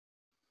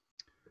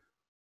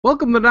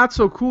Welcome to Not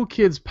So Cool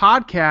Kids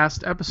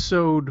podcast,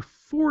 episode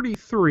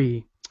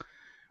 43.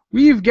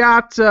 We've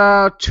got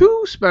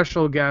two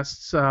special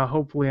guests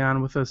hopefully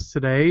on with us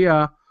today.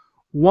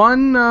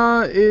 One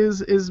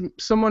is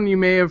someone you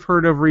may have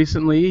heard of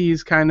recently.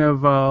 He's kind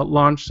of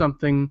launched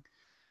something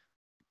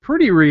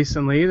pretty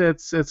recently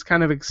that's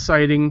kind of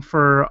exciting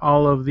for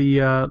all of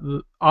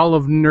all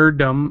of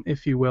nerddom,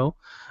 if you will.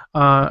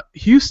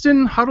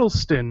 Huston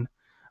Huddleston.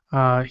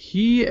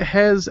 He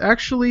has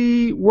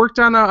actually worked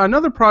on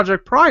another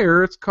project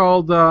prior. It's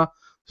called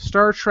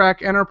Star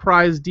Trek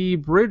Enterprise D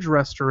Bridge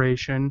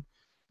Restoration.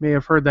 You may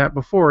have heard that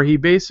before. He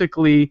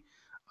basically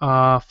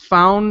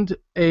found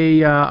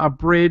a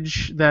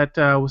bridge that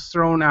was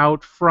thrown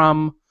out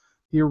from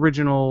the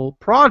original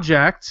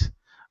project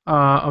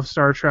of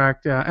Star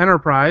Trek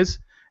Enterprise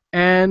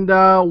and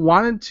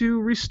wanted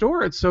to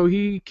restore it. So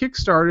he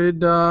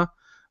kickstarted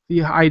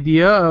the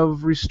idea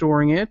of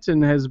restoring it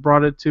and has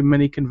brought it to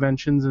many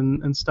conventions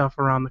and stuff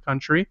around the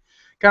country.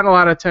 Got a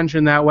lot of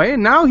attention that way.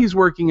 And now he's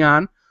working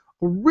on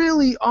a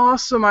really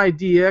awesome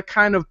idea,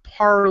 kind of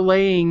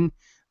parlaying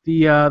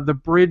the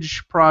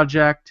bridge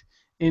project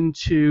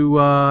into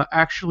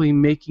actually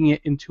making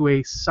it into a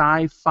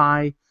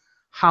sci-fi,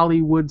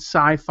 Hollywood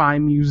sci-fi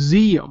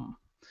museum,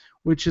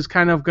 which is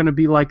kind of going to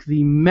be like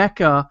the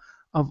mecca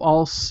of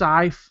all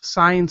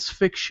science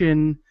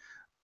fiction,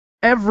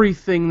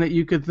 everything that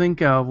you could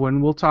think of.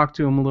 When we'll talk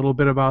to him a little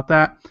bit about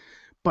that.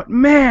 But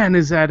man,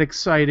 is that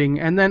exciting.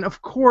 And then,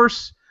 of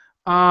course,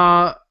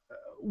 we're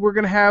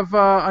going to have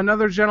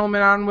another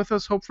gentleman on with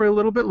us, hopefully a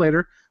little bit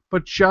later.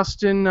 But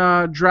Justin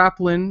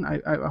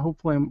Draplin, I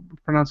hopefully I'm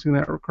pronouncing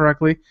that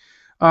correctly,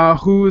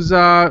 who's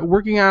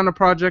working on a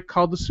project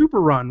called the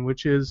Super Run,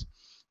 which is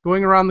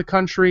going around the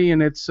country,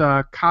 and it's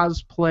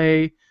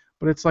cosplay,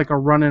 but it's like a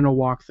run and a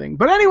walk thing.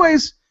 But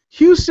anyways,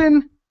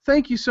 Houston,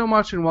 thank you so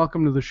much, and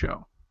welcome to the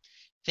show.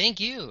 Thank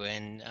you,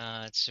 and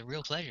it's a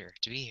real pleasure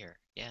to be here.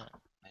 Yeah,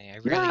 I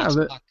rarely get Yeah,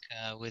 to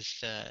talk with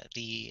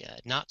the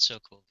not so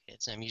cool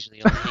kids. I'm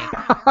usually only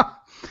hanging.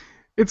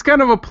 it's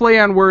kind of a play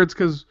on words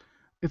because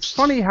it's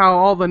funny how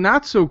all the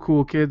not so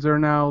cool kids are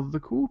now the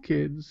cool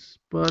kids,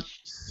 but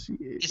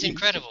It's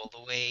incredible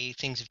the way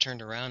things have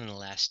turned around in the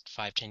last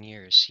 5, 10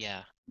 years.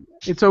 Yeah.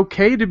 it's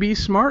okay to be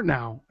smart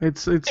now.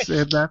 That's a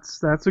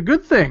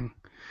good thing.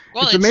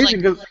 Well, It's it's like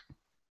amazing 'cause-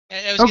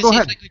 I was oh, gonna go say it's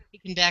ahead. like we've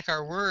taken back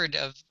our word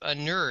of a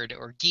nerd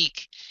or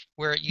geek,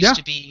 where it used Yeah,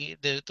 to be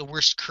the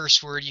worst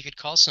curse word you could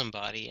call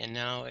somebody, and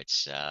now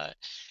it's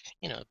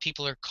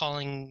people are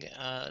calling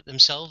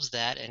themselves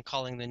that and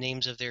calling the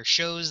names of their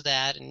shows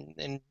that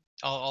and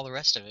all the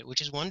rest of it,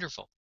 which is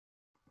wonderful.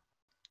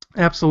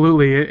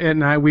 absolutely.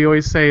 And we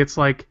always say it's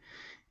like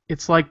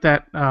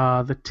that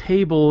the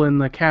table in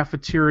the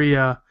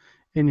cafeteria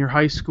in your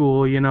high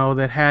school,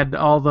 that had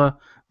all the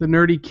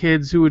nerdy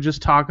kids who would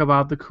just talk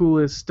about the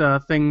coolest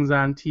things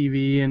on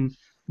TV and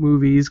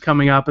movies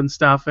coming up and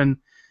stuff, and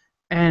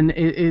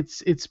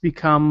it's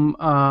become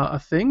a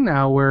thing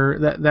now where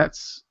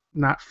that's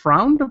not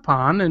frowned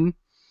upon and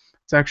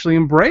it's actually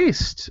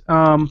embraced.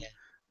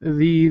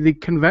 The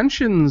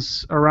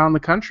conventions around the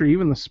country,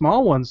 even the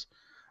small ones,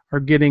 are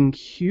getting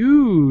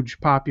huge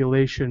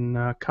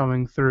population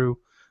coming through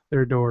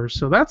their doors.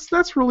 So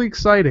that's really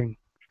exciting.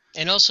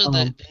 And also Um,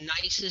 the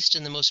nicest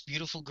and the most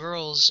beautiful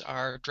girls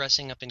are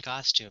dressing up in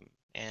costume,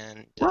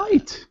 and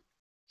right.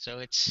 so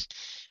it's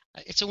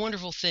a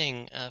wonderful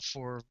thing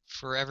for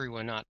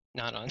everyone, not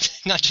on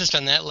not just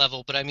on that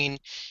level, but I mean,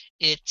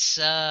 it's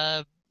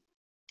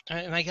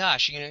my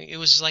gosh, it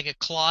was like a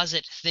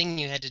closet thing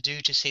you had to do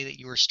to say that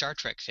you were a Star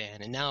Trek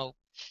fan, and now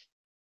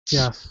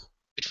Yes.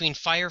 between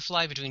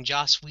Firefly, between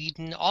Joss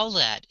Whedon, all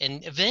that,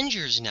 and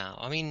Avengers now.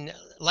 I mean,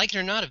 like it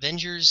or not,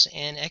 Avengers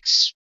and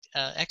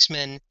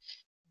X-Men,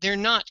 they're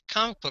not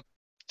comic book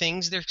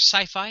things, they're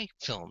sci-fi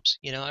films.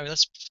 I mean,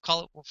 let's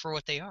call it for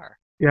what they are.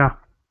 Yeah.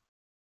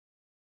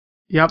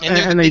 Yep. And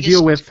they're the And they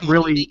deal biggest with money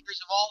really makers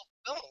of all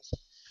films.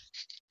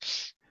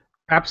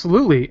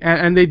 absolutely,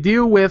 and they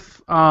deal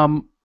with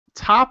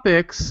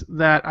topics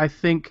that I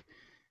think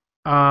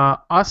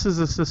us as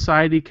a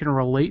society can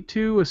relate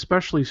to,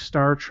 especially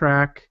Star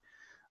Trek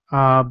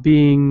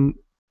being.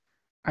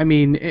 I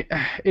mean,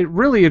 it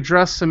really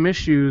addressed some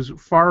issues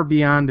far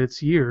beyond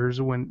its years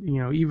when,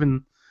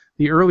 even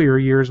the earlier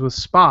years with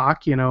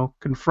Spock,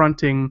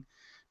 confronting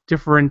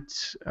different,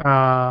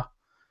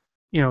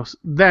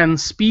 then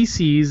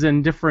species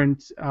and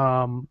different,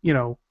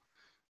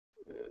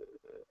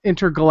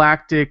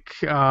 intergalactic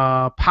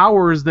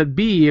powers that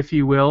be, if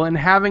you will, and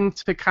having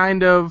to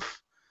kind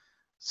of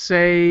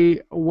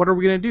say, what are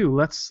we going to do?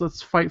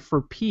 Let's fight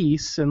for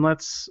peace and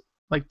let's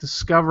like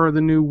discover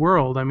the new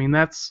world. I mean,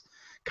 that's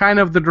kind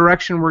of the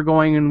direction we're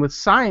going in with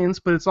science,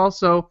 but it's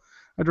also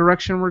a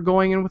direction we're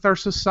going in with our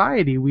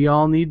society. We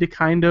all need to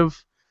kind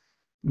of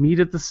meet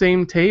at the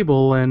same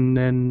table and.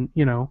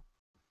 No,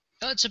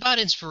 it's about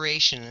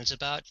inspiration. It's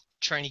about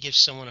trying to give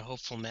someone a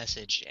hopeful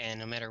message. And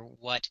no matter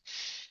what,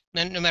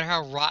 no matter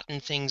how rotten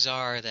things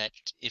are, that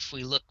if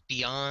we look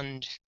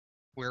beyond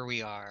where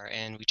we are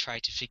and we try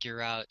to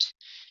figure out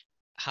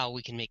how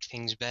we can make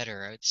things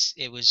better,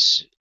 it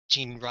was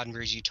Gene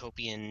Roddenberry's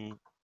utopian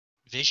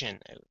vision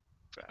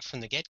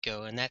from the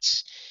get-go, and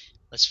that's,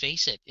 let's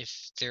face it,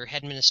 if there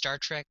hadn't been a Star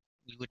Trek,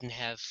 we wouldn't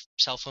have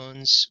cell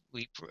phones.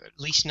 At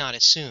least not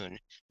as soon.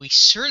 We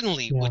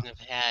certainly Yeah. wouldn't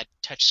have had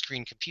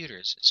touchscreen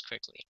computers as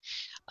quickly.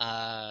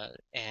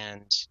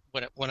 And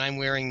what I'm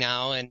wearing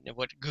now, and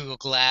what Google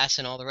Glass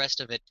and all the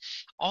rest of it,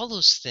 all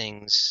those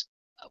things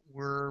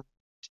were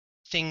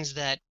things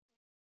that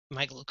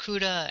Michael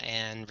Okuda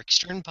and Rick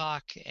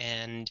Sternbach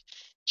and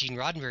Gene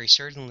Roddenberry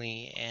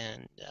certainly,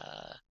 and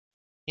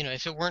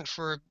if it weren't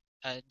for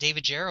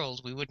David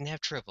Gerrold, we wouldn't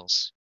have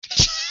triples.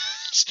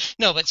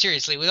 No, but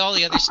seriously, with all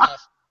the other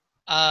stuff,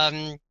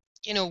 um,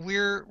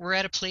 we're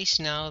at a place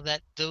now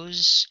that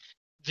those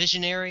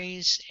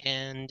visionaries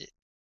and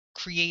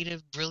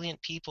creative,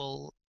 brilliant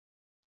people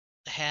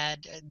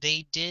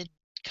they did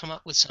come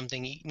up with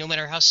something, no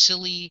matter how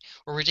silly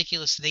or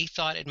ridiculous they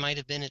thought it might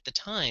have been at the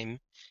time.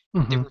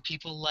 There Hmm. were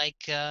people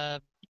like uh,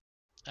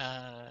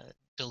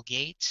 Bill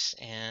Gates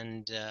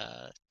and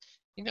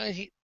you know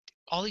he,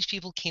 all these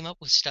people came up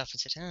with stuff and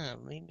said, "Oh,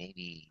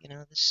 maybe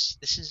this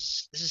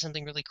is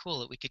something really cool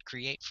that we could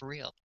create for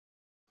real."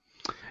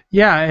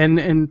 Yeah,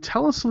 and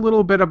tell us a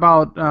little bit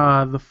about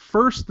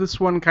this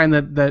one kind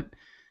that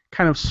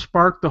kind of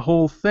sparked the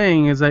whole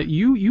thing is that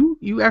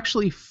you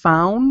actually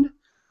found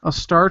a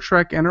Star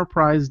Trek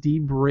Enterprise D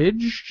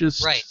bridge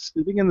Right. just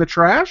sitting in the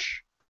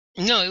trash?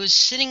 No, it was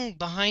sitting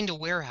behind a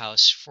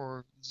warehouse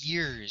for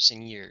years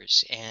and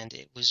years, and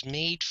it was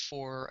made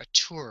for a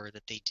tour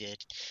that they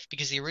did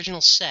because the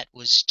original set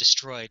was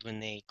destroyed when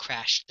they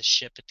crashed the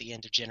ship at the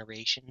end of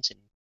Generations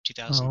in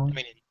 2000, Oh, I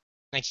mean in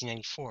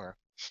 1994.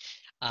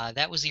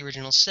 That was the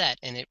original set,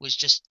 and it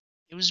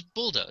was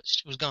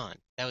bulldozed. It was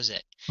gone. That was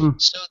it. hmm,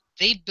 So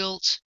they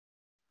built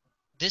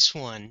this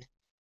one,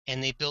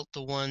 and they built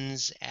the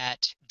ones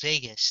at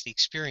Vegas, the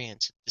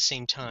Experience, at the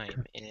same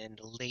time in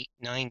the late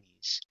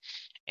 90s.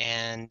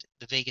 And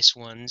the Vegas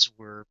ones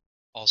were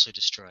also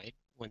destroyed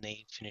when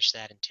they finished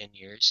that in 10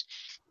 years.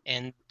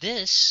 And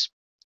this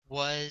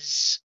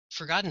was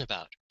forgotten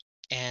about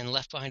and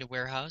left behind a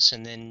warehouse,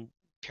 and then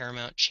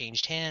Paramount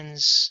changed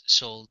hands,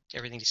 sold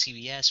everything to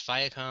CBS,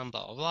 Viacom,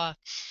 blah blah blah,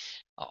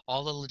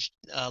 all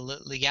the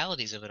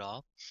legalities of it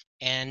all,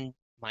 and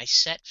my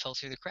set fell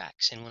through the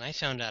cracks. And when I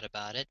found out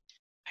about it,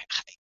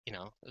 it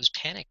was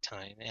panic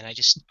time, and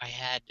I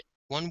had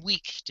 1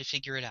 week to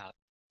figure it out.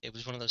 It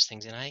was one of those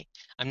things, and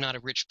I'm not a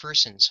rich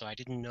person, so I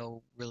didn't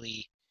know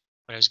really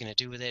what I was going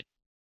to do with it,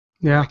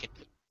 where I yeah, could.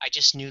 I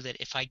just knew that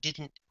if I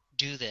didn't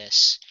do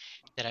this,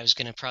 that I was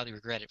going to probably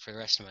regret it for the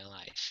rest of my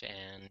life,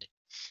 and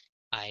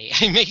I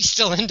may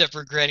still end up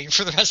regretting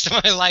for the rest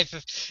of my life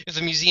if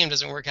the museum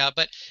doesn't work out.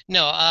 But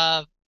no,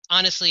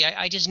 honestly,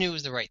 I just knew it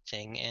was the right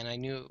thing, and I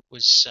knew it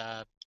was.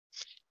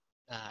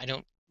 I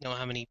don't know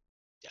how many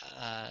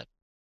uh,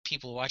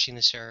 people watching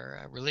this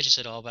are religious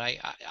at all, but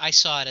I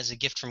saw it as a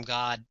gift from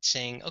God,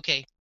 saying,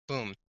 "Okay,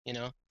 boom,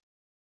 yeah,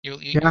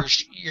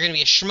 you're gonna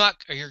be a schmuck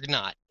or you're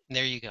not. And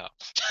there you go."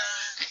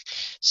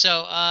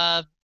 So,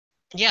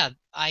 yeah,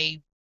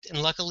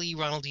 and luckily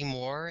Ronald D.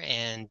 Moore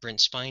and Brent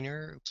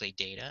Spiner, who played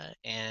Data,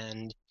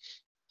 and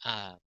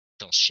uh,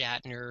 Bill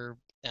Shatner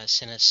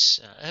sent us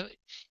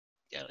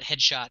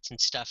headshots and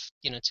stuff,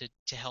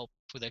 to help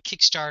with a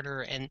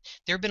Kickstarter. And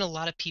there have been a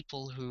lot of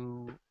people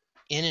who,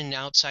 in and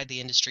outside the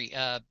industry,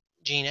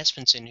 Jane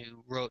Espenson,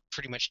 who wrote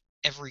pretty much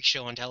every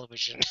show on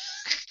television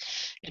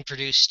and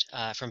produced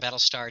from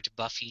Battlestar to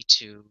Buffy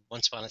to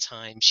Once Upon a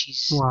Time.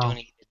 She's wow,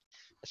 donated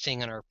a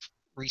thing on our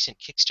recent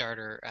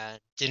Kickstarter,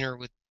 dinner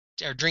with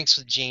or drinks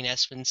with Jane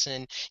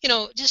Espenson.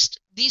 Just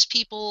these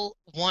people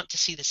want to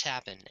see this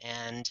happen,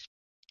 and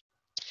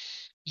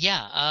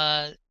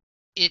yeah,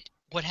 it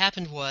what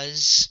happened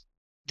was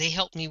they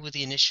helped me with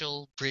the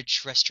initial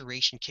bridge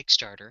restoration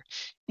Kickstarter,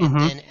 and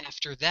hmm, then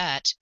after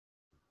that,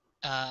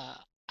 uh,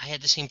 I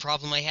had the same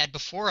problem I had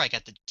before I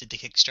did the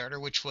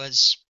Kickstarter, which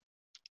was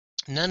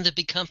none of the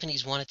big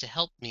companies wanted to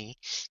help me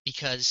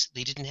because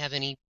they didn't have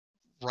any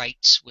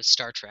rights with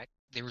Star Trek.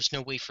 There was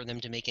no way for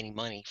them to make any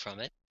money from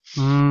it,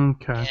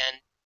 okay,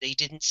 and they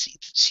didn't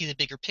see the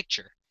bigger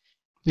picture.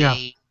 yeah,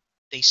 They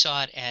they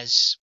saw it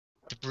as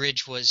the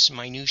bridge was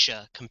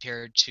minutia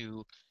compared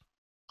to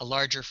a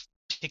larger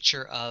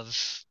picture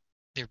of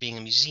there being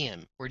a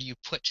museum. Where do you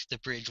put the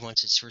bridge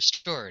once it's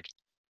restored?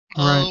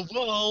 right, Oh,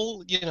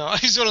 well,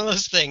 it's one of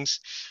those things.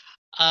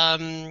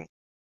 Um,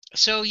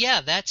 so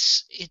yeah,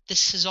 that's it.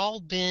 This is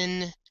all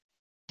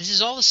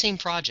the same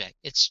project.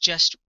 It's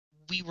just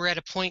we were at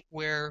a point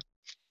where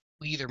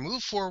we either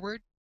move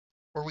forward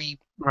or we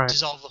right.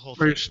 dissolve the whole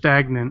Or you're thing.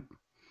 stagnant,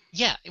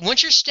 Yeah,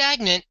 once you're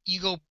stagnant, you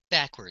go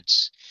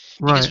backwards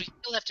because right? we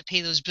still have to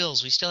pay those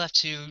bills. We still have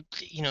to,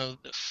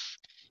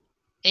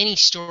 any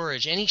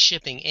storage, any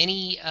shipping,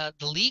 any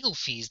the legal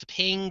fees, the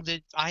paying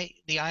the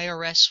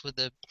IRS with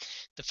the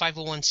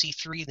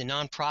 501(c)(3), the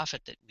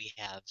nonprofit that we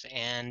have,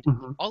 and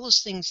Hmm. all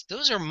those things.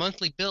 Those are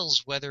monthly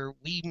bills, whether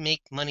we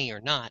make money or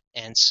not.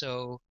 And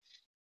so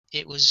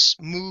it was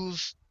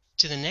move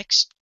to the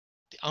next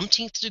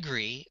umpteenth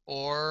degree,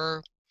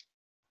 or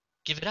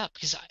give it up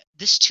because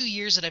this 2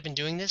 years that I've been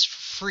doing this for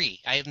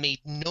free, I have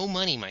made no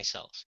money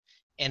myself,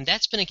 and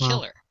that's been a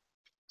Wow. killer.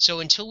 So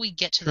until we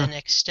get to the Sure.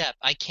 next step,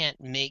 I can't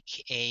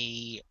make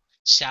a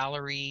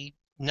salary.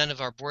 None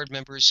of our board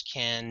members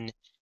can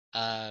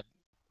uh,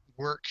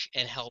 work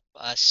and help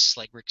us,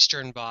 like Rick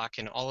Sternbach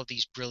and all of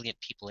these brilliant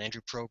people,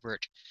 Andrew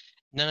Probert.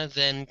 None of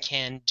them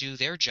can do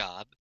their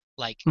job,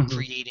 like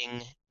Hmm.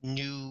 creating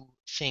new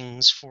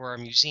things for our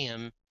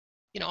museum,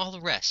 all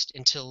the rest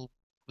until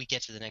we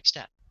get to the next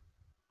step.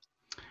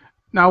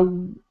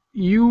 Now,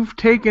 you've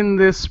taken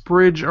this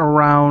bridge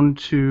around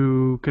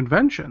to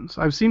conventions.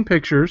 I've seen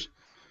pictures.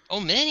 Oh,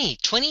 many,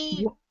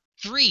 Wh-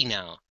 23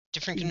 now,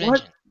 different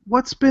What conventions.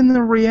 what's been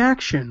the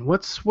reaction?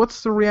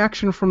 What's the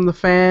reaction from the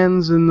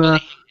fans and Oh, the they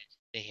hate it.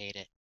 They hate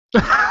it.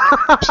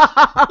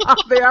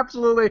 they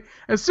absolutely,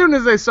 as soon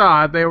as they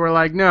saw it, they were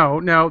like, no,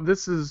 no,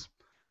 this is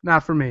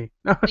not for me.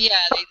 Yeah,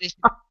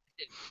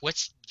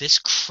 what's this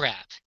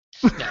crap?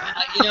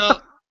 No,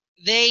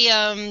 they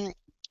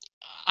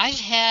I've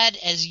had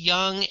as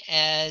young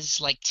as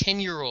like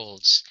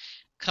 10-year-olds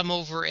come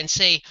over and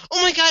say,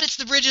 "Oh my God, it's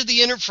the Bridge of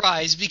the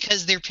Enterprise,"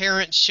 because their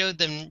parents showed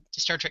them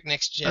Star Trek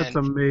Next That's Gen,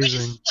 which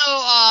is amazing. so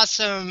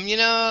awesome.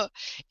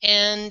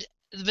 And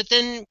but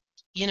then,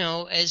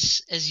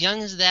 as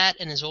young as that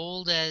and as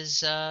old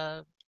as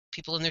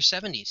people in their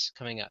 70s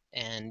coming up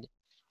and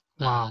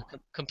Wow.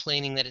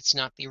 complaining that it's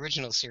not the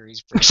original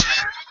series Bridge.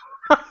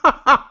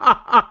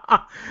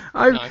 I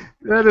No, I'm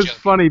that is joking.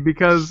 funny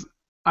because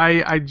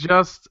I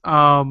just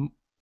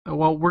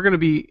well, we're going to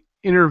be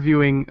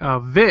interviewing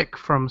Vic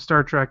from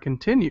Star Trek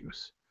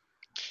Continues.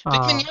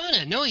 Vic Uh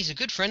Mignogna, no, he's a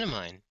good friend of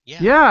mine.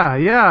 Yeah. yeah,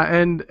 yeah,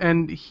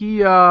 and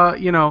he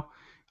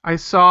I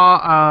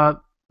saw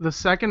the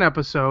second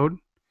episode,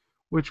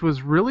 which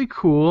was really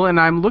cool, and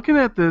I'm looking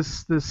at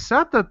this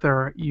set that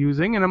they're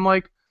using, and I'm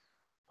like,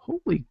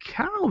 holy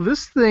cow,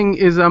 this thing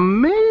is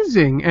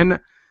amazing. And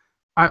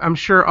I'm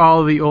sure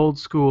all the old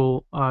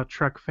school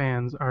Trek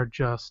fans are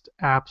just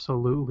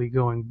absolutely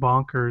going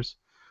bonkers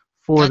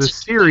for the That's a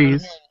total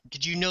series. 101.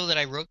 Did you know that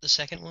I wrote the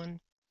second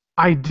one?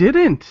 I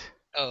didn't.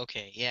 Oh,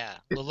 okay, yeah.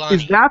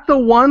 Is Lilani. that the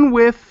one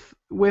with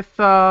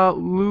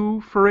Lou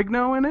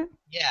Ferrigno in it?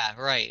 Yeah,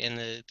 right.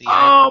 And the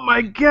Iron. Oh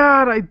my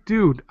god,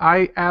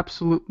 I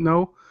absolute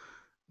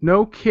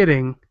no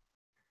kidding.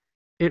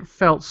 It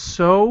felt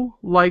so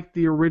like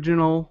the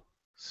original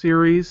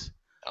series.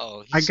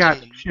 Oh, I he's done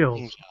an got amazing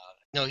chills. job.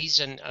 No, he's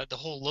done the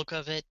whole look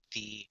of it,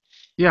 the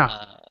Yeah.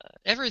 uh,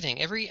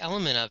 everything, every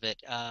element of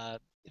it.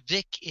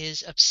 Vic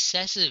is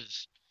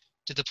obsessive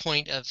to the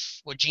point of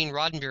what Gene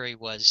Roddenberry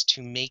was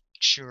to make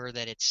sure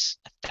that it's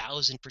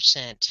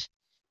 1,000%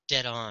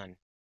 dead on.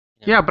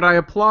 You Yeah, know. but I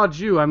applaud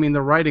you. I mean,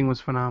 the writing was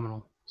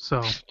phenomenal.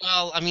 So,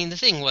 Well, I mean, the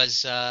thing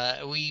was,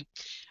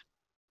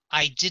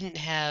 I didn't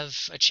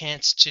have a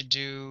chance to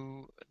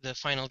do the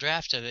final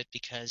draft of it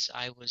because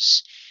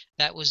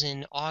that was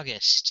in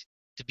August,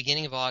 the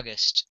beginning of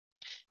August.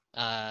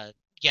 Uh,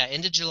 yeah,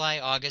 end of July,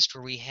 August,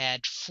 where we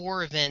had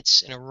four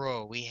events in a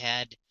row. We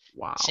had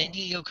San wow.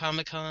 Diego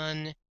Comic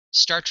Con,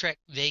 Star Trek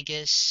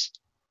Vegas,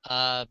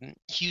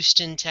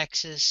 Houston,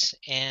 Texas,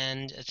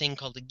 and a thing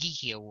called the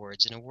Geeky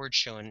Awards, an award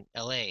show in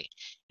LA.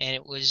 And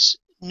it was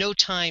no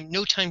time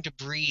to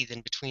breathe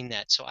in between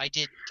that. So I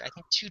did, I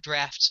think, two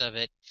drafts of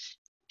it,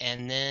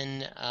 and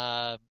then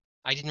I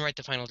didn't write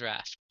the final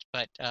draft,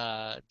 but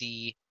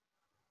the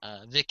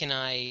Vic and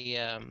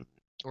I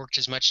worked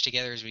as much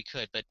together as we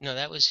could. But no,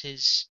 that's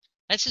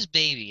his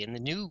baby, and the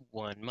new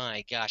one,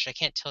 my gosh, I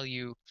can't tell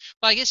you.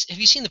 Well, I guess have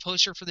you seen the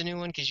poster for the new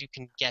one? Because you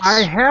can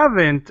I guess.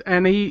 haven't,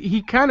 and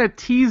he kind of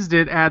teased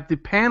it at the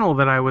panel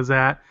that I was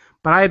at,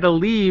 but I had to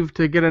leave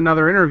to get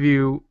another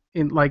interview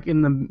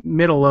in the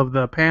middle of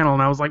the panel,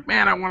 and I was like,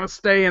 man, I want to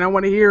stay and I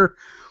want to hear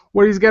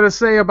what he's got to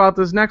say about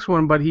this next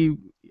one, but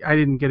I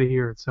didn't get to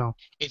hear it, so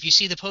If you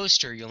see the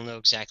poster, you'll know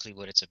exactly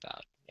what it's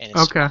about, and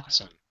it's okay,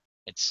 awesome.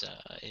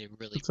 It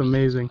really, it's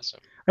really is amazing. awesome.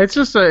 It's Yeah.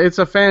 just it's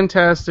a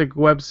fantastic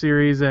web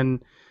series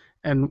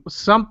and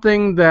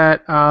something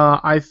that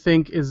I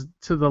think is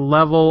to the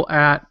level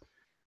at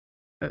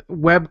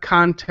web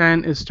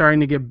content is starting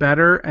to get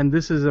better, and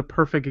this is a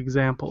perfect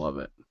example of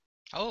it.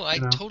 Oh, I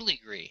You know? totally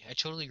agree. I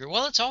totally agree.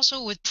 Well, it's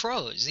also with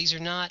pros. These are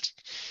not,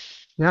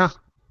 Yeah,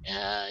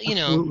 uh, you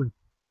know, absolutely,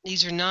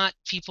 these are not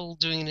people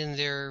doing it in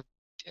their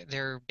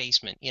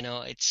basement.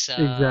 It's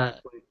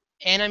exactly.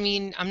 and I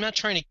mean, I'm not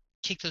trying to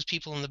kick those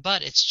people in the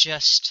butt. It's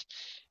just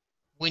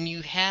when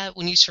you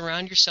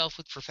surround yourself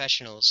with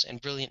professionals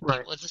and brilliant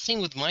Right. people. It's the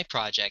thing with my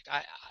project.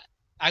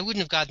 I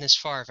wouldn't have gotten this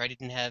far if I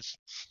didn't have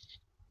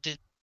the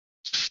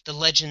the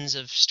legends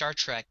of Star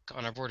Trek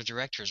on our board of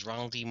directors: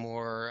 Ronald D.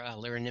 Moore,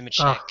 Larry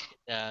Uh, Nemecek,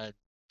 uh,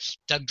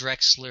 Doug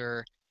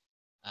Drexler,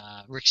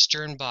 Rick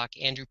Sternbach,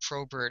 Andrew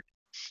Probert,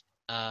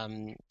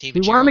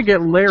 we David want to Gerrold, of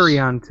get Larry course.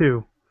 on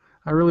too.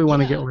 I really want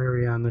to get Yeah,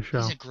 Larry on the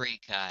he's show. a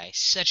great guy.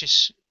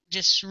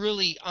 Just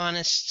really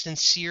honest,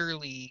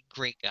 sincerely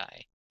great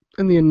guy.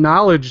 And the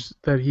knowledge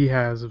that he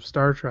has of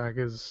Star Trek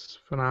is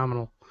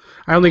phenomenal.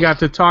 I only Oh got yeah.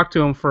 to talk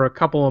to him for a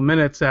couple of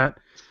minutes at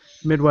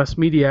Midwest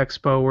Media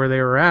Expo where they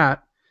were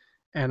at,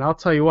 And I'll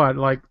tell you what,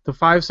 like the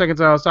 5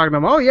 seconds I was talking to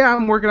him, oh yeah,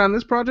 I'm working on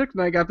this project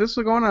and I got this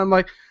going on. I'm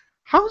like,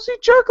 how's he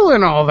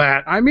juggling all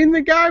that? I mean,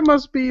 the guy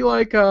must be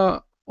an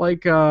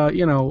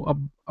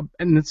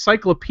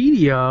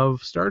encyclopedia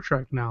of Star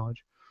Trek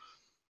knowledge.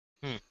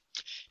 Hmm.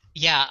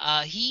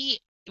 Yeah, he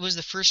was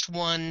the first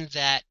one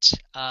that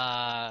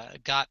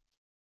got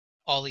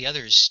all the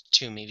others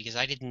to me because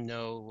I didn't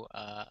know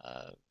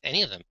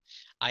any of them.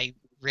 I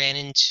ran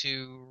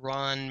into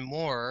Ron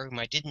Moore, whom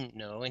I didn't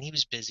know, and he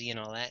was busy and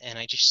all that, and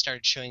I just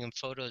started showing him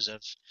photos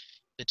of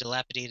the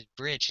dilapidated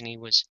bridge, and he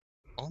was,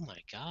 "Oh my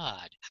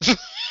God!"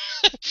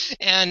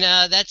 And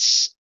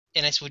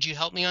and I said, "Would you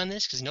help me on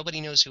this? Because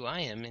nobody knows who I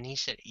am." And he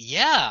said,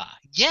 "Yeah,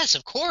 yes,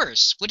 of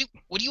course. What do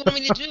you want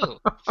me to do?"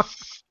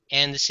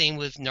 And the same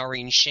with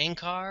Noreen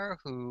Shankar,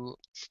 who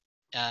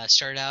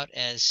started out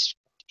as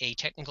a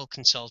technical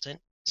consultant,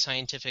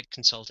 scientific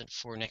consultant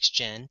for Next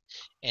Gen,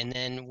 and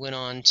then went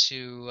on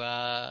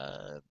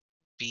to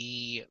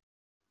be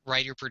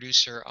writer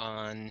producer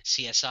on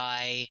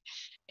CSI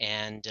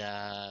and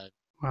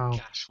Wow.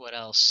 gosh, what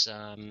else?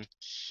 Uh,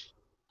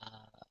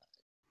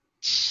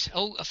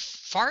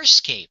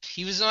 Farscape.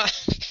 He was on.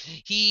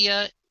 he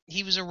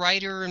he was a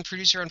writer and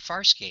producer on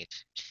Farscape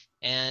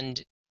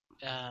and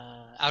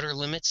Outer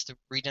Limits, the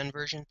redone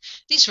version.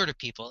 These sort of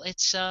people.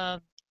 It's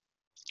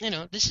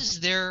this is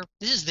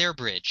their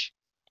bridge.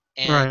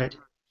 Right. And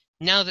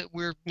now that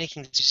we're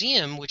making this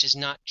museum, which is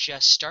not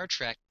just Star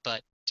Trek,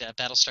 but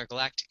Battlestar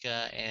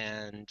Galactica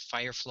and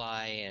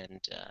Firefly and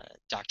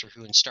Doctor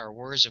Who and Star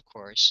Wars, of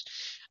course,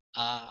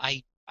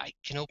 I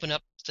can open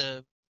up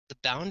the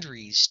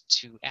boundaries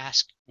to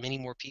ask many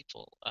more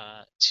people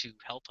to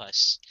help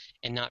us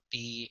and not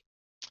be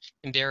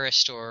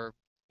embarrassed or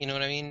you know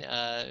what I mean.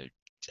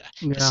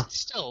 Because Yeah.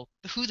 still,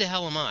 who the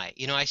hell am I?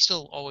 I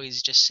still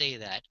always just say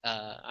that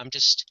I'm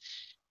just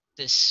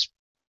this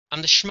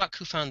I'm the schmuck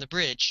who found the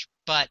bridge,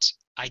 but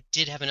I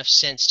did have enough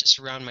sense to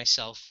surround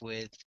myself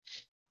with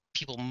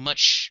people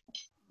much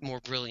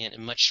more brilliant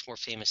and much more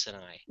famous than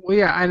I. Well,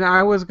 yeah, and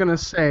I was gonna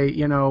say,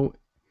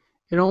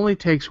 it only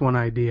takes one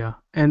idea,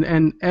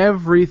 and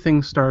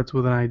everything starts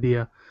with an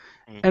idea.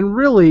 Mm. And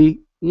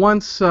really,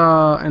 once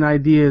an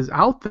idea is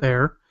out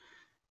there,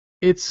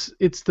 it's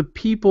the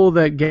people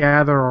that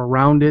gather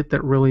around it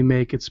that really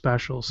make it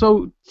special.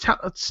 So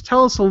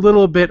tell us a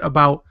little bit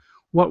about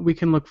what we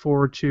can look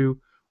forward to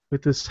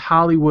with this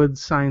Hollywood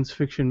Science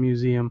Fiction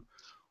Museum.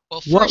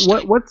 Well, What first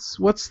what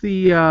what's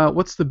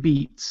the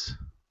beats?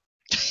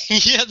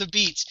 yeah, the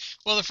beats.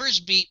 Well, the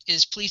first beat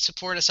is please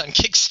support us on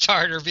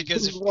Kickstarter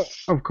because if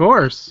Of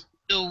course.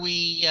 until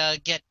we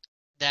get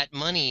that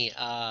money,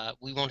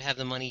 we won't have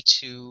the money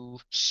to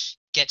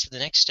get to the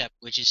next step,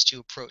 which is to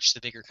approach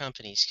the bigger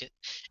companies.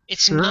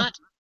 It's Sure. not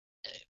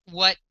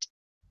what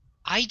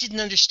I didn't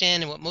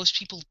understand, and what most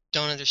people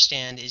don't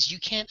understand is you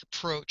can't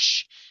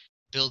approach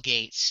Bill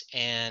Gates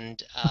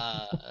and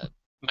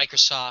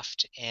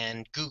Microsoft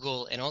and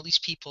Google and all these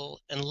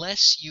people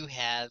unless you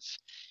have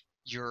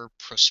your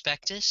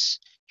prospectus,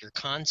 your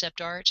concept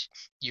art,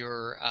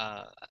 your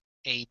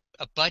a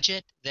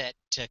budget that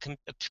a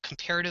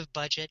comparative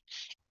budget.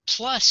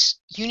 Plus,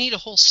 you need a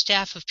whole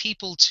staff of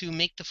people to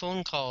make the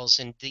phone calls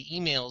and the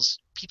emails.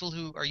 People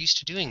who are used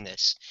to doing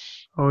this.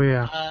 Oh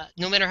yeah.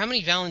 No matter how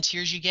many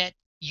volunteers you get,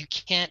 you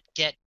can't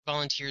get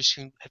volunteers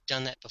who have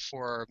done that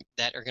before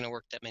that are going to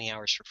work that many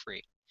hours for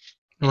free.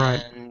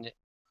 Right. And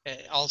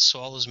also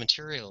all those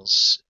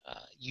materials,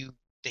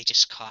 they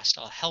just cost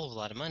a hell of a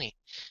lot of money.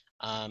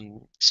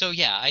 So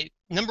yeah, I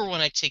number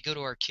one, I'd say go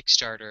to our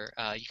Kickstarter.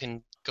 You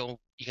can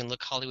look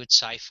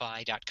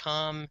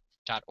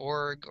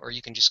hollywoodsci-fi.com.org, or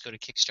you can just go to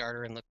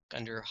Kickstarter and look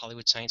under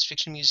Hollywood Science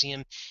Fiction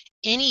Museum.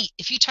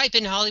 If you type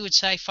in Hollywood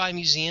Sci-Fi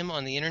Museum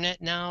on the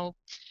internet now,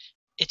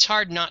 it's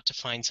hard not to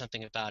find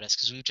something about us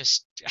because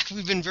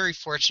we've been very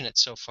fortunate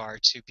so far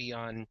to be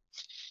on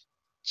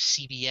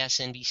CBS,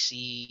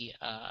 NBC,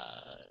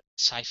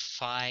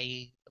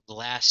 Sci-Fi,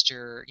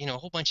 Blaster, a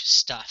whole bunch of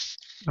stuff.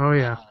 Oh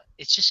yeah.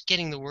 It's just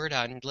getting the word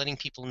out and letting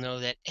people know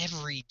that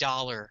every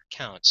dollar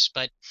counts.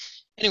 But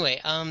anyway,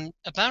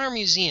 about our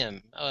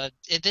museum, we're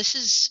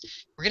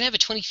gonna have a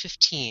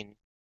 2015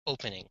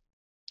 opening,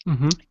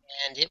 Mhm.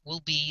 and it will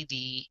be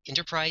the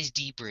Enterprise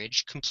D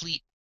bridge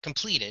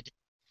completed.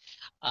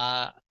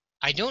 Uh,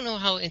 I don't know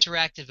how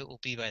interactive it will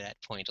be by that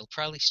point. It'll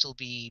probably still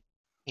be,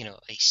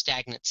 a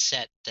stagnant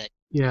set that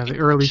you Yeah, can the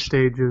early watch.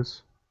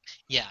 stages.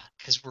 Yeah,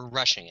 because we're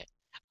rushing it.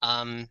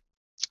 Um,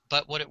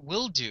 but what it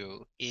will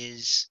do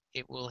is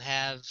it will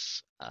have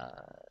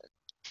uh,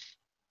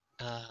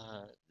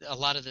 uh, a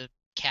lot of the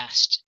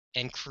cast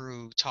and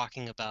crew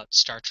talking about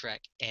Star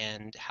Trek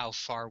and how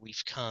far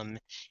we've come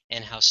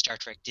and how Star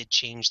Trek did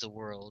change the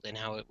world and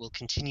how it will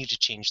continue to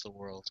change the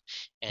world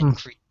Hmm. and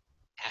create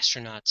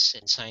astronauts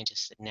and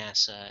scientists at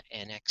NASA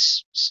and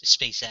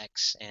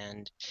SpaceX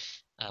and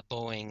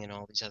Boeing and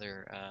all these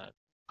other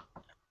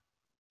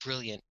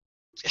brilliant.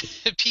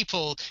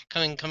 people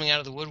coming out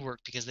of the woodwork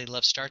because they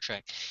love Star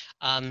Trek.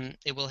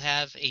 It will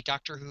have a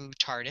Doctor Who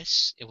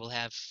TARDIS. It will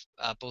have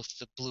both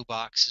the blue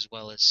box as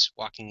well as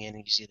walking in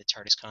and you see the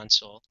TARDIS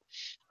console.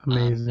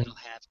 Amazing. It'll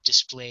have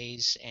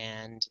displays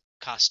and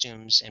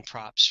costumes and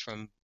props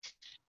from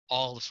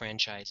all the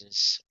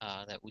franchises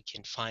that we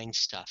can find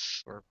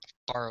stuff or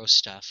borrow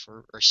stuff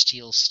or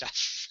steal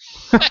stuff.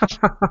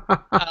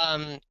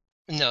 Um,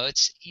 no,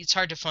 it's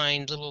hard to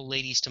find little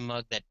ladies to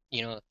mug that,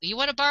 you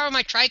want to borrow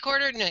my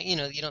tricorder? No,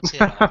 you don't see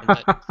that often,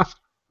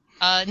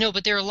 but no,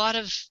 but there are a lot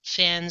of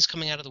fans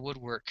coming out of the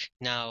woodwork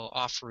now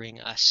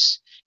offering us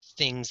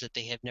things that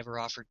they have never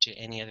offered to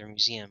any other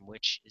museum,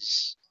 which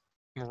is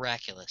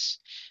miraculous.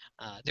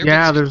 Their Yeah,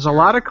 biggest there's a concern,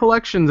 lot of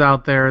collections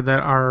out there that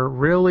are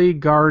really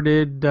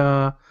guarded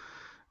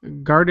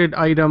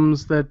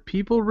items that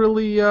people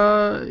really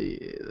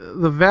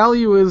the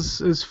value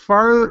is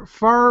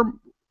far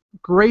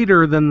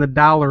greater than the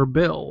dollar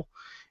bill.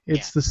 yeah.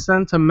 It's the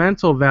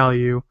sentimental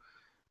value,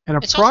 and a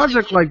It's also they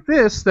project want, like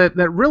this that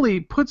really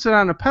puts it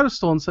on a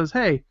pedestal and says,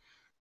 "Hey,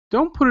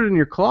 don't put it in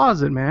your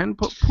closet, man.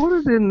 Put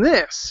it in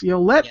this.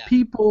 Let yeah.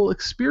 people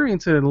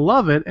experience it and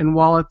love it, and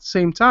while at the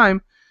same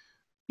time,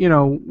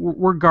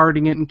 we're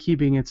guarding it and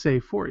keeping it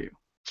safe for you."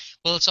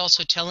 Well, it's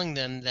also telling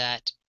them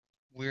that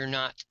we're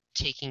not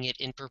taking it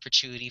in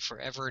perpetuity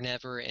forever and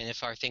ever, and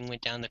if our thing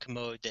went down the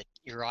commode, that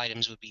your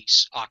items would be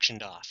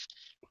auctioned off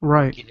or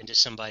Right. given to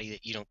somebody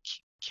that you don't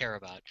care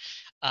about.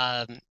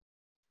 Um,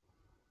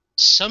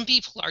 some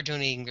people are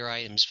donating their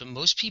items, but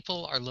most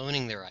people are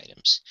loaning their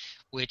items,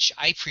 which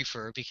I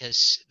prefer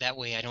because that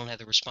way I don't have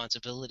the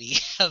responsibility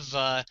of,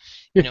 what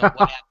Yeah.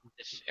 happens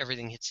if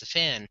everything hits the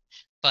fan.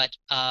 But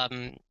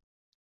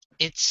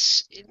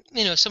it's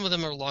some of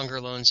them are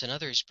longer loans than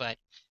others, but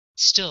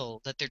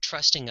still that they're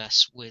trusting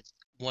us with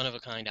one of a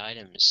kind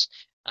items,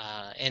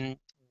 and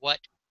what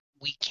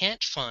we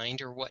can't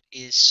find or what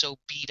is so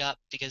beat up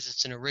because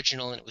it's an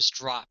original and it was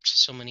dropped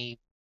so many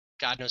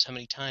god knows how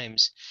many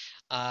times,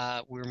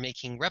 we're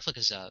making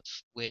replicas of,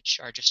 which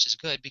are just as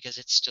good because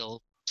it's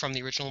still from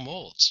the original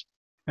molds.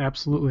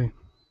 Absolutely.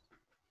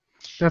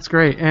 That's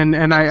great. uh,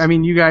 And I yes.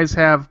 mean, you guys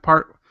have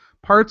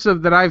parts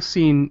of that I've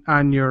seen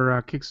on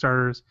your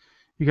Kickstarters.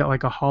 You got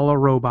like a Hall of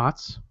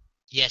Robots,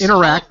 Yes, a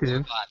Hall of interactive.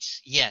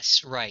 Robots.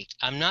 Yes, right.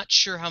 I'm not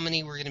sure how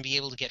many we're going to be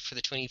able to get for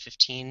the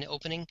 2015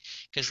 opening,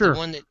 because the Sure.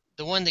 one that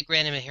the one that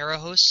Grant Imahara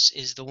hosts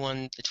is the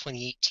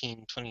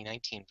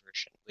 2018-2019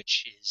 version,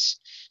 which is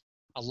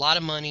a lot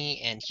of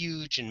money and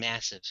huge and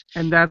massive.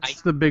 And I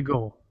that's the big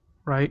goal,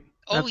 right?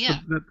 Oh yeah.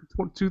 The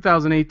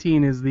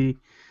 2018 is the.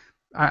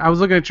 I was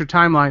looking at your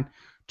timeline.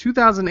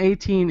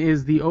 2018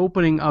 is the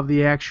opening of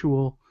the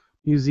actual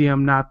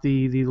museum, not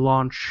the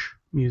launch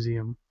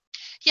museum.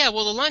 Yeah,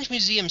 well, the Launch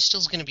Museum still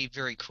is going to be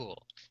very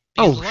cool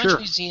because Oh, the Launch sure.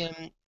 Museum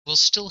will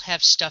still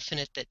have stuff in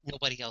it that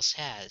nobody else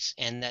has,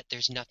 and that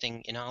there's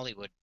nothing in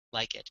Hollywood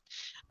like it.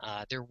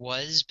 There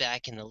was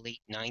back in the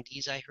late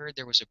 90s, I heard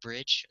there was a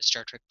bridge, a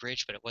Star Trek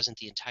bridge, but it wasn't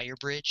the entire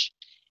bridge.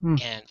 Hmm.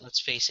 And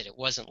let's face it, it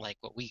wasn't like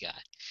what we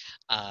got.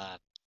 Uh,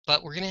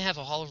 but we're going to have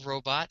a Hall of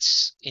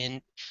Robots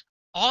in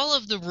all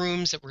of the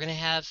rooms that we're going to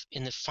have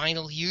in the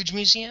final huge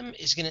museum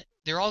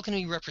they're all going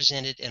to be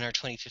represented in our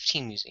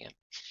 2015 museum.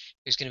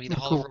 There's going to be the Oh,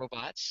 Hall of cool.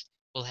 Robots.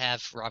 We'll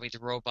have Robbie the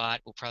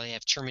Robot. We'll probably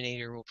have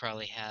Terminator. We'll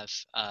probably have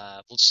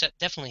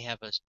definitely have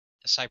a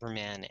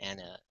Cyberman and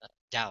a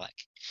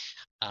Dalek.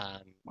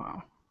 Um,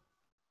 Wow.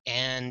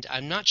 and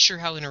I'm not sure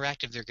how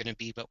interactive they're going to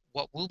be, but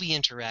what will be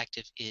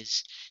interactive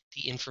is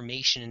the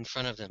information in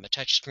front of them, a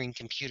touchscreen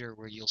computer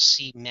where you'll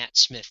see Matt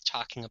Smith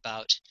talking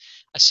about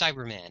a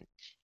Cyberman,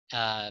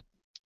 uh,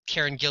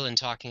 Karen Gillan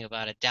talking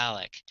about a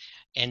Dalek,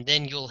 and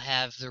then you'll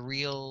have the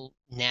real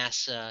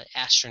NASA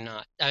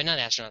astronaut, not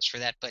astronauts for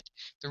that, but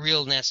the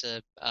real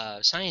NASA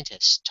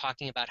scientists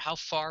talking about how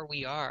far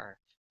we are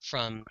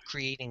from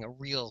creating a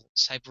real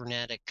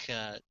cybernetic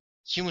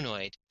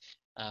humanoid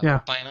or Yeah.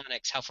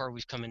 bionics, how far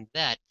we've come into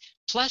that.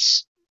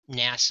 Plus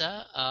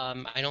NASA,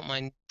 I don't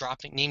mind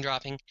name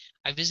dropping.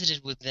 I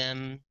visited with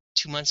them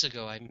 2 months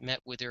ago. I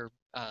met with their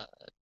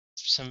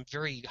some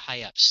very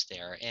high ups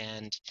there,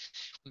 and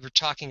we were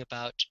talking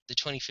about the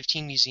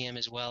 2015 museum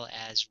as well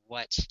as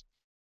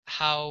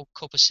how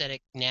copacetic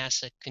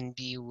NASA can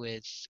be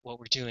with what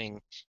we're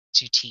doing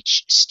to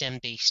teach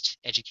STEM-based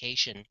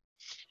education,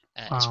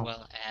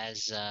 Wow.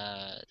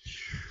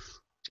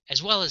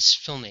 as well as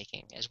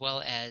filmmaking, as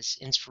well as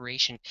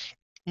inspiration.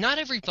 Not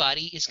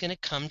everybody is going to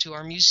come to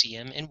our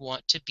museum and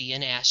want to be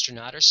an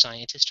astronaut or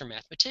scientist or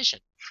mathematician.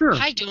 Sure.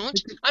 I don't.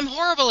 I'm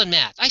horrible at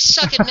math. I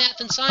suck at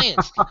math and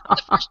science. I'm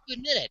the first to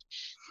admit it.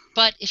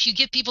 But if you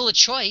give people a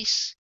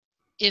choice,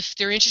 if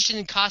they're interested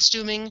in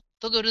costuming,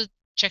 they'll go to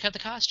check out the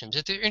costumes.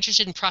 If they're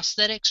interested in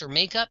prosthetics or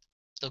makeup,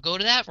 they'll go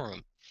to that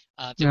room.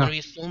 If they want Yeah. to be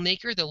a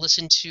filmmaker, they'll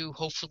listen to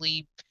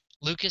hopefully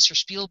Lucas or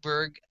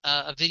Spielberg,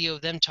 a video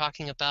of them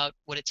talking about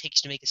what it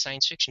takes to make a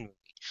science fiction movie,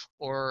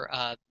 or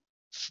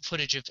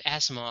footage of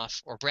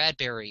Asimov or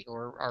Bradbury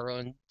or our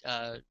own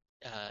uh,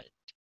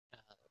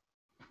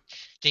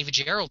 David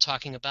Gerrold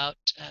talking about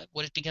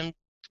what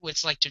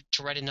it's like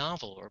to write a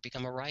novel or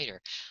become a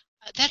writer.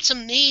 That's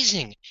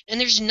amazing. And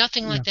there's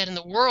nothing Yeah. like that in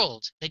the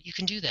world that you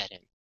can do that in.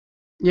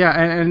 Yeah,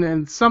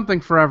 and something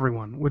for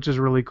everyone, which is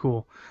really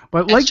cool.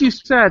 But like you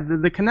Absolutely.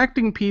 said, the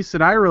connecting piece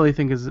that I really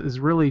think is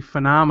really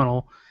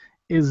phenomenal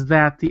is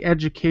that the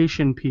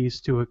education piece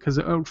to it. Because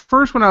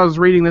first, when I was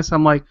reading this,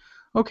 I'm like,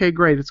 okay,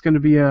 great, it's going to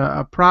be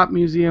a prop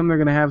museum. They're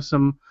going to have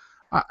some,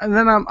 and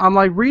then I'm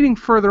like reading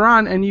further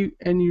on, and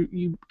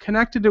you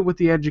connected it with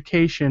the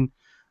education,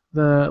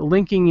 the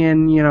linking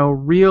in,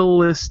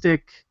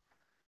 realistic,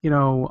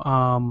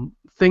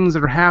 things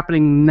that are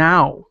happening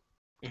now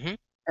Hmm.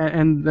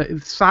 and the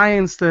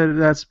science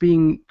that's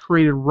being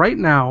created right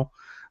now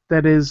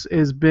that is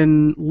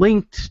been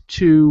linked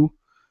to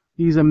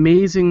these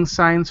amazing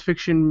science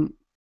fiction,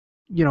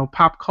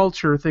 pop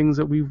culture things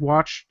that we've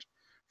watched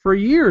for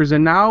years,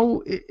 and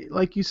now,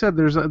 like you said,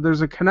 there's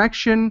a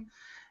connection,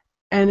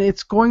 and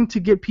it's going to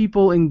get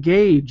people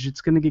engaged.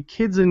 It's going to get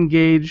kids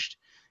engaged,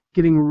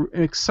 getting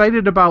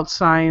excited about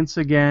science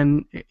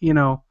again,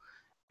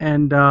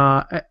 and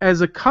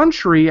as a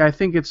country, I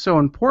think it's so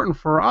important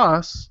for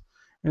us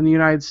in the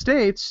United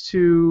States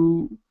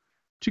to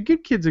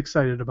get kids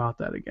excited about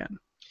that again.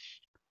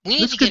 We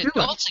need This to could get do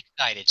it. adults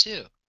excited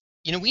too.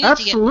 We need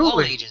to get all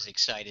Absolutely. ages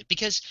excited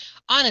because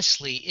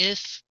honestly,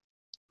 if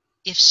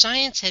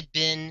science had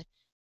been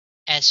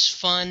as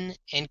fun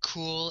and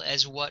cool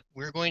as what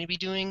we're going to be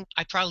doing,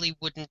 I probably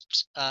wouldn't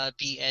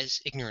be as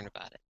ignorant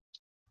about it.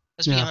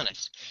 Let's be Yeah.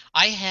 honest.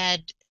 I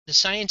had the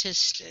science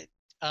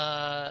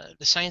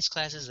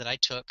classes that I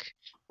took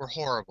were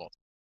horrible.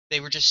 They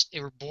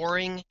were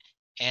boring,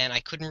 and I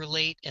couldn't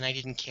relate, and I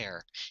didn't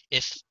care.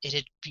 If it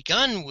had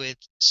begun with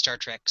Star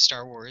Trek,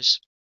 Star Wars,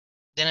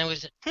 then I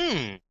was,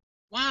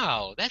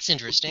 wow, that's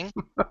interesting.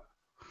 You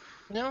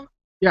know,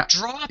 Yeah.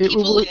 draw It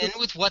people will in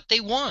with what they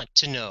want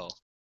to know,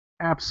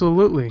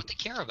 absolutely. what they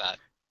care about.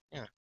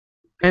 Yeah.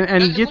 And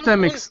I get wanna-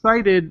 them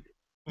excited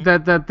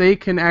Mhm. that they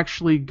can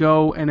actually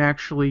go and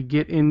actually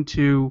get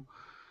into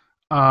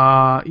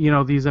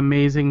these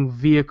amazing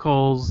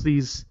vehicles,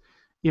 these,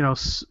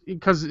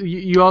 because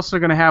you also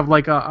going to have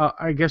like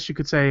I guess you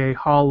could say a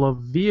hall of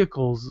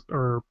vehicles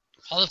or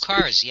Hall of space.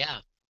 Cars,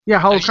 yeah. Yeah,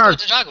 hall I of was just about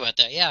cars. to talk about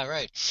that. Yeah,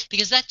 right.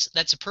 Because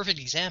that's a perfect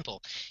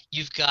example.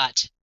 You've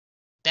got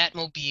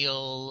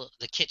Batmobile,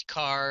 the Kit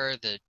car,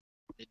 the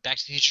Back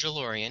to the Future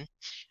DeLorean.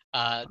 The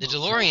Oh, yeah.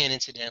 DeLorean,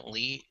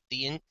 incidentally,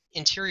 the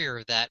interior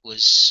of that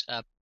was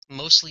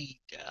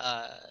mostly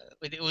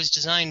it was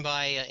designed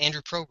by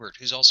Andrew Probert,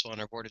 who's also on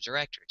our board of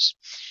directors.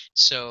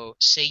 So,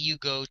 say you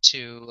go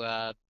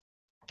to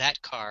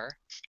that car,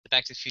 the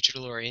Back to the Future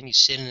DeLorean, you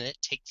sit in it,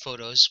 take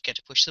photos, get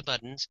to push the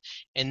buttons,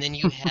 and then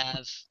you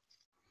have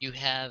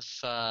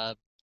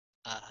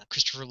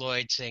Christopher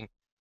Lloyd saying,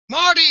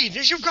 "Marty,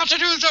 you've got to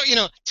do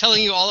so,"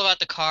 telling you all about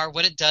the car,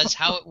 what it does,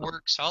 how it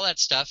works, all that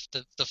stuff,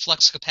 the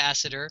flux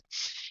capacitor,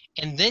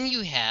 and then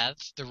you have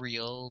the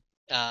real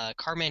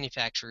car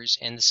manufacturers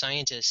and the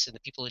scientists and the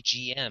people at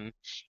GM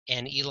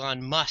and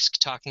Elon Musk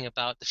talking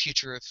about the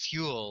future of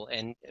fuel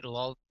and it'll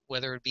all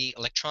whether it be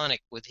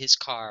electronic with his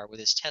car, with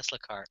his Tesla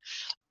car,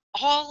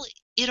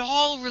 it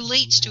all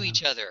relates to Man.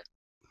 each other.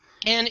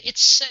 And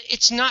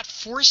it's not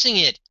forcing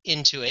it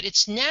into it.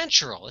 It's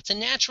natural. It's a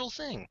natural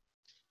thing.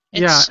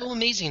 It's Yeah, so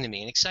amazing to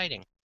me and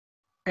exciting.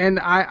 and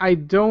I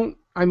don't.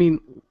 I mean,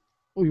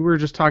 we were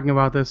just talking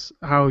about this,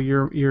 how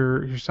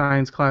your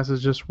science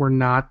classes just were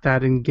not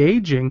that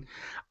engaging.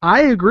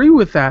 I agree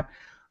with that.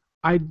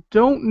 I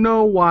don't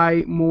know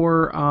why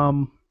more.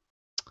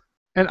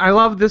 And I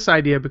love this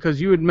idea because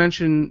you had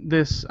mentioned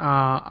this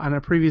on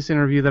a previous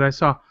interview that I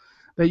saw,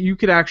 that you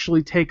could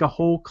actually take a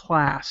whole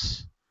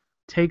class,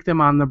 take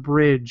them on the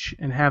bridge,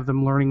 and have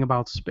them learning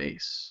about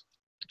space.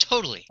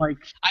 Totally. Like,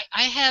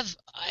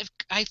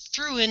 I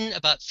threw in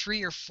about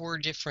three or four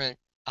different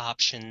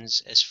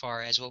options as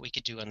far as what we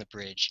could do on the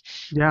bridge,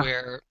 yeah,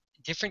 where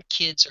different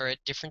kids are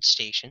at different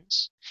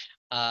stations.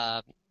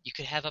 Uh, you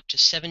could have up to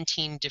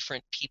 17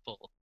 different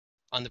people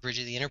on the bridge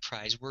of the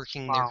Enterprise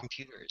working their wow,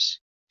 computers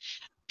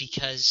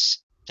because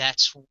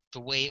that's the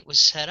way it was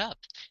set up.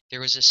 There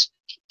was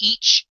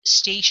each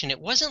station. It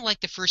wasn't like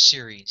the first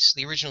series,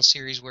 the original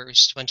series, where it was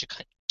just a bunch of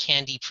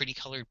candy, pretty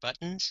colored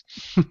buttons.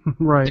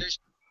 right,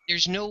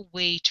 There's no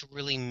way to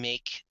really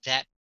make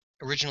that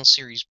original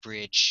series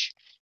bridge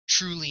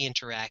truly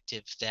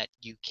interactive that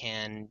you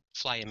can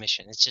fly a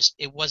mission.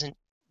 It wasn't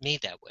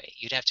made that way.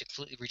 You'd have to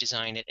completely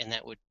redesign it, and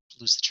that would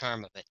lose the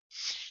charm of it.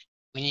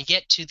 When you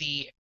get to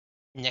the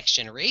next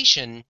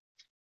generation,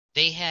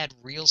 they had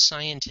real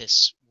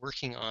scientists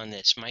working on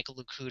this, Michael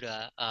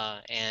Okuda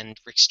and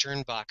Rick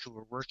Sternbach, who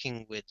were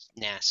working with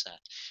NASA.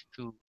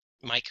 Who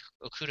Mike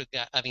Okuda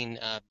got, I mean,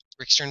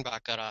 Rick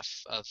Sternbach got off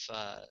of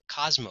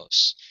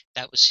Cosmos.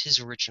 That was his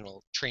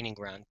original training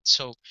ground.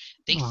 So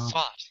they wow.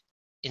 thought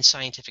in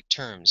scientific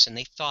terms, and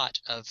they thought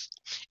of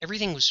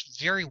everything was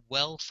very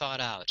well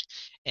thought out.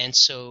 And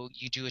so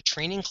you do a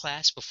training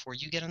class before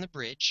you get on the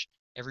bridge.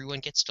 Everyone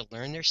gets to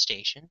learn their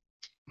station,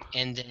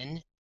 and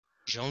then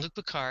Jean-Luc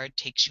Picard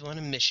takes you on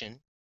a mission,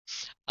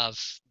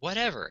 of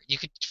whatever. You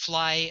could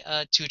fly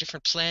to a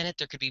different planet.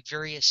 There could be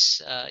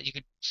various. You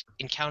could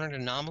encounter an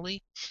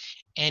anomaly,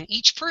 and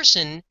each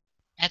person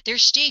at their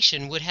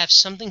station would have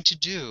something to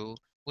do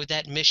with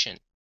that mission,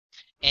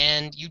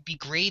 and you'd be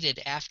graded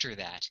after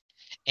that.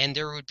 And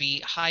there would be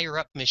higher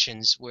up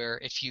missions where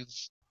if you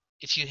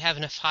have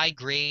enough high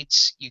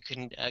grades, you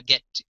can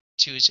get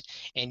to,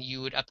 and you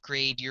would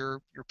upgrade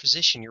your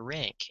position, your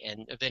rank,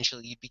 and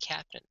eventually you'd be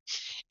captain.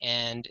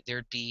 And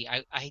there'd be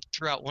I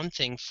threw out one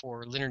thing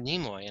for Leonard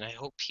Nimoy, and I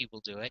hope he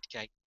will do it.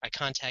 I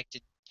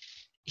contacted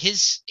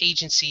his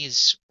agency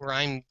is where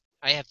I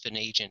have an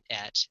agent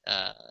at,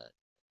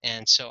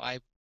 and so I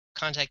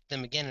contacted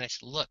them again, and I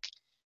said, look,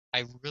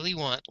 I really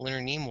want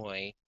Leonard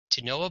Nimoy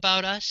to know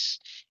about us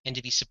and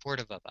to be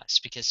supportive of us,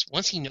 because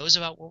once he knows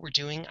about what we're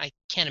doing, I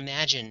can't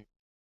imagine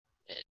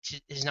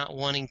his not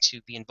wanting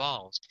to be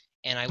involved.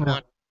 And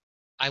Yeah.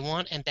 I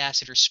want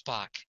Ambassador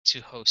Spock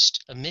to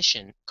host a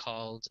mission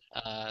called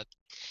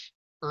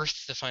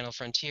Earth: The Final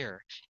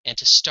Frontier, and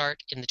to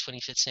start in the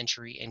 25th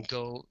century and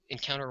go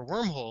encounter a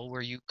wormhole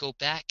where you go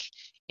back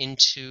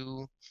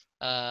into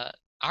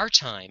our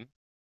time,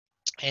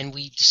 and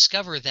we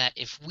discover that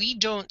if we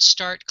don't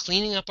start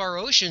cleaning up our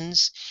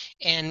oceans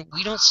and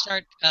we don't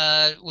start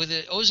with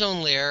the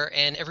ozone layer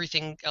and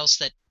everything else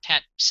that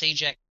Pat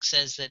Sajak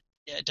says that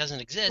doesn't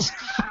exist,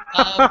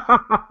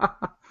 uh,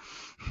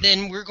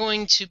 then we're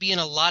going to be in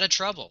a lot of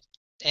trouble.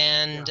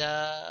 And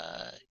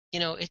Yeah.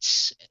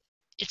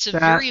 it's a That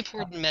very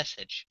important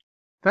message.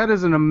 that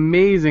is an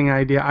amazing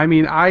idea. I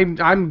mean, I'm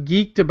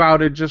geeked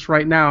about it just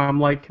right now. I'm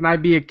like, can I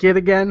be a kid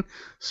again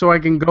so I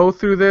can go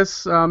through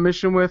this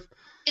mission with?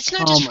 It's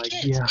not Oh just for my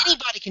kids. yeah.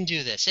 Anybody can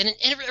do this, and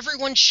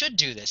everyone should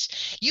do this.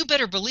 You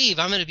better believe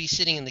I'm going to be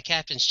sitting in the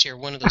captain's chair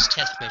one of those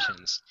test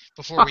missions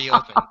before we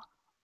open.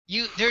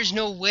 There's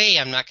no way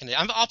I'm not going to.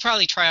 I'll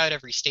probably try out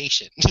every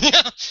station.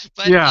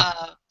 But Yeah.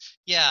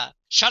 yeah.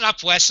 Shut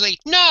up, Wesley.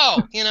 No,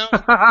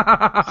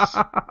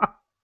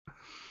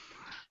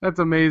 That's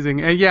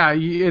amazing. And yeah,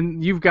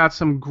 and you've got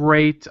some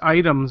great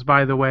items,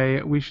 by the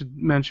way. We should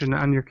mention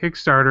on your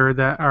Kickstarter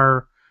that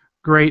are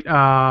great.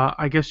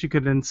 I guess you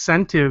could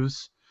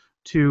incentives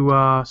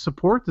to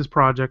support this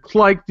project,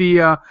 like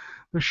the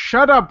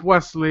 "Shut Up,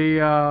 Wesley,"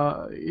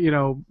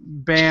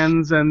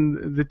 bands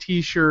and the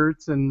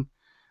T-shirts and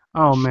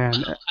oh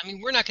man, Well, I mean,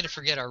 we're not going to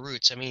forget our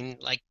roots. I mean,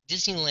 like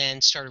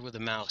Disneyland started with a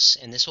mouse,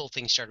 and this whole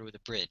thing started with a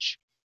bridge.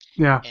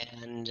 yeah,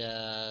 And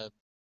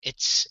it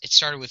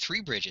started with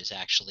three bridges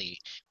actually.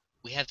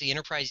 We have the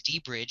Enterprise D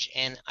bridge,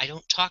 and I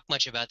don't talk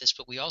much about this,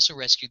 but we also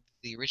rescued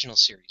the original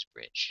series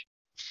bridge.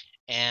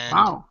 And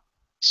wow,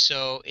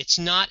 so it's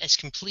not as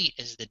complete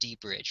as the D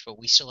bridge, but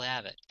we still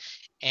have it.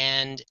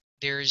 And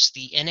there's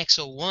the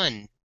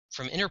NX-01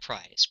 from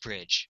Enterprise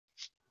bridge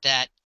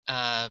that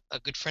a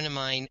good friend of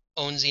mine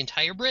owns the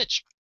entire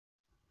bridge.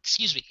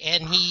 Excuse me.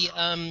 And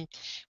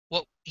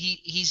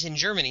he's in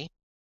Germany.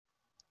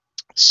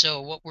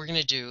 So what we're going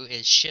to do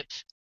is ship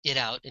it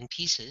out in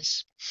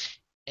pieces.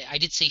 I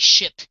did say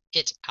ship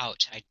it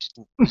out. I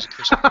didn't use a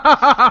curse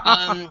word.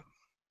 Um,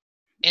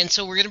 and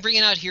so we're going to bring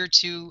it out here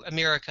to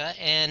America,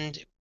 and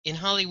in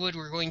Hollywood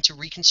we're going to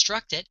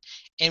reconstruct it,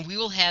 and we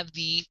will have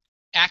the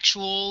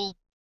actual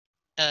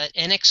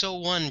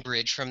NX-01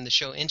 bridge from the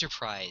show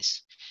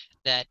Enterprise.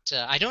 That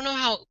I don't know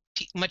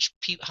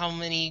how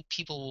many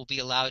people will be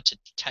allowed to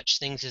touch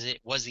things as it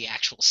was the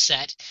actual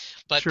set,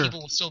 but sure,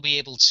 people will still be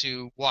able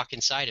to walk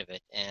inside of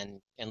it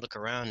and look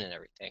around and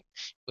everything.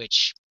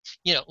 Which,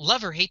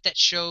 love or hate that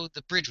show,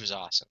 the bridge was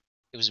awesome.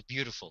 It was a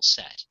beautiful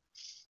set.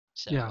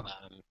 So, yeah,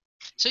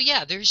 so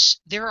yeah,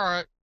 there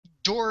are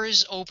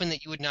doors open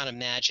that you would not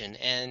imagine,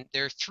 and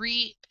there are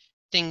three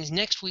things.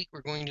 Next week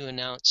we're going to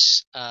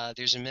announce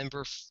there's a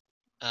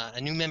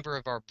new member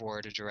of our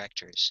board of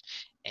directors,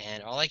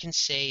 and all I can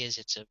say is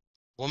it's a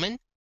woman,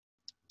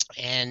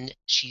 and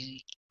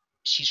she's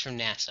from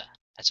NASA.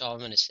 That's all I'm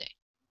going to say.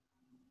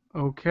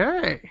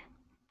 okay,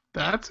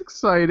 Yeah, that's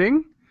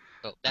exciting.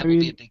 so I that will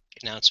be a mean, big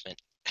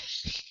announcement.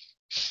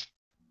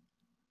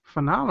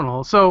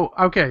 phenomenal. So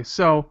okay,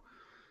 so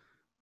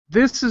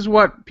this is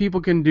what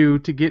people can do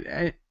to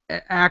get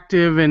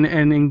active and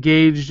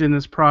engaged in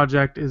this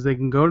project is they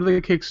can go to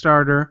the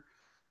Kickstarter,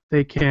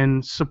 they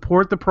can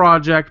support the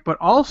project, but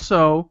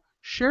also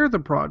share the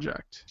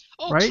project,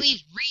 Oh, right?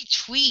 please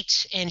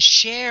retweet and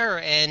share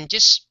and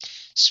just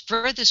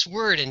spread this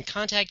word and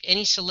contact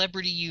any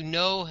celebrity you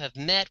know, have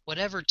met,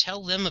 whatever.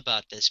 Tell them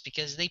about this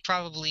because they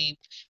probably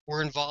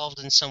were involved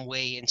in some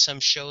way in some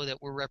show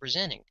that we're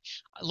representing.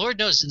 Lord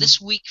knows, Yeah. this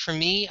week for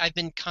me, I've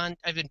been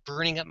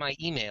burning up my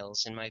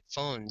emails and my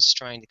phones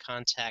trying to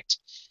contact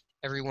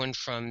everyone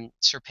from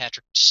Sir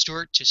Patrick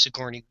Stewart to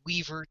Sigourney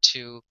Weaver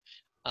to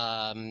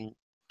um,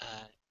 uh,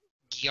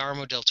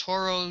 Guillermo del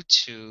Toro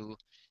to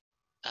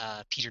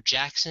Peter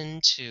Jackson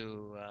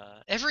to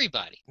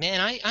everybody. Man,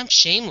 I'm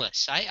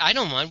shameless. I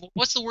don't mind.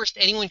 What's the worst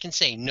anyone can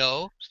say?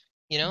 No,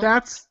 you know?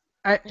 That's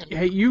Yeah.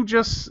 hey, you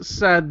just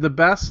said the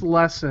best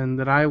lesson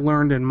that I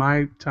learned in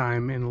my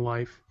time in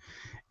life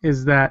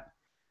is that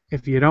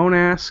if you don't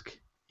ask,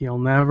 you'll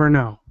never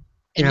know.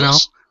 And You know?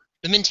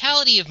 the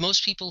mentality of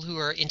most people who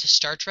are into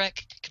Star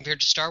Trek compared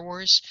to Star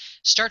Wars,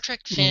 Star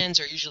Trek Mm, fans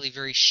are usually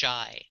very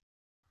shy,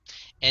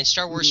 and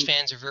Star Wars mm,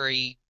 fans are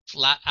very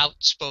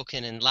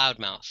outspoken and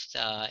loudmouth,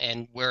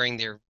 and wearing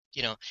their,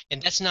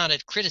 and that's not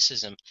a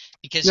criticism,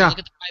 because you yeah, look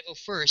at the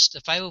 501st.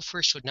 The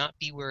 501st would not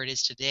be where it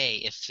is today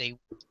if they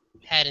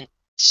hadn't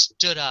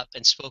stood up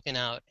and spoken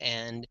out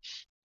and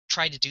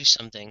tried to do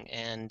something.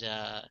 And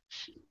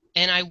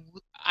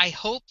I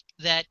hope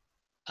that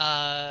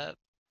uh,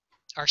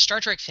 our Star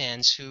Trek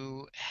fans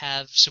who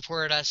have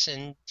supported us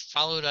and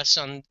followed us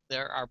on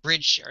our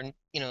bridge, our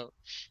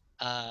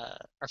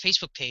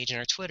Facebook page and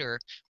our Twitter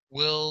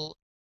will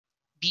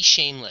be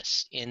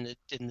shameless in the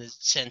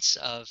sense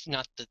of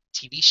not the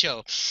TV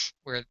show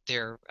where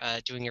they're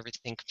doing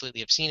everything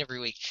completely obscene every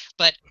week,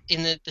 but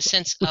in the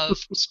sense of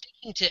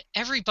speaking to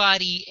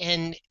everybody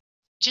and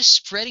just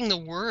spreading the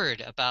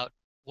word about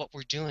what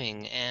we're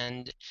doing,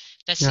 and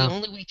that's the yeah.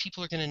 only way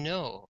people are going to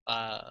know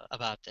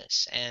about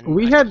this. And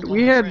We I've told had all we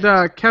my had friends.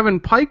 Kevin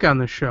Pike on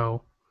the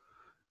show,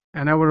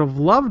 and I would have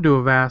loved to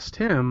have asked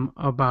him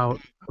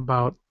about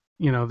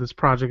this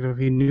project if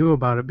he knew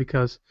about it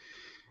because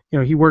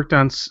he worked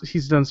on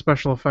he's done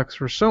special effects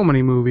for so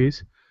many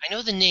movies. I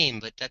know the name,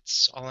 but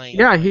that's Yeah, all I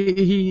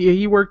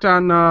he worked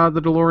on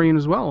the DeLorean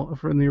as well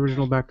from the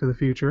original Back to the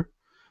Future,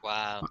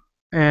 wow.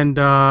 and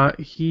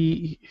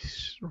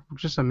he's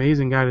just an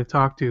amazing guy to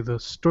talk to. The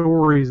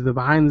stories, the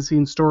behind the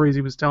scenes stories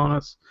he was telling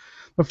us.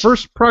 The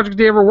first project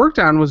he ever worked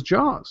on was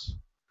Jaws,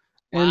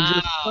 and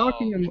just Wow,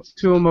 talking that's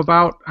to so him cool.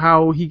 about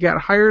how he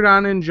got hired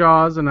on in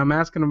Jaws, and I'm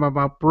asking him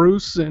about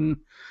Bruce and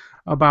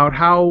about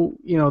how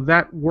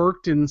that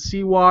worked in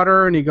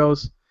seawater, and he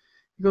goes,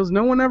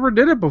 no one ever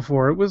did it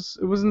before. It was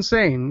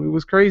insane. It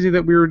was crazy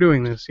that we were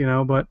doing this,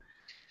 but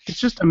it's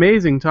just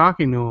amazing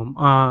talking to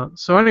him.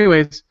 So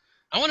anyways,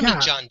 I want to meet yeah,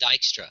 John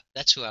Dykstra.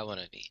 That's who I want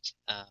to meet.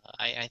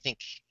 I think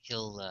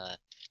he'll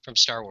from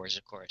Star Wars,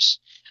 of course.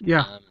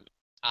 yeah. Um,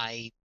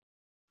 I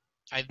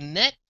I've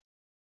met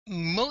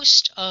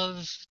most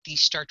of the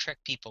Star Trek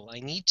people.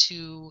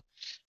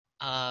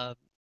 Uh,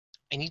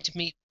 I need to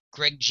meet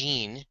Greg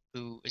Jean,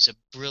 who is a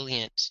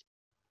brilliant,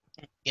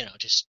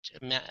 just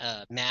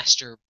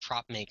master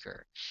prop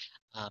maker,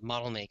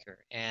 model maker,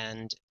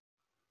 and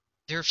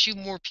there are a few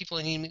more people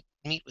I need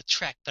to meet with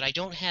Trek, but I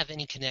don't have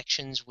any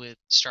connections with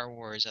Star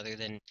Wars other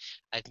than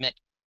I've met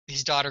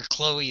his daughter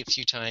Chloe a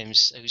few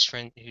times,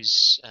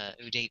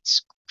 who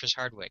dates Chris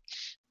Hardwick.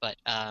 But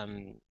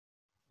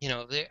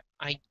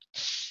I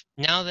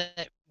now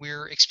that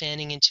we're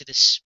expanding into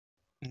this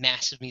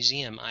massive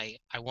museum, I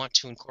want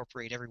to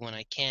incorporate everyone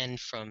I can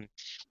from,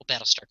 well,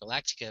 Battlestar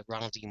Galactica.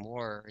 Ronald D.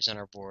 Moore is on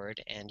our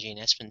board, and Jane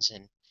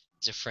Espenson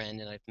is a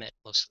friend, and I've met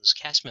most of those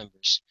cast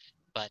members.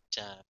 But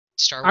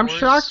Star I'm shocked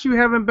Wars, you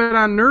haven't been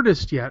on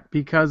Nerdist yet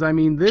because I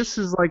mean this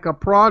is like a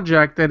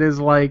project that is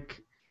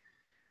like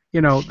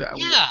you know th-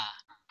 yeah,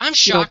 I'm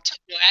you know shocked.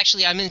 No,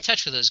 actually, I'm in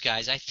touch with those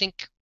guys. I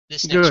think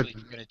this next good week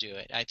we're going to do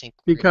it. I think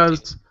we're going to do it.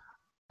 because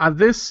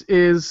this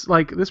is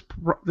like this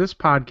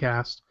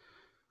podcast.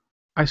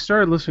 I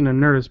started listening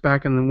to Nerdist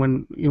back in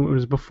when it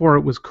was before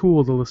it was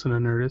cool to listen to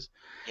Nerdist,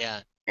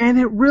 Yeah, and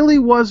it really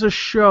was a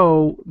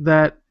show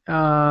that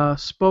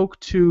spoke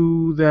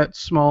to that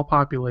small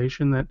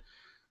population that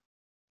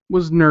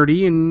was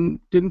nerdy and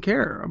didn't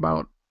care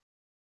about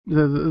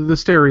the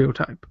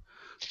stereotype.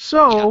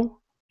 yeah, So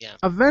yeah.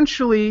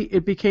 eventually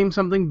it became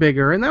something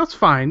bigger, and that's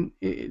fine.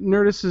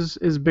 Nerdist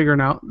is bigger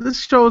now.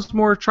 This show is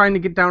more trying to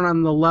get down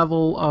on the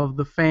level of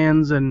the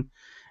fans and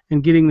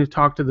getting to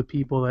talk to the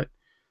people that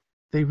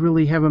they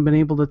really haven't been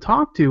able to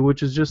talk to,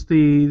 which is just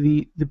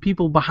the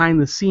people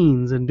behind the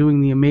scenes and doing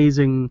the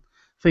amazing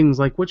things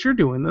like what you're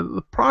doing.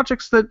 The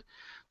projects that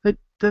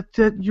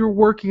you're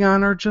working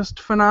on are just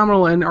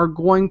phenomenal and are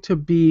going to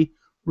be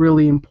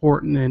really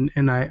important.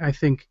 And I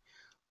think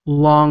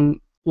long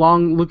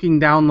looking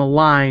down the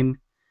line,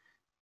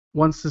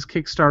 once this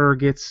Kickstarter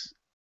gets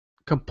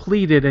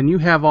completed and you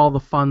have all the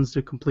funds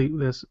to complete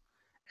this,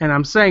 and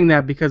I'm saying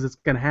that because it's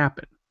going to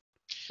happen.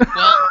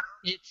 Well,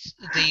 it's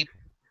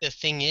the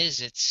thing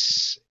is,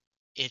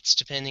 it's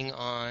depending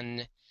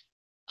on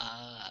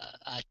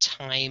a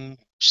time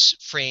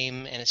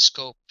frame and a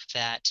scope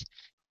that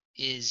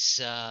is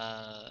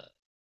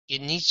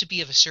it needs to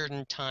be of a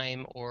certain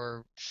time,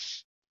 or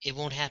it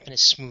won't happen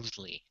as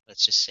smoothly,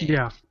 let's just say,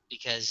 Yeah,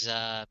 because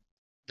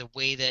the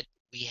way that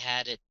we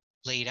had it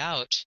laid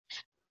out,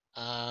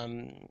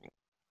 um,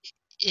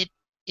 it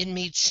it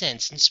made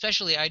sense. And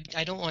especially, I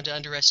don't want to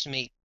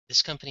underestimate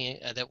this company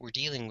that we're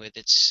dealing with.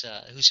 It's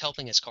who's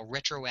helping us, called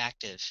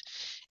Retroactive,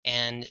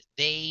 and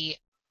they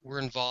were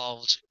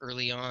involved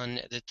early on.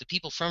 The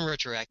people from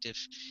Retroactive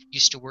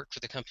used to work for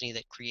the company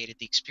that created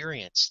the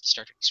experience, the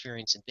Star Trek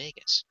experience in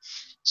Vegas.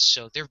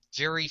 So they're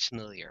very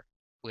familiar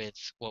with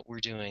what we're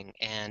doing.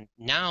 And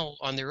now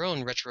on their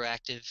own,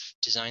 Retroactive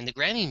designed the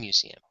Grammy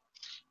Museum,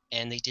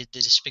 and they did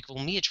the Despicable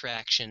Me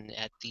attraction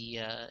at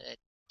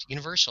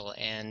Universal,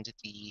 and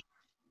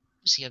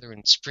what's the other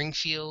one?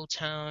 Springfield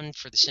Town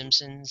for The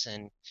Simpsons,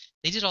 and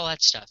they did all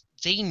that stuff.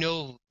 They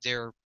know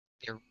their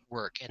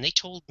work, and they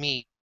told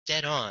me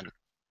dead on,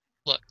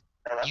 look,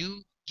 Hello?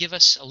 You give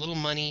us a little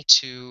money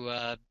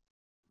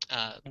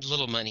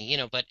little money,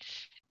 but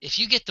if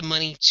you get the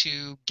money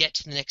to get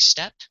to the next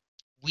step,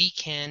 we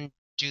can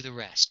do the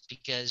rest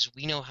because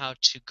we know how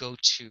to go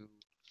to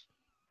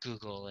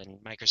Google and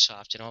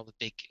Microsoft and all the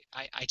big.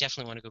 I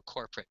definitely want to go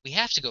corporate. We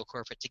have to go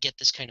corporate to get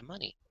this kind of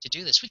money to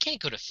do this. We can't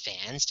go to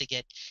fans to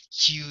get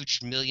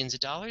huge millions of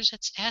dollars.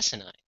 That's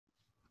asinine.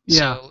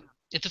 Yeah. So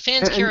if the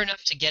fans care And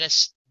enough to get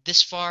us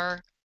this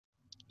far,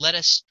 let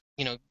us,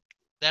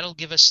 that'll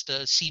give us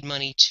the seed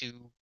money to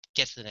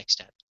get to the next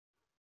step.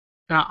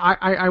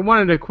 I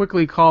wanted to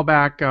quickly call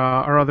back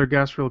our other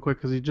guest real quick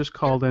because he just Yeah.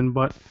 called in,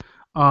 but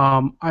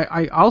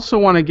I also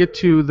want to get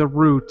to the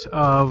root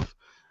of,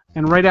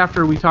 and right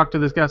after we talk to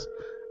this guest,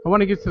 I want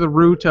to get to the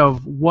root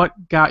of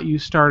what got you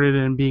started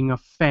in being a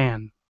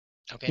fan.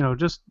 Okay.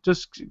 Just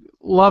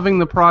loving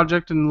the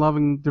project and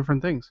loving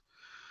different things.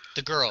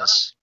 The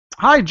girls.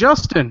 Hi,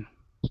 Justin.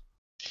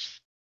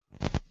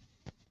 Oh,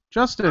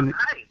 Justin,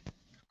 hi.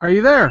 are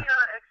you Did I there?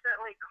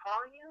 accidentally call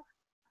you?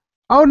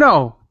 Oh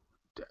no.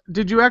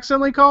 Did you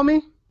accidentally call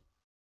me?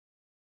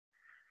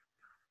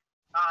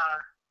 Uh,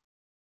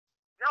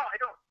 no, I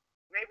don't.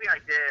 Maybe I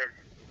did.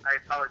 I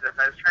apologize.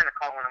 I was trying to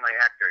call one of my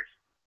actors.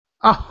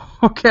 Oh,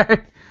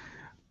 okay.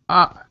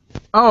 Uh,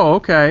 oh,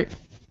 okay.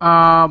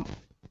 Um,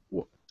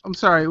 I'm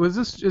sorry. Is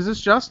this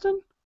Justin?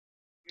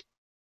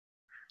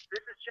 This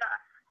is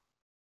Jeff.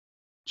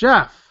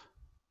 Jeff.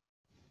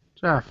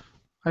 Jeff.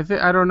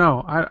 I don't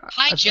know. Hi,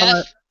 I thought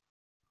Jeff.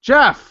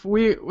 Jeff.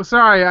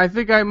 Sorry. I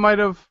think I might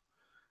have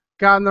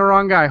gotten the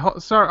wrong guy.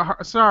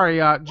 Sorry.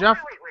 Jeff.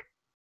 Wait,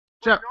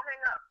 Jeff. don't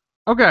hang up.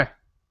 Okay.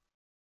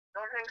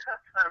 Don't hang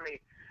up on me.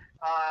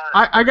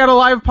 I got a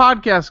live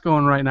podcast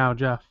going right now,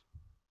 Jeff.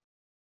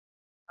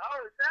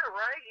 Oh, is that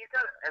right?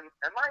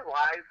 Am I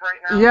live right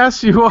now?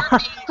 Yes, you You're are.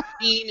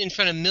 being seen in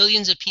front of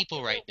millions of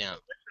people right now.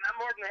 Listen, I'm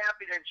more than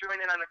happy to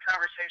join in on the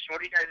conversation.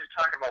 What are you guys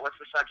talking about? What's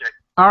the subject?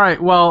 All right.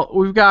 Well,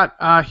 we've got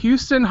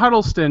Huston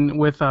Huddleston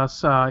with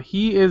us.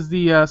 He is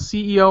the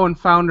CEO and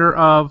founder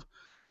of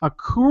a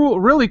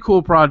really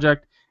cool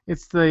project.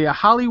 It's the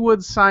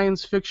Hollywood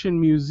Science Fiction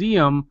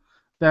Museum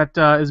that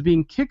is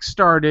being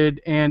kickstarted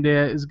and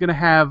is going to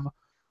have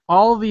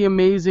all the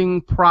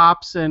amazing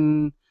props,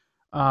 and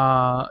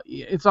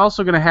it's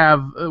also going to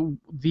have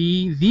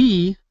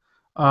the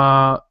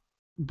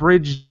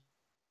Bridge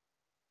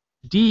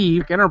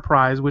D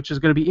Enterprise, which is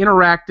going to be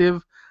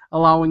interactive,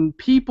 allowing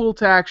people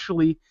to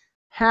actually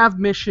have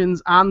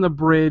missions on the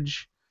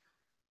bridge.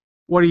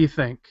 What do you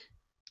think?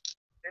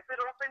 Is it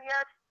open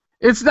yet?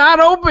 It's not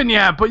open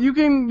yet, but you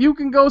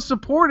can go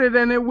support it,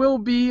 and it will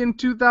be in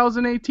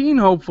 2018,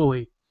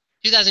 hopefully.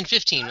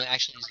 2015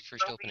 actually is the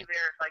first I'll be opening.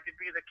 there if I could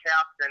be the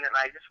captain, and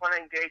I just want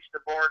to engage the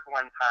board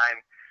one time.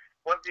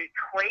 What would be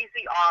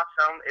crazy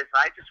awesome is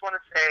I just want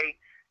to say,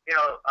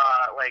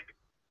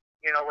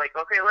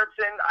 okay,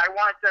 listen, I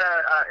want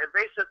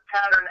evasive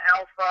pattern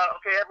alpha.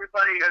 Okay,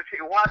 everybody,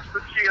 okay, watch the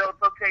shields.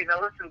 Okay,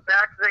 now listen,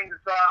 back things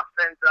off,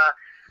 and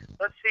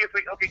let's see if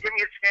give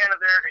me a scan of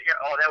their.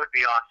 Yeah, oh, that would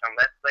be awesome.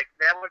 That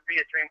would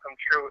be a dream come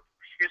true.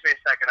 Excuse me a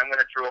second, I'm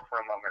going to drool for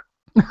a moment.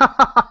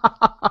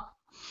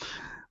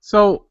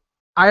 So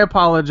I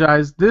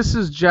apologize. This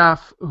is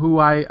Jeff, who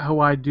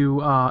I do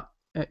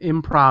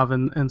improv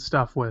and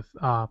stuff with.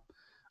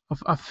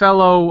 A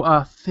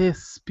fellow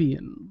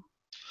thespian.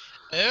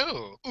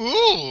 Oh,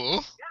 ooh.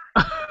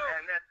 And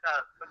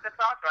that's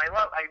awesome.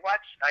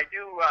 I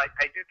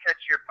do catch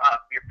your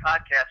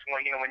podcast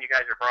when you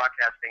guys are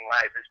broadcasting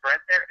live. Is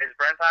Brent there? Is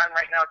Brent on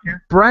right now too?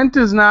 Brent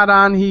is not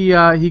on.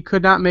 He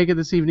could not make it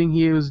this evening.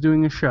 He was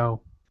doing a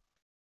show.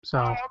 So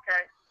Oh,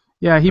 okay.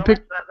 yeah, he So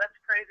picked. that's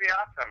crazy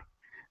awesome.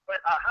 But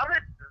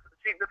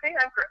the thing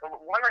I'm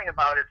wondering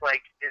about is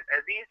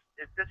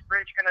is this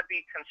bridge going to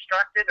be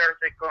constructed, or is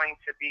it going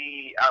to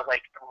be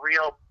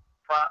real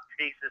prop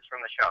pieces from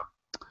the show?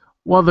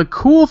 Well, the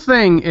cool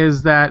thing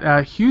is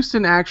that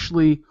Houston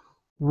actually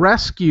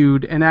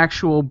rescued an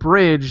actual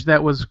bridge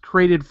that was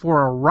created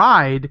for a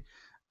ride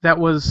that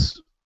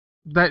was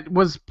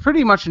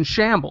pretty much in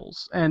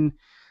shambles. And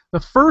the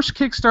first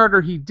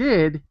Kickstarter he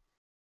did,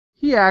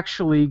 he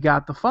actually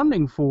got the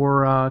funding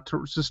for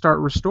to start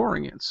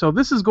restoring it. So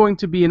this is going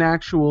to be an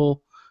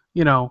actual,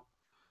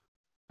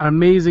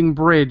 amazing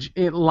bridge,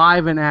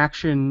 live in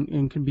action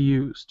and can be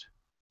used.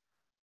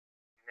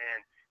 Man,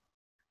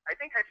 I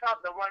think I saw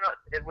the one.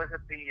 It was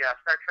at the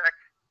Star Trek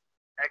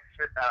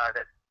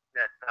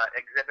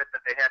exhibit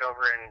that they had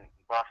over in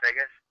Las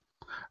Vegas.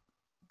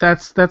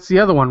 That's the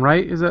other one,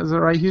 right? Is that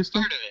right,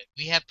 Houston? Part of it.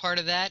 We have part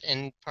of that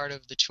and part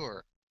of the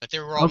tour, but they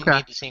were all Okay. made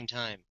at the same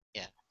time.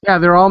 Yeah. Yeah,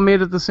 they're all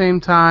made at the same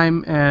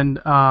time,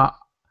 and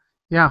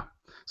yeah.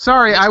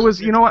 Sorry, I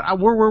was. You know what?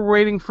 We're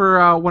waiting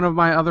for one of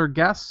my other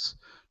guests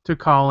to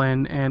call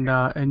in,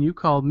 and you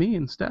called me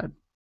instead.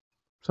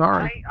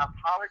 Sorry. My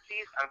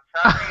apologies. I'm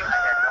sorry. I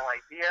had no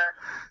idea.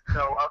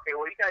 So, okay,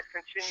 well, you guys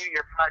continue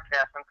your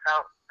podcast. I'm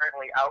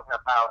currently out and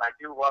about. I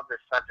do love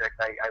this subject.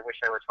 I wish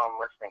I was home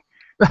listening.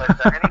 But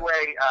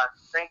anyway,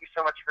 thank you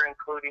so much for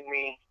including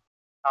me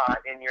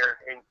in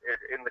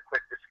the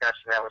quick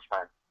discussion. That was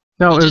fun.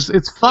 No,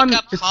 it's fun. Look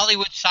up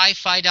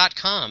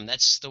HollywoodSci-Fi.com.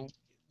 That's the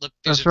look.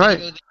 There's That's a right.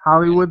 video there.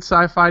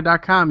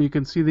 HollywoodSci-Fi.com. You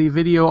can see the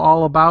video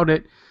all about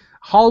it.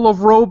 Hall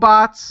of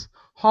Robots,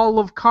 Hall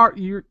of Car.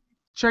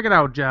 Check it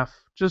out, Jeff.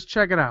 Just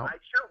check it out. I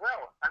sure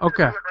will. I'm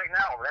Okay. going to do it right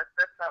now.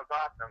 That sounds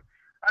awesome.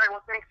 All right,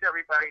 well, thanks,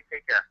 everybody.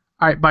 Take care.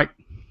 All right, bye.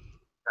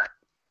 Bye.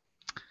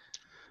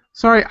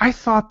 Sorry, I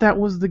thought that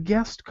was the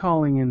guest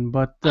calling in,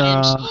 but... I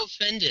am so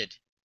offended.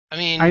 I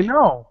mean... I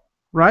know,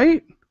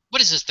 right?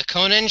 What is this, the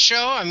Conan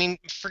show? I mean,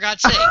 for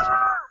God's sake.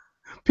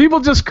 People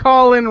just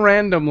call in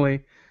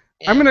randomly.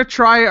 Yeah. I'm going to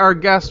try our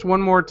guest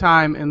one more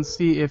time and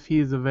see if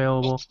he's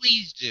available. Well,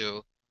 please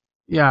do.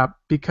 Yeah,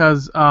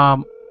 because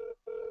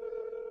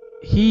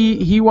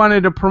he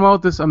wanted to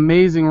promote this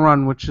amazing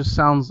run, which just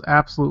sounds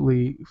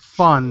absolutely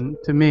fun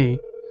to me.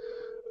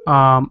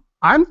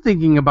 I'm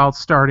thinking about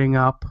starting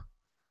up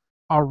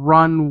a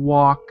run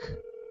walk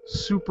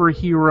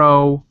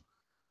superhero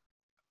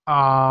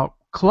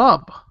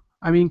club.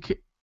 I mean,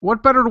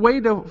 what better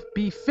way to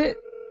be fit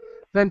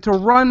than to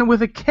run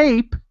with a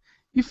cape?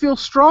 You feel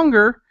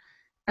stronger,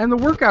 and the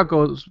workout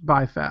goes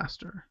by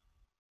faster.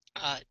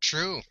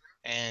 True,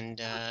 and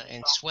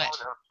sweat.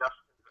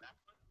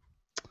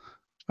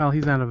 Well,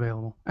 he's not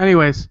available.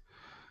 Anyways,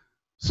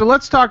 so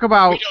let's talk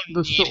about We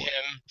don't need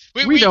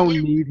him. We don't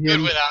need him.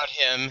 Good without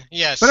him.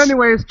 Yes. But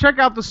anyways, check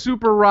out the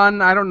Super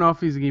Run. I don't know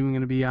if he's even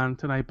going to be on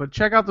tonight, but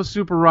check out the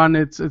Super Run.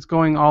 It's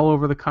going all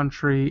over the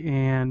country,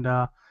 and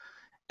that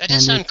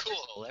does sound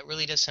cool. That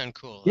really does sound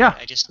cool. Yeah,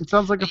 it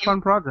sounds like a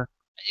fun project.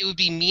 It would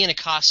be me in a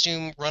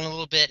costume, run a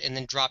little bit, and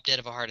then drop dead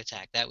of a heart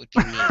attack. That would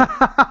be me.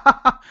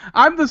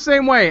 I'm the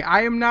same way.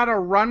 I am not a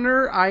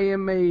runner.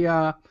 I'm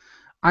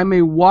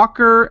a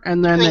walker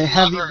and then a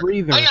heavy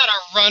breather. I'm not a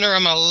runner.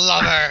 I'm a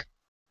lover.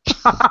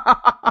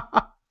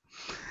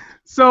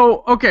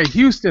 So, okay,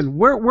 Huston,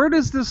 where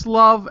does this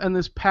love and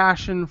this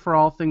passion for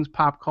all things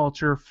pop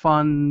culture,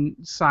 fun,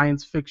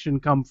 science fiction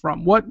come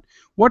from? What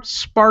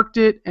sparked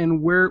it,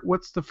 and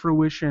what's the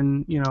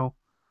fruition?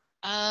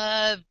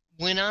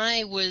 When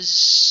I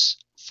was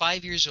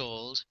 5 years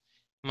old,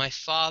 my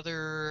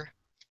father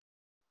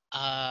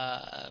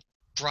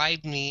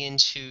bribed me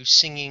into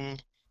singing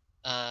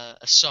a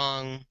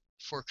song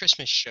for a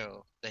Christmas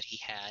show that he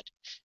had,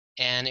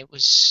 and it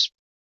was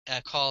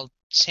called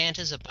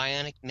Santa's a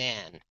Bionic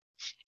Man.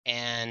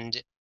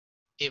 And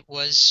it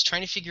was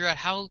trying to figure out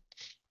how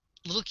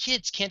little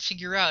kids can't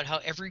figure out how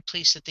every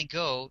place that they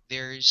go,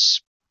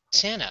 there's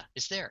Santa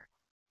is there.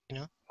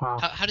 Wow.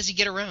 How does he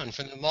get around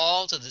from the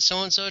mall to the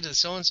so-and-so to the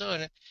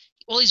so-and-so?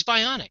 Well, he's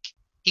bionic.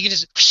 He can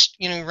just,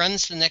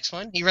 runs to the next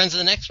one. He runs to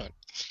the next one.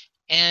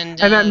 And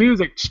that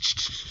music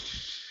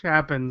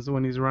happens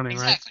when he's running,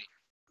 exactly.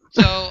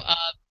 Right? So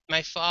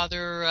my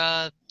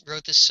father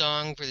wrote this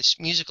song for this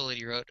musical that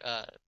he wrote,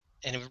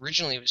 and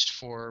originally it was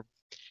for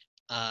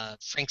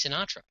Frank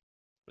Sinatra.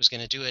 Was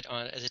going to do it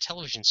as a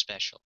television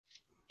special,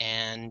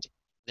 and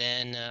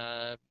then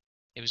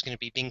it was going to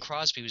be Bing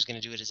Crosby was going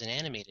to do it as an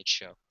animated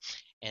show,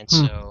 and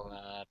so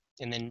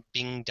and then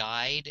Bing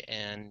died,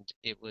 and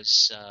it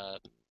was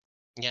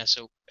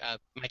So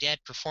my dad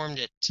performed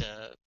it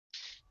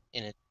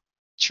in a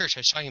church. I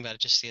was talking about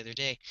it just the other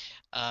day,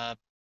 and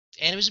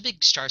it was a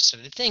big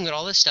star-studded thing with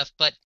all this stuff,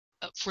 but.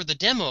 For the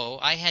demo,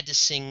 I had to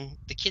sing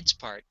the kids'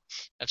 part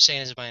of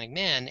Santa's a Bionic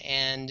Man,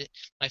 and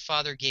my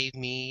father gave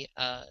me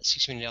a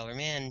 $6 Million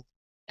Man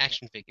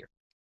action figure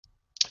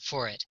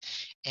for it,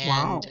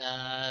 and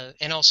Wow.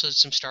 And also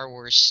some Star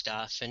Wars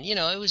stuff, and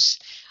it was.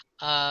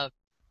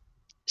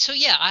 So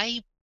yeah,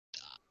 I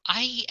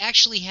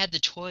actually had the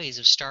toys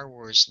of Star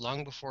Wars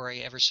long before I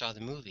ever saw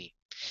the movie,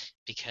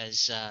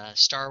 because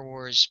Star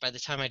Wars. By the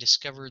time I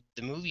discovered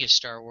the movie of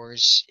Star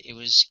Wars, it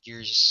was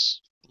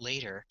years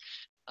later.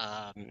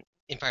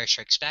 Empire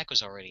Strikes Back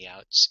was already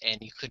out,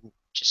 and you couldn't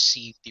just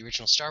see the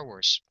original Star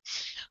Wars.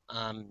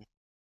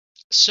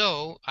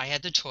 So I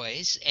had the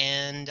toys,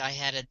 and I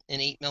had an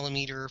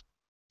 8mm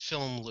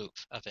film loop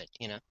of it,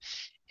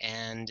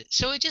 and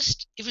so it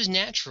was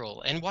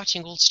natural. And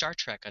watching old Star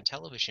Trek on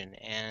television,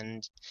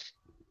 and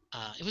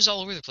it was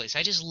all over the place.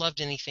 I just loved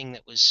anything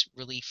that was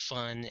really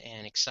fun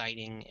and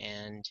exciting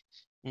and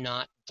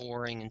not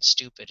boring and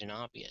stupid and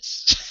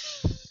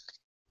obvious.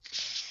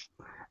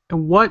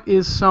 And what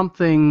is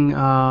something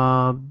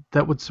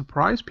that would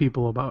surprise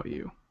people about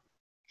you?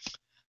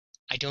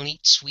 I don't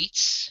eat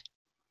sweets.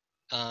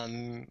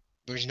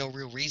 There's no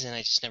real reason.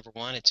 I just never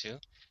wanted to.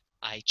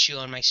 I chew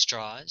on my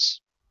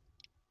straws.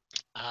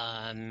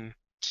 I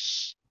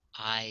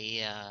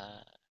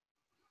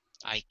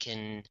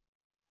can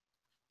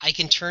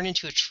turn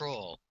into a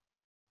troll.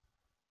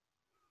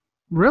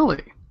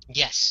 Really?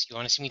 Yes. You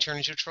want to see me turn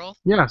into a troll?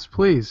 Yes,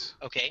 please.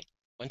 Okay.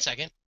 1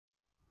 second.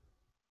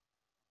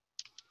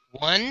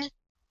 1,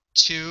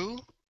 2,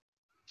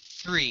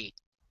 3.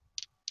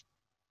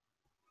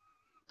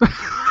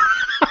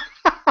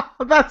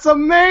 That's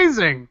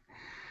amazing.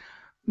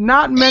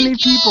 Not many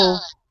people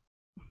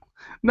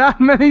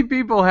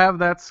have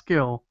that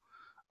skill.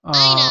 I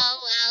know.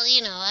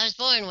 Well, I was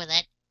born with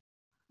it.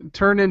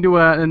 Turn into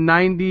a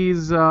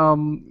 90s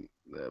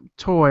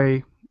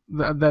toy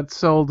that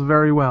sold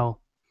very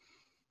well.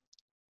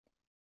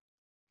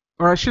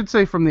 Or I should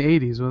say from the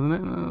 80s, wasn't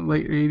it?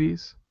 Late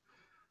 80s.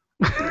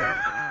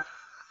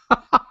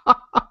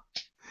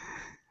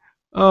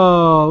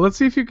 Oh, let's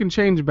see if you can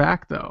change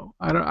back though.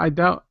 I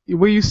doubt.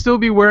 Will you still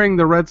be wearing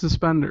the red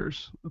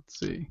suspenders? Let's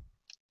see.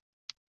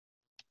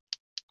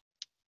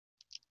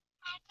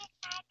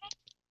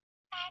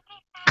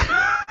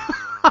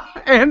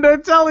 And a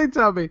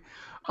Teletubby.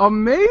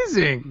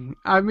 Amazing.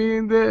 I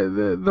mean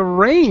the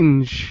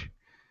range.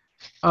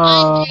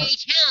 I'm Uh, very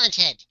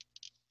talented.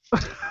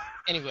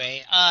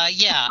 Anyway,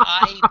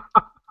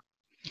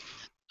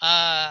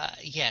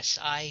 yes,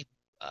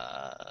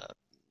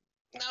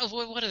 no,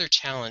 what other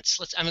talents?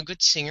 I'm a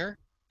good singer.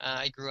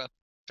 I grew up.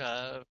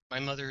 My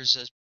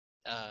mother's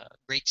a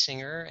great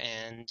singer,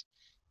 and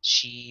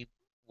she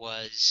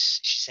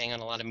she sang on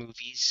a lot of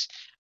movies.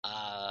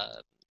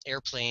 Uh,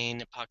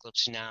 Airplane,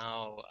 Apocalypse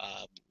Now.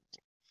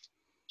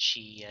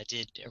 She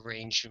did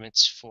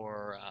arrangements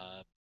for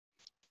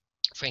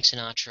Frank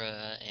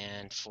Sinatra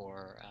and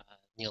for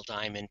Neil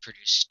Diamond.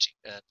 Produced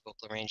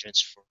vocal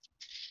arrangements for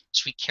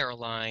Sweet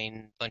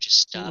Caroline, bunch of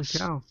holy stuff.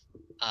 cow.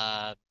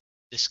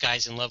 This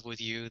Guy's in Love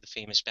with You, the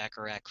famous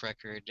Bacharach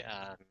record,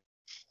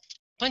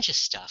 bunch of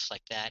stuff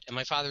like that. And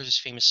my father was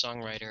a famous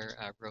songwriter,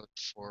 wrote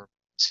for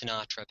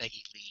Sinatra,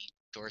 Peggy Lee,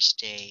 Doris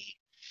Day,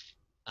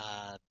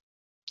 uh,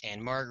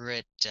 Anne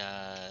Margaret,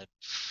 Ella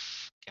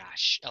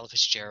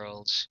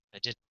Fitzgerald. I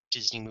did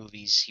Disney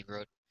movies. He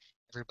wrote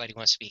Everybody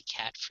Wants to Be a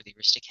Cat for the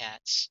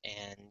Aristocats,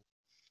 and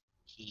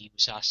he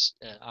was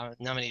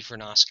nominated for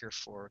an Oscar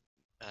for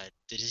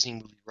the Disney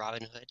movie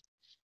Robin Hood.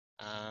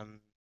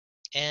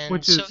 And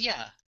Which so, is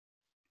yeah.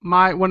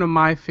 one of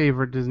my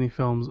favorite Disney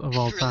films of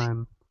all Really?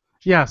 time.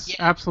 Yes, Yeah.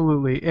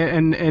 absolutely.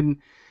 And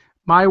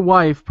my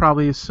wife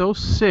probably is so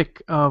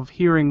sick of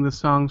hearing the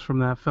songs from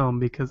that film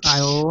because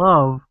I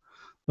love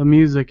the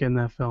music in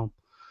that film.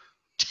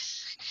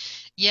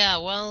 Yeah,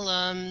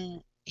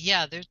 well,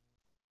 yeah, it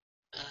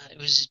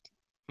was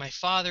my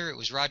father, it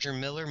was Roger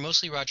Miller,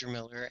 mostly Roger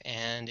Miller,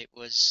 and it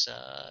was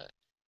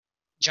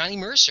Johnny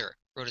Mercer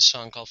wrote a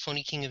song called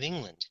Phony King of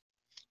England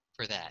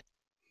for that.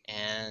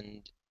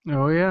 And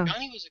Oh yeah.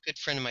 Johnny was a good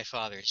friend of my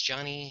father's.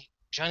 Johnny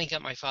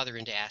got my father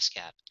into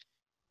ASCAP.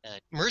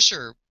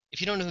 Mercer,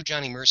 if you don't know who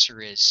Johnny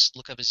Mercer is,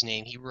 look up his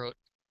name. He wrote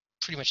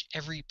pretty much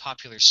every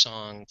popular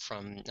song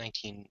from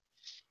 1930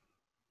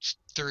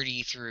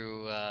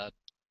 through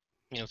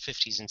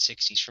 50s and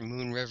 60s, from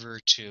Moon River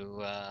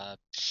to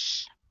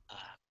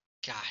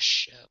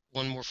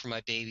One More for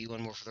My Baby,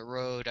 One More for the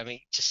Road. I mean,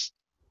 just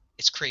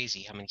it's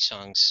crazy how many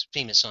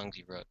famous songs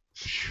he wrote.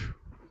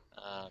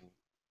 Um,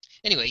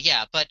 anyway,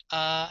 yeah, but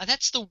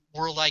that's the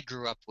world I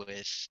grew up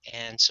with,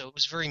 and so it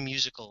was a very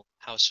musical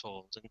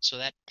household, and so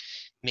that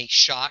may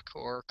shock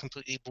or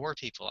completely bore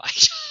people.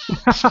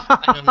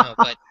 I don't know,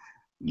 but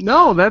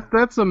No,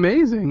 that's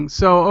amazing.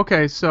 So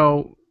okay,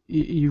 so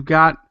you've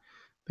got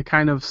the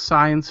kind of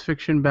science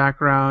fiction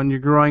background. You're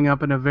growing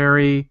up in a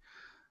very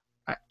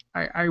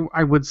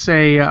I would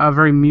say a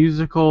very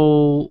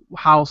musical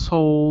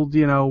household,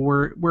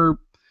 where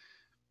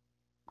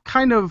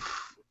kind of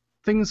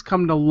things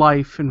come to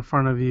life in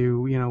front of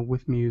you,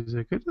 with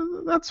music.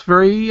 That's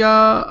very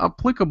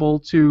applicable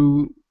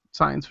to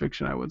science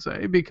fiction, I would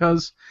say,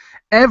 because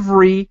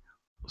every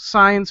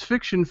science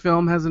fiction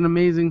film has an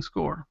amazing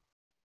score.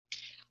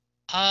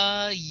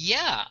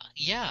 yeah,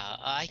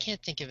 I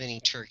can't think of any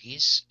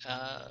turkeys.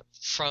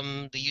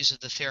 From the use of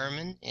the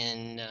theremin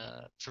in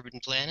Forbidden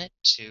Planet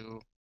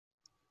to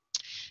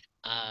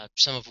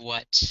some of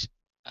what,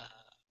 uh,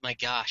 my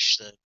gosh,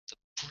 the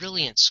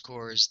brilliant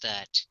scores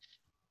that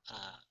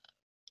uh,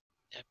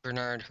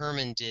 Bernard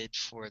Herrmann did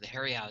for the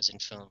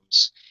Harryhausen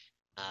films,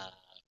 uh,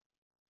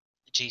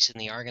 Jason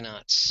the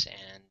Argonauts,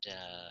 and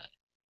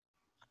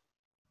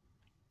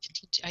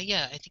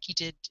yeah, I think he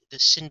did the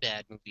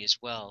Sinbad movie as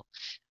well.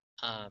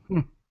 Um,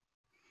 Hmm.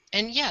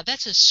 and yeah,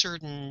 that's a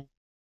certain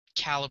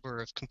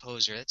caliber of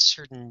composer. That's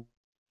certain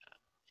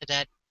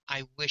that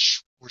I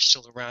wish were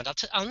still around.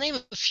 I'll name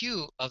a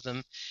few of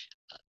them.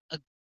 A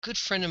good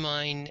friend of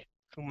mine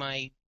whom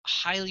I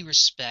highly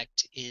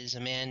respect is a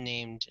man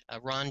named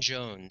Ron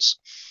Jones,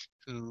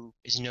 who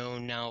is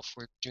known now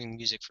for doing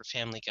music for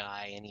Family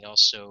Guy, and he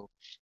also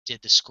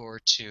did the score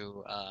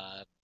to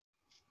uh,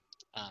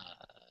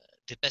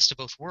 The Best of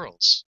Both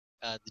Worlds,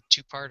 the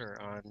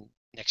two-parter on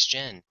Next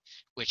Gen,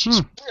 which is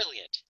Hmm.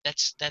 brilliant.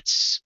 That's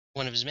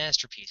one of his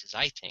masterpieces,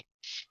 I think.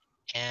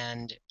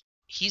 And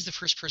he's the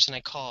first person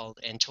I called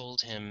and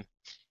told him,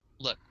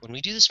 look, when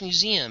we do this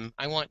museum,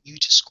 I want you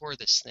to score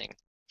this thing.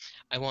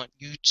 I want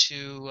you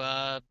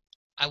to.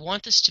 I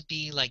want this to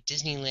be like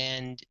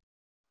Disneyland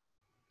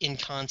in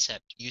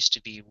concept used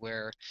to be,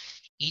 where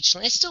each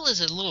land, it still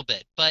is a little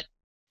bit, but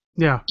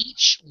Yeah.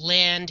 each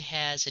land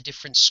has a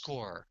different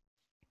score.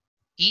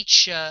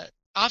 Each,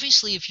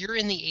 obviously, if you're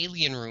in the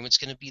Alien room, it's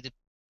going to be the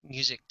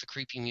music, the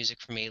creepy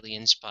music from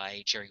Aliens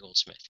by Jerry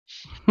Goldsmith.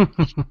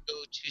 If you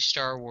go to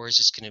Star Wars,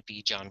 it's going to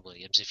be John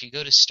Williams. If you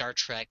go to Star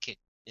Trek,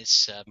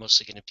 it's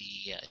mostly going to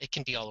be. It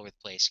can be all over the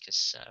place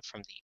because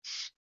from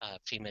the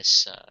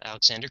famous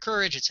Alexander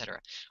Courage,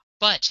 etc.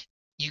 But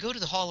you go to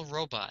the Hall of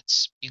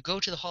Robots, you go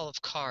to the Hall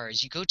of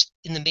Cars, you go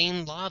in the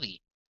main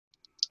lobby,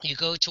 you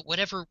go to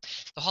whatever,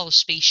 the Hall of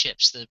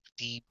Spaceships,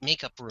 the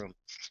makeup room.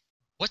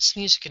 What's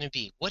the music going to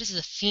be? What is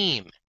the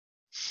theme?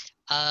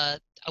 I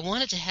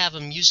wanted to have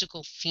a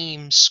musical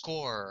theme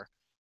score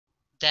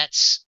that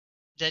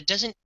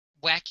doesn't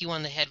whack you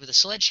on the head with a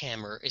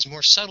sledgehammer, is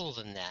more subtle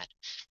than that.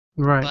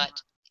 Right.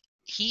 But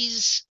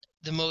he's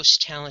the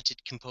most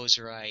talented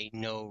composer I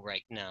know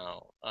right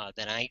now,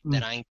 that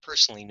I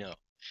personally know,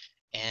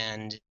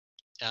 and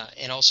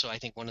also I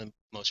think one of the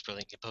most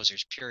brilliant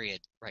composers,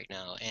 period, right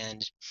now.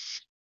 And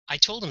I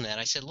told him that.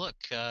 I said, look,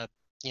 and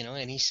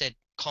he said,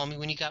 call me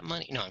when you got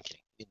money. No, I'm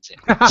kidding. He didn't say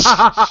that.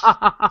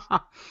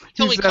 He He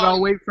told me, said, "I'll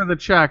wait for the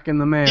check in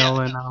the mail,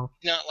 yeah, and I'll."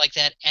 not like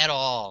that at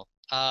all.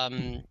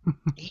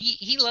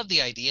 He loved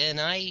the idea,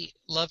 and I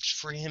loved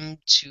for him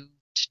to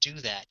do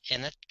that,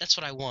 and that's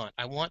what I want.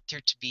 I want there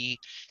to be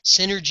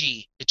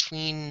synergy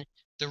between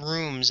the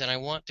rooms, and I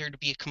want there to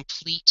be a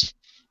complete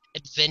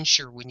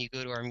adventure when you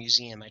go to our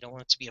museum. I don't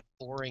want it to be a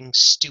boring,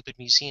 stupid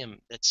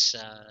museum that's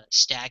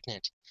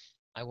stagnant.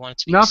 I want it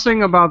to be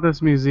Nothing exciting. about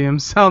this museum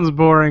sounds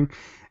boring.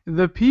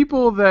 The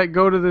people that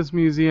go to this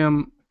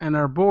museum and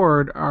are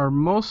bored are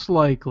most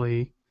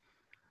likely.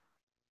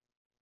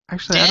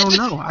 Actually, I Dead? don't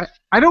know.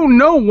 I don't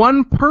know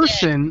one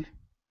Dead. person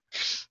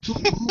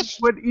who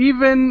would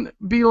even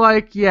be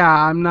like, yeah,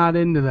 I'm not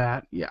into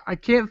that. Yeah, I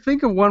can't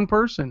think of one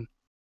person.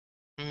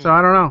 So Hmm.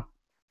 I don't know.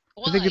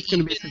 I think Well, it's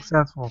going to be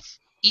successful.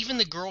 even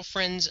the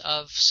girlfriends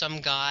of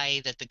some guy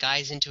that the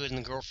guy's into it and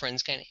the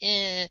girlfriend's kind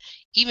of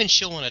even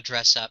she'll want to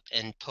dress up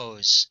and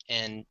pose,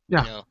 and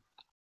Yeah,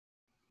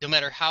 no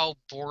matter how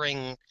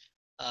boring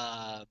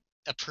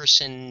a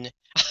person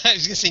I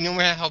was gonna say no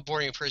matter how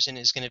boring a person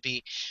is gonna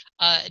be,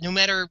 no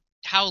matter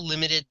how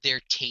limited their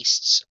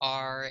tastes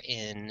are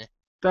in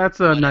that's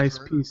a nice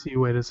whatever. PC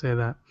way to say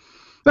that.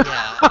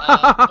 Yeah,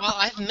 well,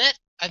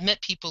 I've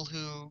met people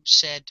who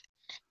said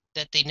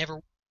that they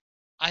never.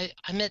 I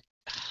met,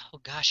 oh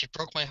gosh, it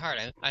broke my heart.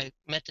 I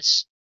met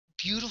this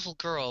beautiful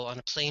girl on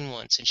a plane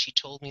once, and she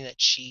told me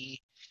that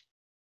she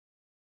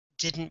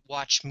didn't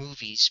watch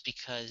movies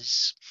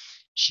because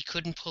she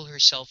couldn't pull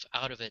herself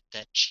out of it,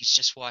 that she's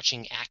just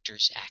watching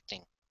actors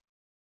acting.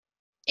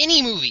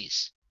 Any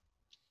movies.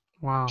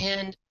 Wow.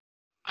 And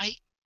I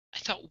I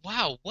thought,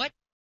 wow, what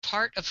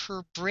part of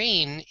her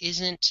brain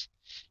isn't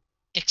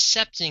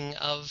accepting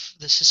of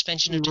the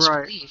suspension of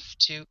Right. disbelief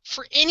to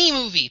for any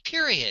movie,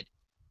 period.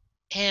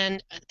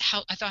 And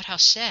how I thought how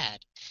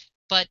sad.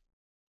 But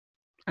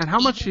And how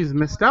much even she's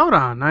missed out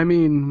on. I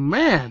mean,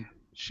 yeah, man,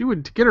 she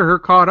would get her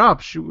caught up.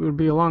 She would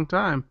be a long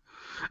time.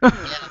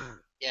 yeah,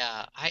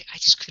 yeah. I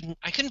just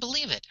couldn't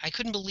believe it. I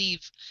couldn't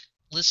believe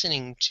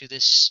listening to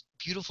this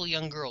beautiful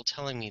young girl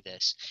telling me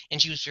this.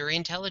 And she was very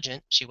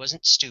intelligent. She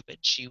wasn't stupid.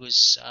 She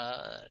was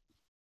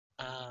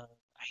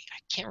I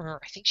can't remember.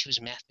 I think she was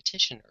a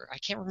mathematician, or I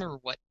can't remember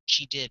what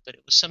she did, but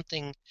it was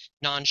something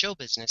non-show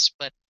business.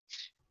 But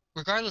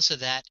regardless of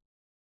that,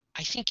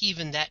 I think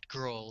even that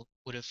girl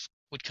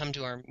would come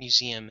to our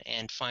museum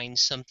and find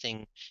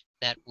something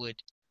that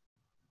would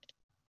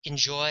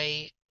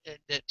enjoy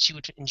that she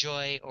would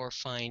enjoy or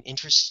find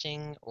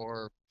interesting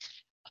or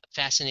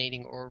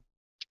fascinating or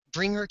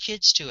bring her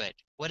kids to it,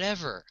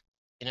 whatever,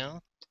 you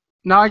know?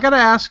 Now I Uh, gotta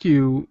ask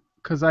you,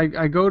 because I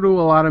go to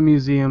a lot of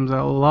museums.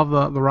 I love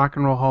the Rock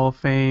and Roll Hall of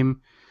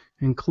Fame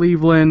in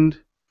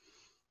Cleveland.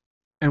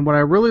 And what I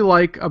really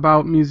like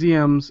about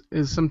museums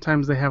is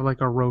sometimes they have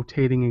like a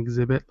rotating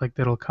exhibit, like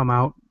that'll come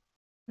out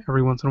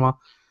every once in a while.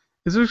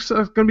 Is there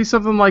going to be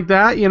something like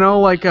that?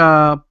 Like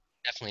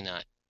Definitely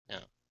not. No.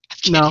 I'm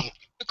no, kidding.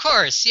 Of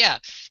course, yeah.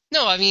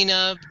 No, I mean,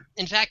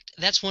 in fact,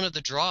 that's one of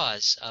the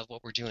draws of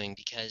what we're doing,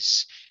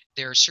 because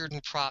there are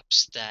certain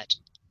props that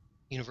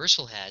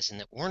Universal has and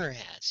that Warner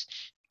has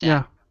that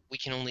yeah, we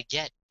can only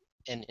get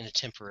in a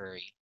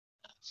temporary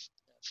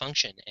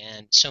function,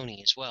 and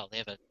Sony as well. They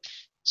have a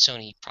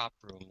Sony prop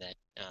room that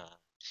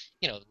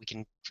we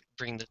can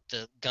bring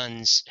the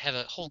guns, have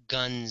a whole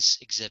guns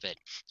exhibit,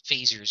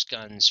 phasers,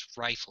 guns,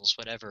 rifles,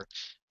 whatever.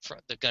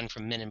 The gun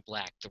from Men in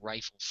Black, the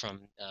rifle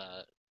from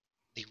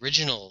the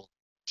original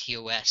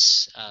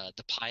TOS,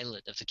 the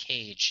pilot of the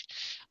Cage,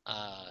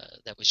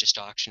 that was just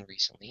auctioned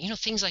recently.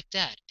 Things like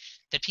that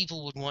that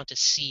people would want to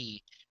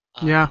see.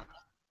 yeah. Um,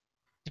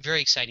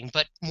 Very exciting.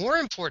 But more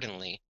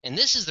importantly, and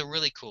this is the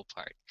really cool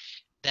part,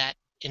 that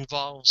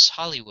involves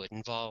Hollywood,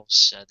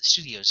 involves the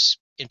studios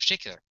in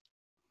particular.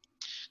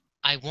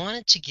 I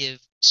wanted to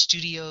give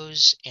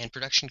studios and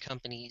production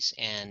companies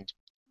and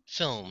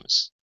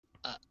films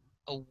uh,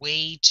 a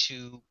way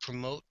to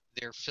promote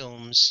their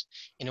films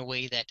in a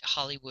way that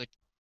Hollywood,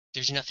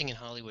 there's nothing in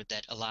Hollywood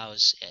that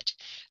allows it.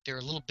 There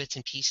are little bits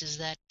and pieces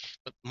that,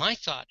 but my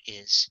thought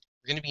is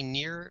we're going to be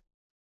near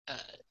uh,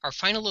 our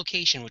final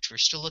location, which we're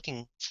still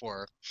looking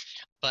for,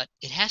 but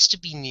it has to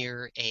be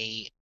near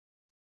a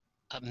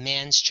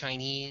Man's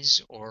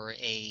Chinese or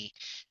a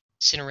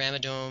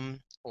Cinerama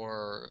Dome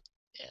or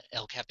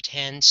El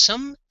Capitan,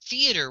 some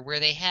theater where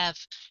they have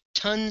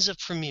tons of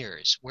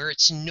premieres, where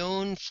it's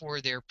known for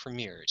their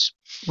premieres.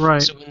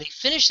 Right. So when they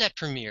finish that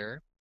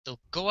premiere, they'll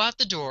go out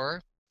the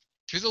door,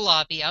 through the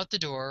lobby, out the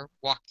door,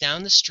 walk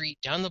down the street,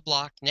 down the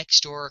block,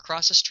 next door,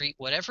 across the street,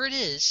 whatever it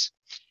is.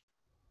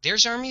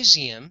 There's our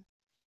museum.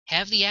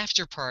 Have the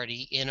after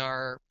party in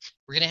our.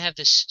 We're going to have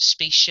this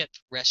spaceship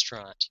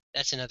restaurant.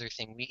 That's another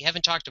thing. We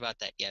haven't talked about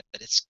that yet,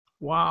 but it's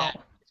Wow.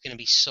 going to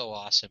be so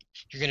awesome.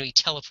 You're going to be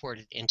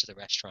teleported into the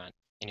restaurant,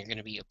 and you're going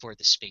to be aboard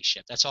the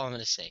spaceship. That's all I'm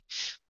going to say.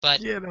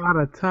 But Get out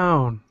of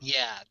town.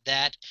 yeah,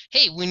 that.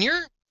 Hey, when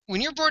your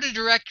board of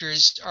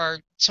directors are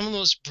some of the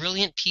most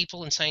brilliant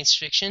people in science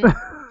fiction,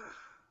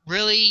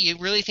 really, you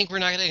really think we're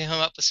not going to come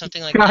up with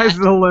something like Sky's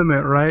that? the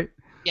limit, right?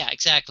 Yeah,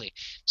 exactly.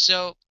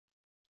 So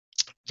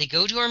they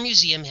go to our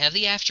museum, have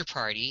the after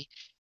party,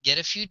 get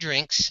a few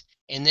drinks,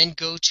 and then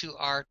go to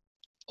our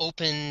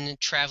open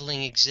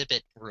traveling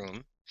exhibit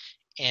room.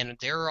 And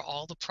there are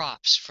all the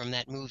props from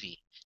that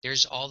movie.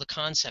 There's all the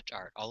concept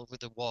art all over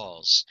the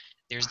walls.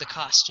 There's the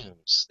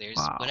costumes. There's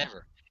Wow.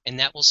 whatever. And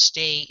that will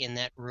stay in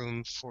that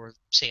room for,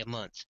 say, a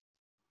month.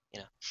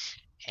 You know.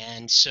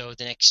 And so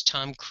the next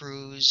Tom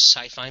Cruise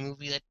sci-fi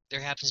movie that there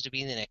happens to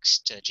be, the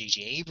next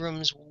J.J.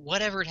 Abrams,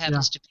 whatever it Yeah.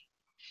 happens to be,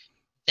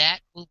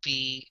 that will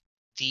be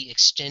the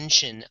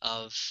extension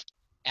of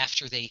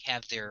after they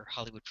have their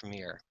Hollywood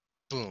premiere.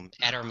 Boom,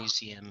 at our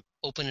museum,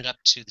 open it up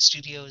to the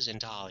studios and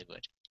to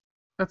Hollywood.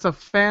 That's a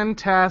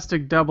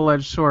fantastic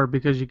double-edged sword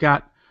because you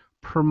got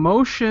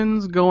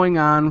promotions going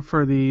on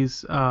for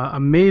these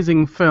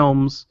amazing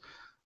films.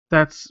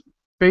 That's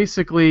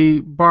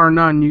basically, bar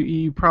none,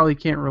 you probably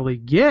can't really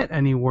get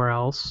anywhere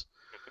else.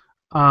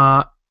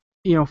 And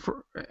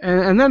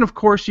then of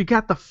course you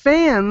got the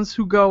fans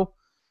who go,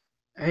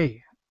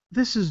 "Hey,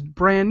 this is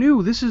brand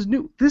new. This is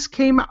new. This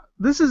came out.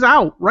 This is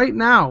out right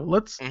now.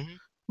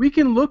 We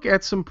can look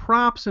at some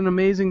props and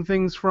amazing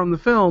things from the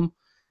film."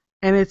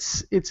 And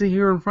it's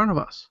here in front of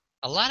us.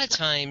 A lot of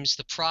times,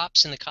 the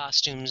props and the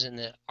costumes and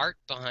the art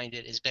behind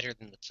it is better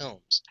than the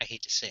films, I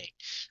hate to say.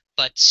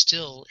 But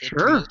still, it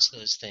promotes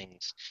those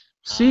things.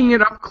 Seeing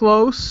it up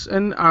close,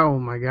 and oh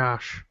my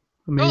gosh,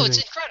 amazing. Oh, it's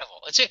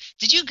incredible.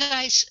 Did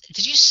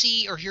you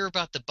see or hear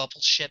about the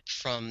bubble ship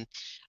from,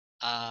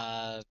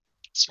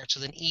 starts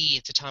with an E,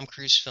 it's a Tom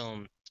Cruise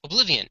film,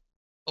 Oblivion.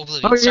 Oh,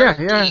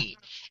 yeah.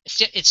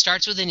 It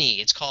starts with an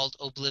E, it's called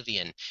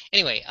Oblivion.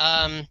 Anyway,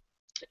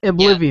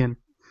 Oblivion.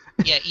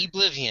 Yeah,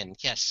 Oblivion,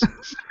 yes.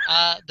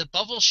 The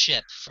bubble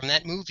ship from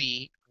that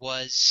movie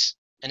was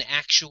an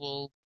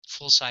actual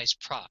full-size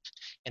prop,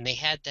 and they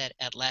had that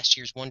at last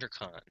year's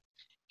WonderCon,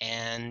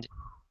 and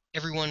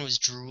everyone was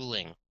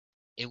drooling.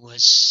 It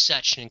was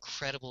such an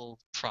incredible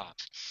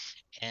prop,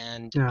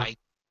 and Yeah.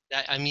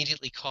 I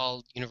immediately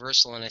called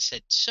Universal and I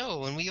said, "So,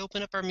 when we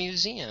open up our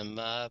museum,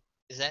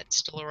 is that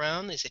still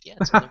around?" They said, "Yeah,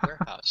 it's in the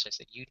warehouse." I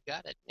said, "You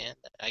got it, man."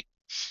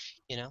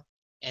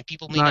 And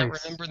people may not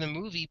remember the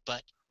movie,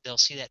 but they'll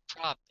see that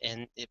prop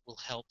and it will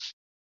help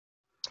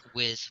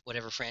with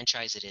whatever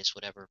franchise it is,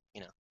 whatever.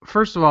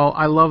 First of all,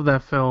 I love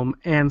that film,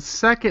 and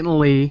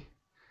secondly,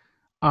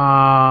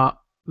 that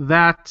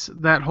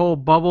whole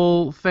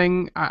bubble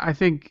thing I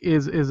think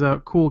is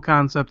a cool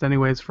concept,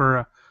 anyways,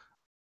 for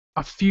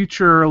a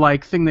future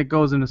like thing that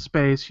goes into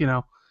space.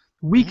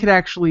 We could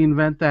actually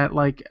invent that.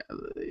 Like,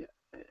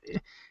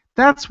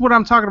 that's what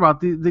I'm talking about.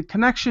 The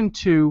connection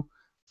to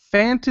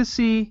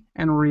fantasy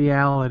and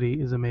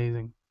reality is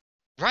amazing.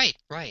 Right.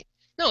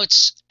 No,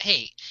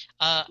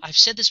 I've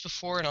said this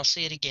before and I'll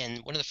say it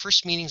again. One of the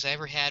first meetings I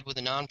ever had with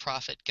a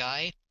nonprofit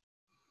guy,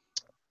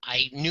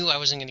 I knew I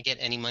wasn't going to get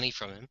any money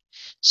from him.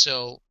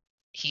 So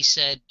he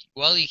said,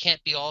 "Well, you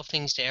can't be all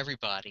things to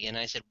everybody." And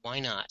I said, "Why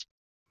not?"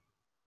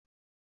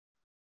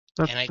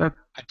 I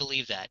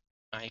believe that.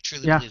 I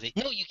truly believe it.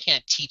 No, you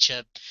can't teach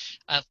a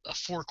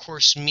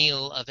 4-course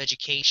meal of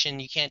education.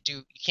 You can't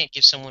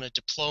give someone a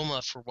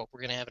diploma for what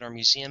we're going to have in our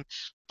museum,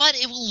 but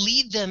it will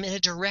lead them in a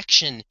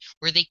direction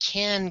where they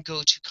can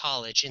go to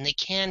college and they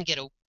can get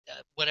a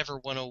whatever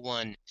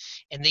 101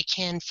 and they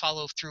can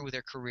follow through with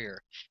their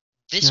career.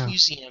 This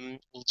museum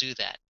will do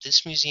that.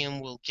 This museum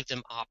will give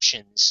them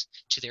options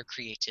to their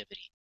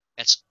creativity.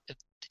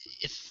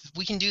 If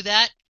we can do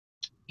that,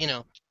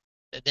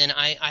 then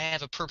I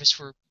have a purpose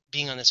for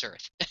being on this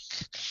earth.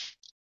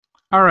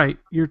 All right,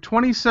 your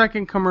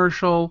 20-second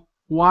commercial.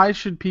 Why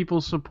should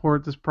people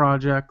support this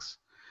project?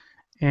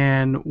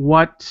 And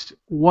what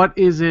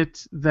is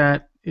it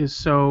that is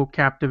so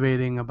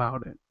captivating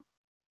about it?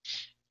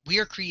 We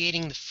are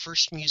creating the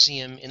first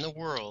museum in the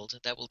world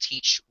that will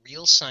teach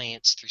real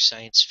science through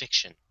science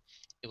fiction.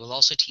 It will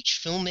also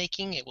teach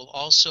filmmaking. It will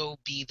also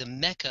be the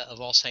mecca of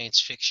all science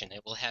fiction.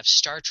 It will have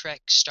Star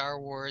Trek, Star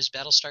Wars,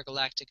 Battlestar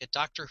Galactica,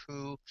 Doctor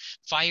Who,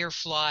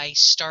 Firefly,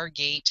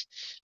 Stargate,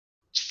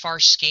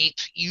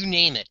 Farscape, you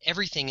name it.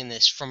 Everything in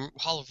this, from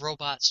Hall of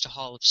Robots to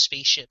Hall of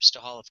Spaceships to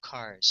Hall of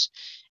Cars.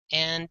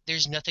 And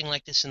there's nothing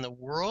like this in the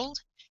world.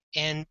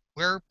 And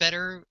we're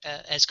better,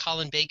 as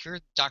Colin Baker,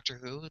 Doctor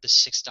Who, the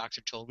Sixth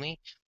Doctor, told me,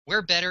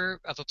 we're better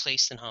of a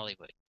place than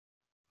Hollywood.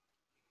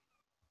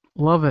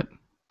 Love it.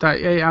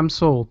 Hey, I'm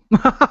sold.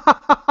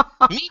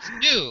 Me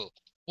too.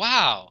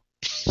 Wow.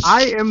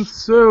 I am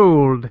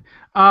sold.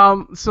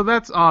 So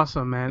that's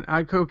awesome, man.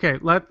 Okay,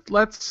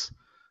 let's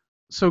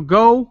so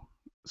go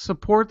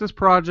support this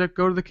project.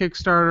 Go to the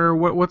Kickstarter.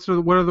 What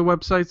are the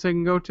websites they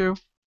can go to?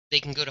 They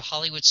can go to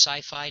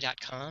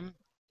HollywoodSci-Fi.com,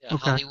 Okay.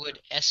 Hollywood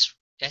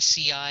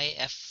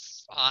SCIFI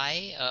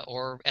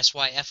or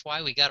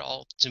SYFY. We got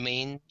all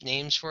domain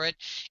names for it.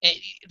 And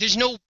there's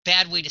no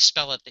bad way to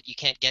spell it that you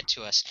can't get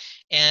to us.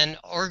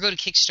 Or go to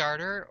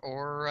Kickstarter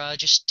or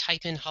just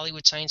type in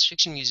Hollywood Science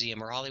Fiction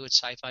Museum or Hollywood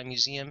Sci-Fi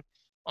Museum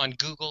on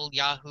Google,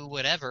 Yahoo,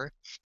 whatever.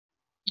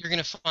 You're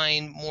going to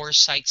find more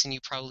sites than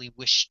you probably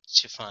wish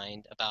to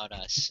find about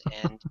us.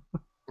 And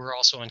we're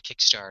also on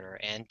Kickstarter.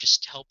 And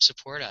just help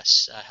support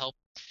us. Help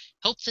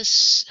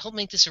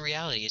make this a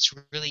reality. It's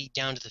really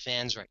down to the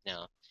fans right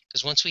now.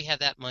 Because once we have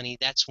that money,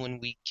 that's when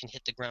we can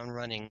hit the ground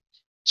running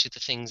to the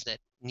things that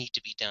need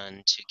to be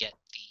done to get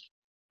the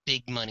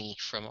big money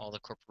from all the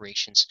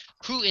corporations,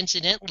 who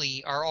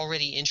incidentally are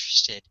already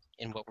interested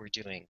in what we're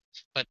doing.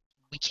 But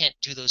we can't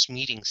do those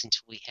meetings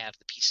until we have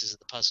the pieces of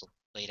the puzzle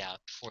laid out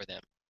for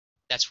them.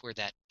 That's where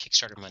that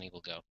Kickstarter money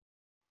will go.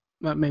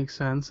 That makes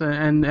sense,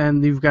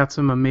 and you've got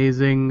some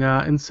amazing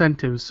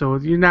incentives. So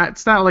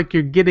it's not like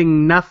you're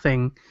getting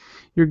nothing.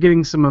 You're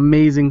getting some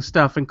amazing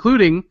stuff,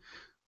 including,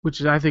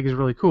 which I think is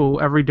really cool.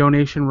 Every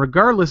donation,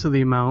 regardless of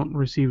the amount,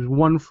 receives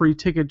one free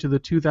ticket to the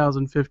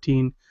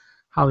 2015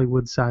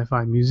 Hollywood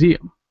Sci-Fi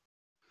Museum,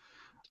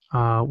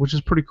 which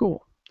is pretty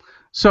cool.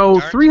 So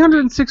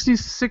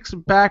 366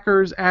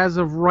 backers as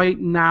of right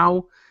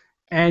now.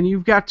 And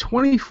you've got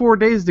 24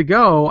 days to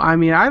go. I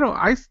mean,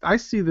 I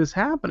see this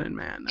happening,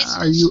 man. It's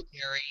Are you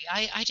scary.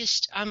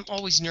 I'm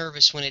always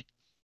nervous when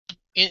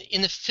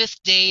in the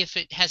fifth day, if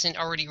it hasn't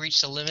already reached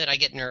the limit, I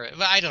get nervous.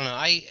 But I don't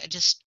know.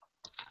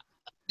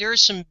 There are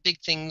some big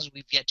things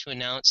we've yet to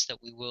announce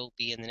that we will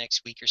be in the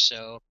next week or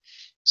so.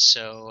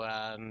 So,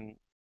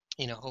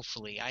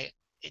 hopefully,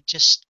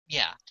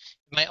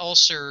 my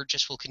ulcer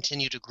just will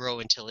continue to grow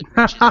until it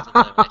reaches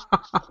the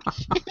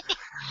limit.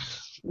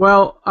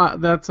 Well,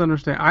 that's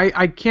understandable.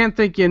 I can't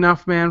thank you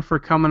enough, man, for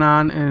coming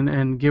on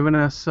and giving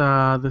us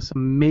this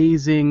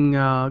amazing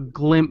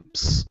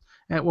glimpse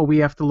at what we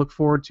have to look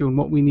forward to and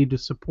what we need to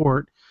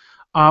support.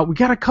 We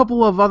got a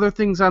couple of other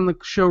things on the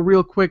show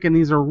real quick, and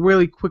these are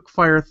really quick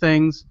fire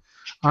things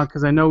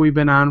because I know we've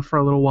been on for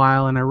a little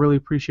while, and I really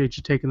appreciate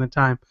you taking the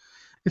time.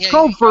 It's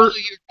called you're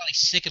probably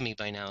sick of me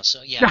by now,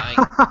 so yeah.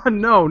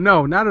 No,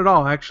 not at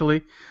all,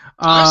 actually.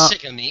 I'm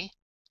sick of me.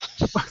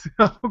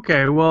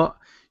 Okay, well,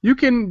 you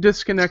can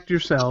disconnect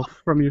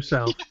yourself from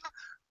yourself.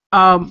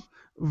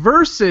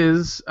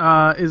 Versus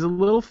is a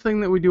little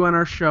thing that we do on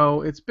our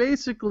show. It's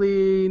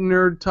basically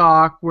nerd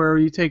talk where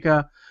you take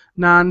a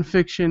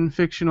non-fiction,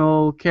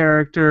 fictional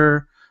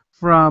character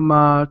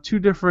from two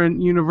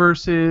different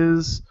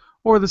universes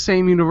or the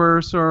same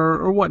universe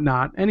or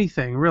whatnot,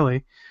 anything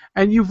really,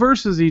 and you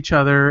versus each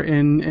other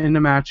in a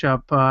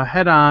matchup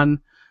head on.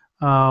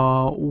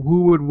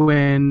 Who would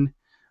win,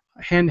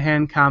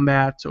 hand-to-hand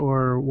combat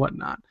or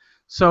whatnot.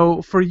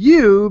 So for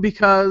you,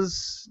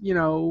 because,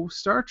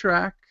 Star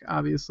Trek,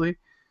 obviously,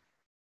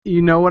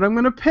 you know what I'm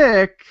going to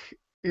pick.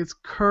 It's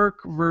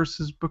Kirk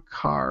versus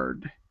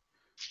Picard.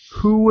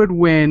 Who would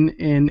win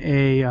in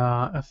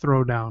a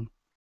throwdown?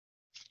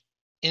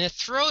 In a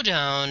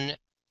throwdown,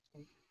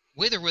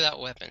 with or without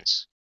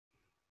weapons?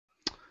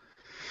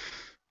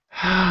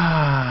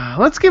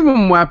 Let's give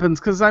them weapons,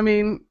 because, I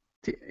mean,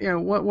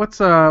 what's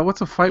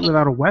a fight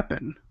without a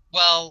weapon?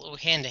 Well,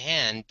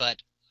 hand-to-hand,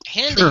 but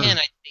hand-to-hand,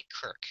 I'd say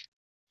Kirk.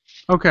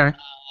 Okay.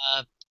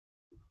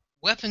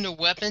 Weapon to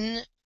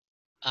weapon,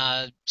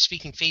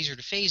 speaking phaser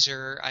to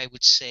phaser, I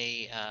would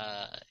say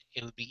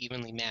it would be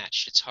evenly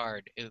matched. It's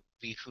hard. It would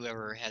be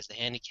whoever has the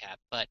handicap.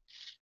 But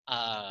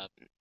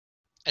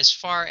as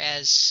far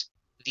as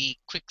the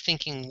quick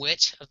thinking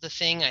wit of the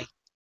thing, I'm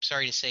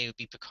sorry to say it would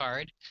be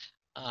Picard.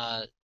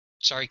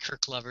 Sorry,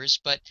 Kirk lovers,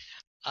 but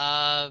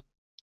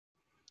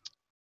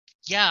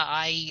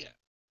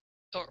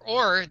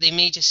or they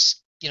may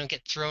just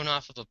get thrown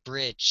off of a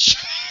bridge.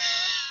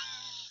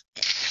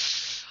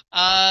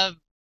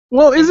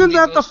 Well, isn't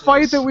that the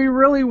fight that we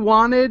really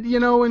wanted,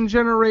 in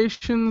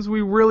Generations?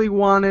 We really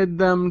wanted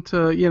them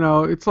to,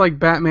 it's like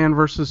Batman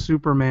versus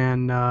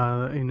Superman,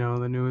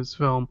 the newest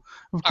film.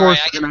 Of course,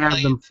 we're going to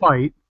have them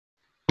fight.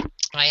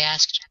 I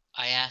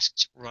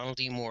asked Ronald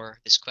D. Moore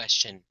this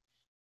question.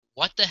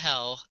 What the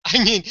hell?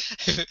 I mean,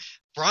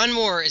 Ron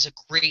Moore is a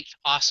great,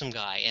 awesome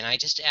guy, and I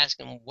just asked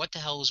him what the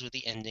hell was with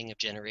the ending of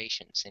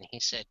Generations, and he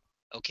said,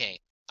 okay,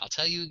 I'll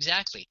tell you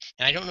exactly.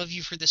 And I don't know if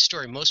you've heard this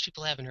story. Most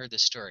people haven't heard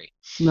this story.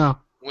 No.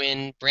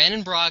 When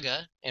Brandon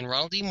Braga and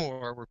Ronald D.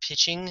 Moore were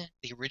pitching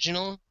the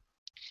original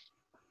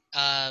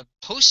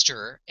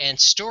poster and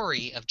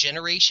story of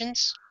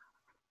Generations,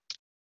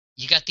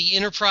 you got the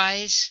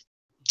Enterprise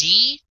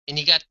D and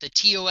you got the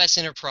TOS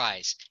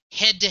Enterprise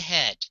head to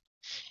head.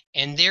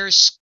 And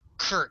there's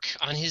Kirk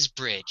on his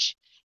bridge,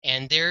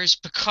 and there's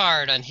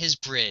Picard on his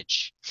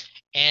bridge,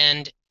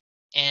 and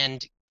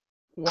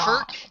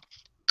wow.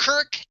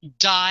 Kirk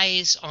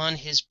dies on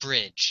his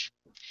bridge,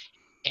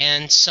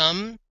 and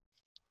some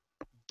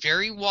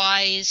very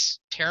wise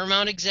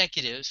Paramount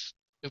executive,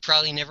 who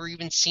probably never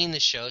even seen the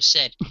show,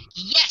 said,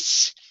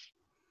 "Yes,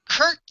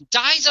 Kirk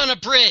dies on a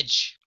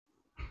bridge."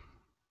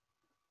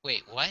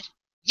 Wait, what?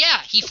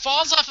 Yeah, he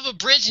falls off of a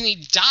bridge and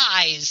he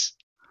dies.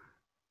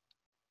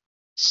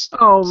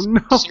 Oh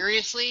no!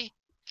 Seriously?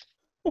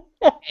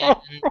 And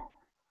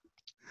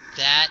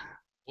that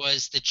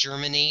was the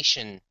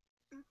germination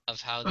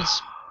of how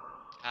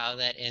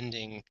that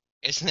ending,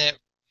 isn't it?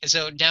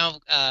 So now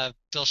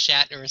Bill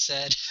Shatner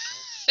said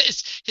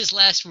his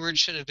last word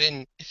should have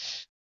been,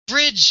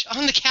 "Bridge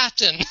on the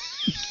captain."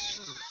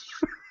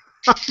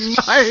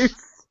 Nice.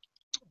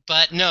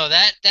 But no,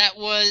 that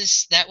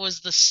was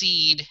the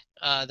seed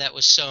that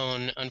was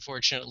sown,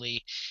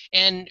 unfortunately.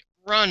 And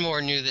Ron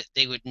Moore knew that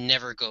they would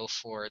never go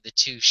for the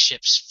two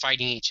ships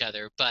fighting each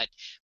other, but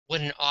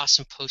what an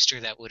awesome poster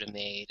that would have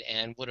made,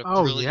 and what a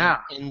brilliant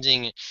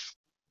ending.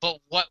 But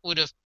what would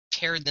have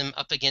paired them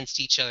up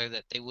against each other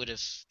that they would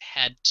have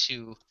had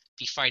to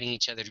be fighting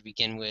each other to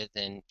begin with,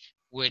 and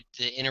would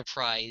the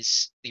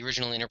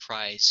original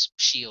Enterprise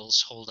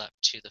shields hold up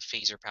to the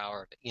phaser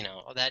power?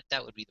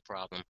 That would be the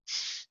problem.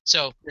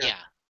 So yeah.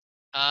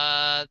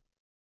 I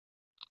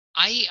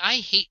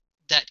hate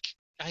that.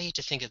 I hate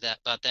to think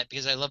about that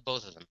because I love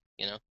both of them.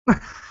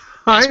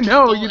 I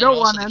know you don't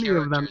want any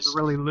of them to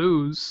really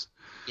lose.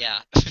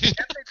 Yeah.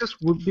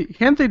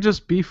 Can't they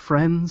just be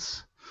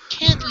friends?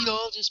 Can't we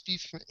all just be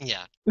friends?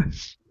 Yeah.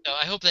 So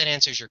I hope that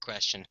answers your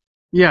question.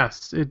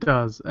 Yes, it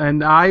does.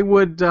 And I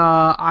would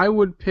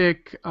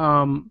pick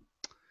Picard.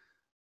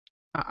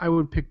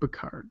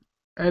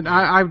 And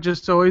I've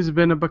just always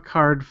been a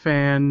Picard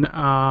fan.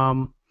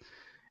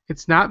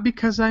 It's not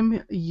because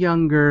I'm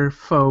younger,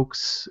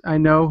 folks. I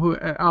know who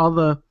all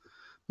the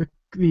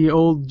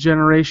old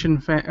generation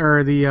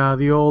or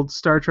the old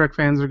Star Trek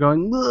fans are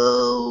going,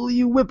 "Oh,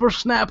 you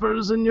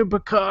whippersnappers and your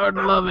Picard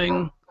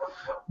loving."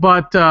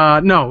 But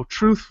no,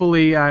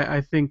 truthfully,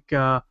 I think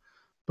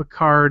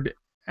Picard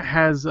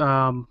has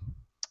I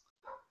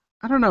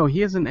don't know,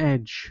 he has an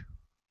edge.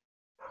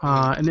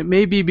 And it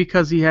may be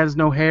because he has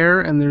no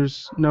hair and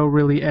there's no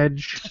really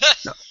edge.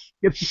 No.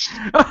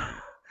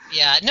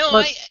 Yeah, no,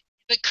 but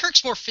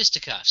Kirk's more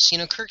fisticuffs.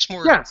 Kirk's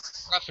more rough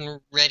and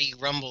ready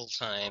rumble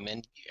time,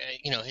 and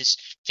his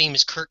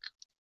famous Kirk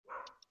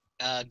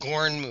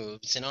Gorn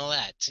moves and all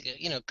that.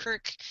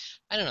 Kirk,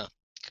 I don't know.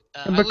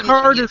 And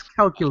Picard is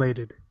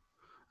calculated,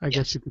 I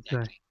guess you could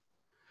say.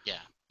 Yeah.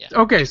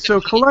 Okay,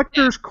 so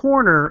Collector's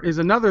Corner is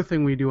another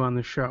thing we do on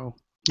the show,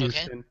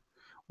 Huston.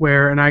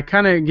 Okay. And I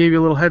kind of gave you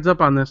a little heads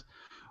up on this.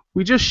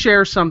 We just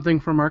share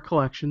something from our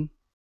collection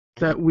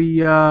that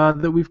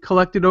we've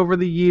collected over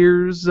the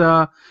years.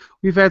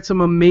 We've had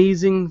some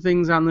amazing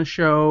things on the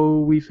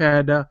show. We've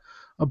had a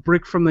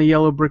brick from the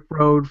Yellow Brick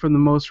Road from the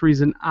most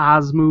recent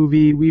Oz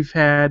movie. We've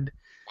had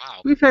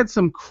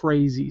some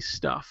crazy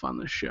stuff on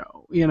the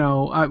show.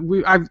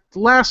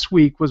 Last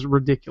week was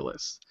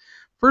ridiculous.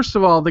 First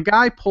of all, the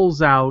guy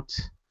pulls out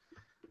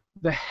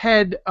the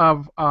head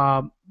of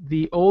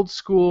the old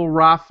school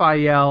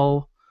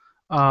Raphael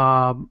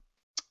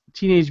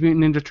Teenage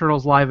Mutant Ninja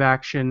Turtles live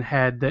action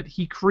head that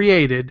he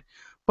created,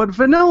 but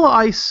Vanilla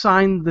Ice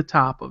signed the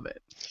top of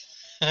it.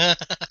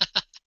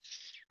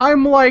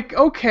 I'm like,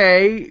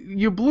 okay,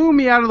 you blew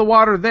me out of the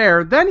water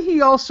there. Then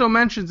he also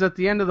mentions at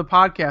the end of the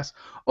podcast,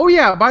 oh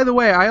yeah, by the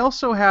way, I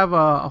also have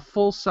a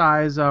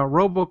full-size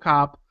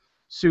RoboCop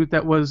suit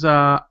that was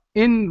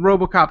in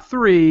RoboCop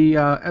 3,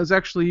 was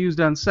actually used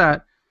on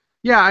set.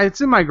 Yeah, it's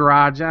in my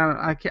garage.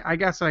 I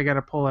guess I got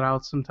to pull it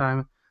out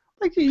sometime.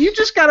 Like, you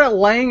just got it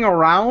laying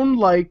around,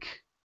 like,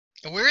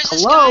 where is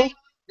this guy?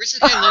 Where's this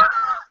guy look?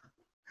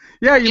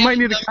 Yeah, you might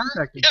need to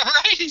contact him. Yeah,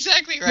 right,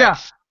 exactly right. Yeah.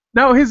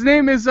 No, his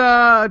name is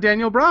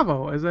Daniel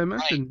Bravo, as I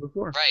mentioned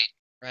before.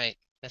 Right.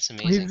 That's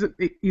amazing.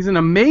 He's an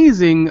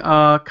amazing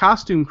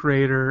costume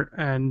creator,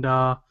 and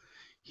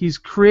he's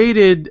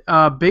created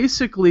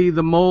basically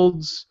the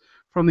molds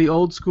from the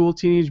old school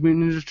Teenage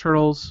Mutant Ninja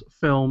Turtles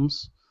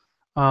films,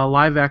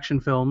 live action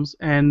films,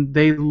 and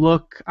they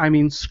look,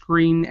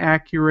 screen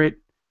accurate.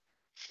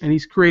 And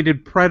he's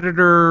created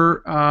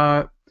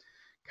Predator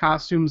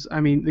costumes.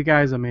 The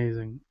guy's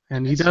amazing,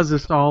 and he does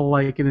this all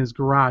like in his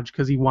garage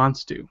because he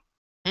wants to.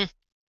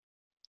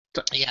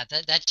 Yeah,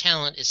 that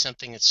talent is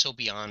something that's so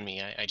beyond me.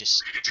 I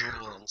just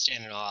drool and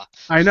stand in awe.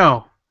 I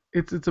know,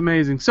 it's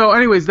amazing. So,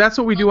 anyways, that's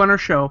what we do on our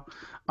show.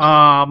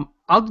 I'll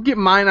get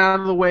mine out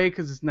of the way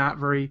because it's not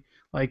very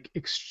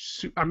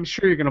I'm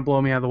sure you're gonna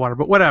blow me out of the water,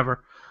 but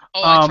whatever.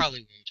 Oh, I probably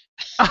won't.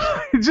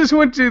 I just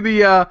went to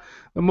the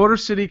Motor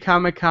City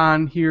Comic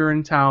Con here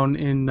in town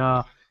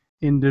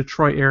in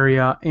Detroit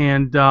area,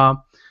 and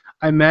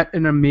I met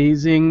an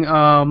amazing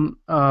comic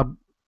book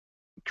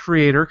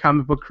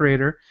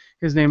creator.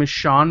 His name is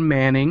Sean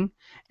Manning,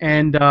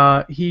 and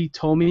he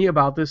told me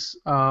about this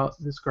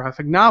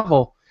graphic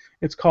novel.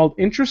 It's called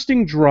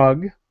Interesting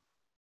Drug,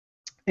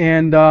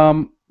 and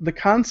the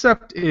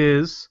concept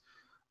is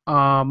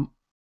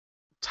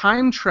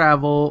time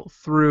travel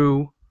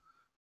through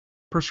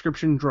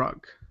prescription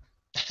drug.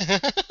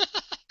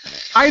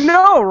 I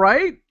know,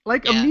 right?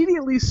 Like Yeah.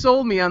 immediately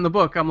sold me on the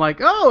book. I'm like,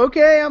 oh,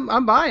 okay,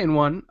 I'm buying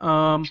one.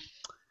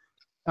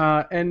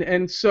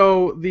 And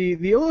so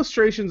the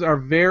illustrations are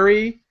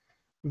very,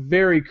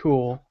 very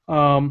cool.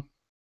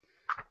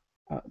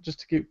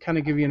 Just to kind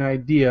of give you an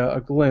idea,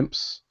 a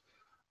glimpse.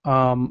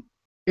 Um,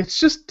 it's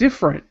just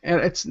different, and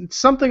it's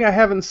something I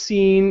haven't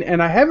seen,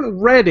 and I haven't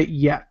read it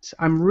yet.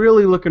 I'm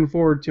really looking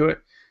forward to it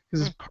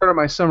because it's part of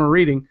my summer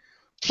reading.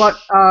 But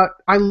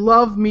I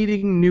love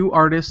meeting new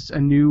artists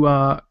and new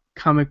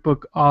comic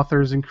book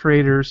authors and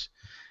creators.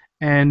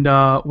 And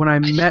when I I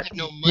just met have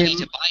no money him,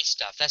 to buy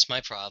stuff. That's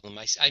my problem.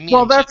 I meet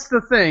well, him too. that's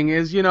the thing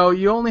is, you know,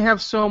 you only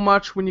have so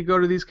much when you go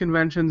to these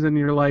conventions, and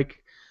you're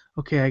like,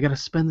 okay, I got to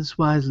spend this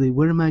wisely.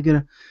 What am I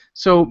gonna?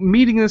 So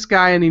meeting this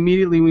guy, and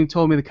immediately when he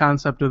told me the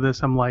concept of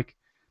this, I'm like,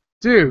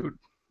 dude,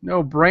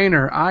 no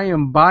brainer. I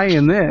am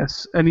buying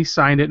this. And he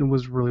signed it and it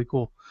was really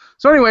cool.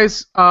 So,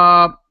 anyways,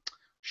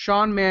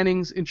 Sean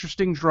Manning's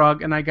Interesting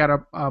Drug, and I got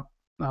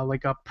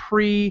like a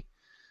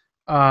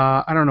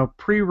I don't know,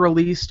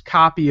 pre-released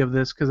copy of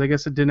this because I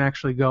guess it didn't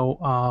actually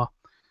go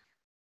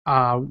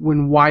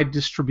in wide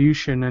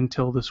distribution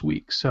until this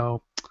week.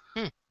 So,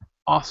 Hmm.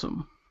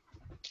 awesome.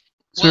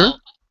 Well, Sir?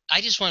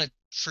 I just want to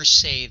first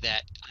say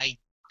that I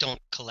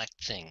don't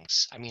collect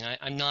things. I mean,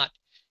 I'm not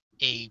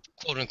a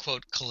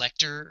quote-unquote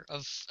collector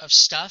of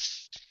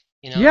stuff.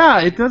 You know,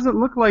 Yeah, it doesn't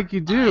look like you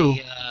do.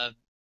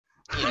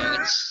 you know,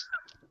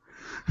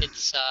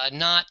 it's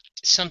not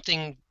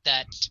something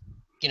that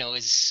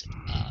is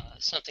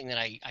something that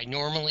I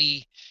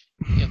normally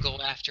go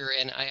after.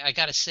 And I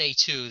got to say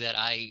too that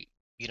I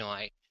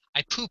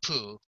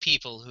poo-poo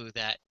people who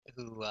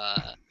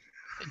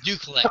do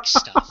collect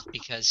stuff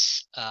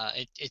because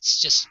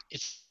it's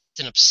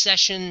an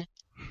obsession,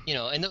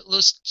 and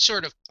those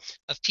sort of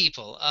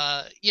people,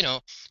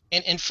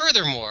 and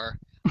furthermore,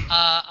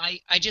 I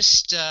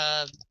just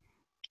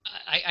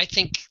I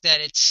think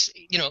that it's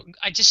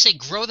I just say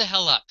grow the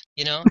hell up,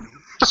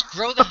 just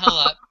grow the hell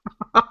up,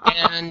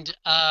 and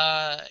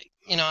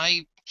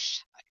I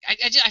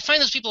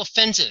find those people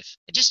offensive,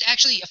 just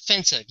actually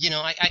offensive.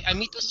 I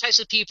meet those types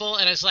of people,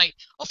 and it's like,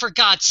 oh, for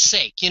God's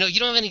sake, you don't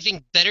have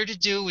anything better to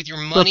do with your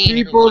The money and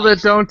your people that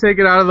life. don't take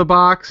it out of the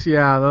box,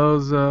 yeah,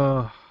 those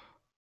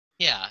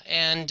Yeah,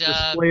 and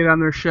displayed on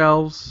their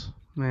shelves,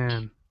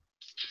 man.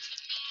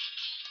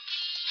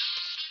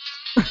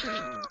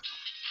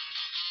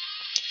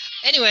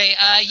 anyway,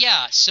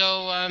 yeah.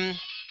 So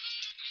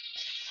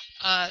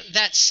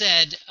that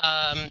said,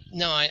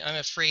 no, I'm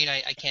afraid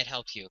I can't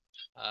help you.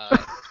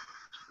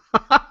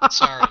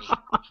 Sorry,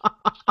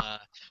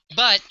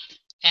 but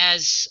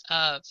as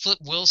Flip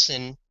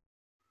Wilson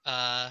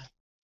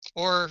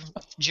or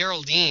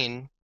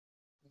Geraldine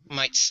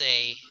might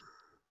say.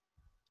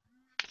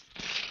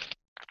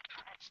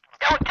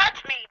 Don't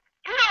touch me.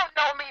 You don't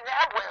know me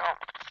that well.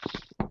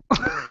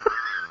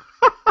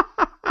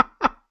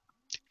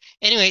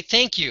 Anyway,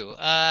 thank you.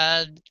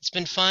 It's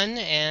been fun,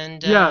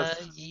 and Yes.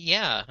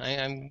 yeah,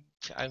 I'm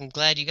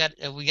glad we got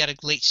a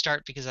late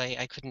start because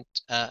I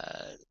couldn't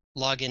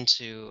log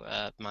into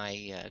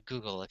my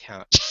Google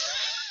account.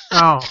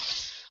 Oh,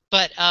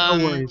 But no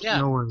worries, yeah,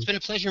 no it's worries. been a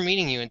pleasure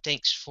meeting you, and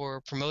thanks for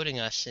promoting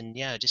us. And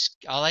yeah, just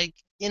I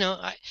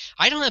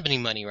don't have any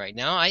money right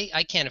now.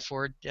 I can't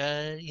afford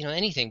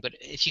anything. But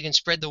if you can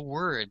spread the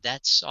word,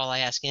 that's all I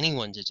ask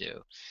anyone to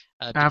do,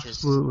 because I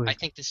Absolutely.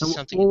 think this is And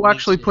something that we'll needs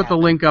actually to put the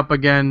happen. link up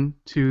again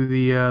to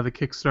the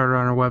Kickstarter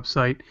on our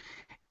website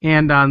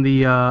and on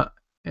the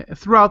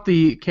throughout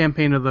the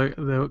campaign of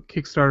the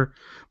Kickstarter,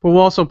 but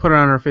we'll also put it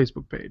on our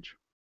Facebook page.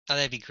 Oh,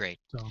 that'd be great.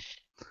 So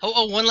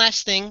Oh, one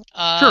last thing.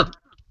 sure.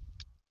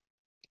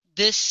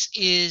 This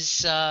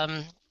is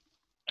a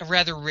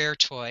rather rare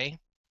toy.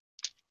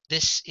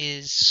 This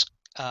is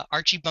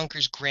Archie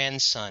Bunker's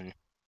grandson,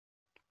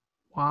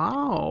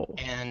 Wow.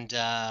 and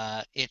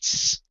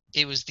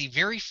it was the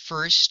very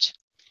first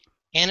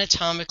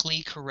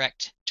anatomically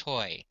correct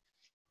toy,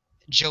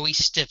 Joey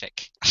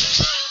Stivic.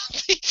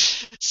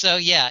 So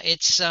yeah,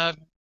 it's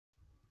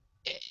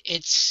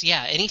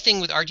yeah,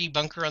 anything with Archie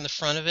Bunker on the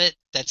front of it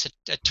that's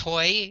a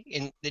toy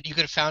that you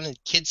could have found in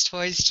kids'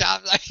 toys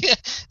shop.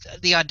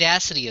 The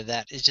audacity of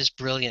that is just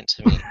brilliant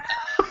to me.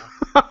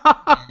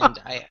 And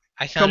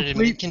I found it in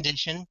mint Complete.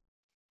 condition.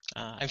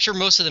 I'm sure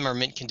most of them are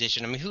mint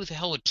condition. I mean, who the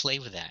hell would play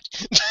with that?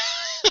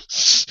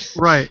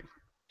 Right.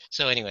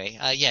 So anyway,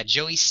 yeah,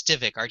 Joey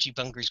Stivic, Archie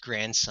Bunker's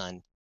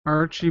grandson.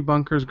 Archie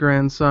Bunker's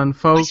grandson. I say,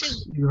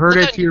 Folks, you heard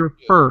look it on here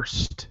YouTube.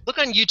 first. Look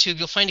on YouTube.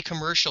 You'll find a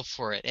commercial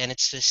for it, and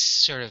it's this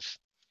sort of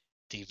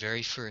the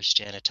very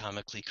first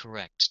anatomically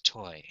correct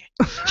toy.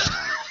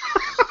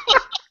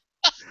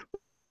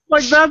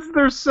 Like that's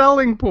their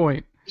selling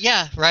point.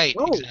 Yeah, right,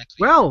 Oh, exactly.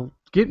 well,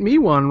 get me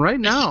one right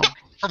now.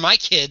 For my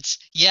kids,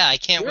 yeah, I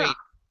can't Yeah. wait.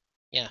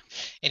 Yeah.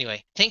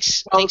 Anyway,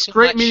 thanks Well, it's so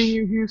great meeting much.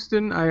 you,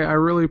 Houston. I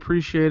really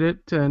appreciate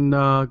it, and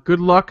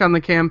good luck on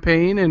the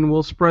campaign, and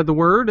we'll spread the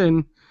word,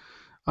 and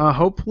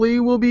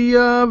hopefully we'll be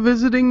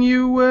visiting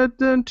you at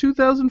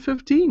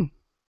 2015.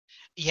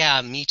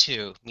 Yeah, me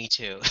too. Me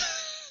too.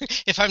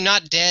 If I'm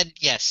not dead,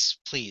 yes,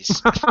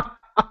 please.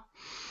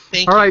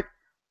 Thank All you. right.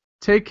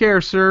 Take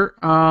care, sir.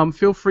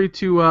 Feel free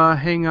to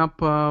hang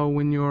up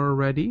when you're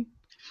ready.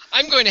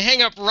 I'm going to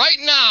hang up right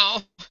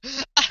now.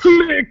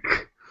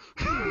 Click.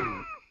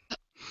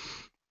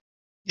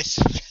 Yes.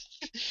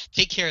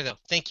 Take care, though.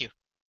 Thank you.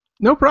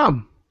 No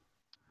problem.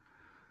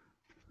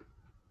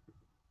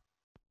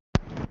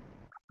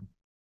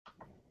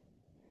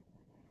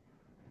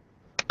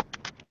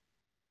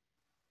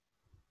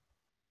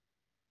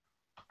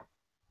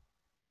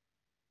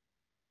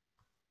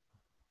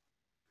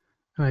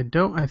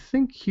 I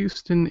think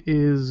Huston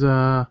is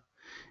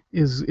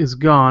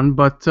gone,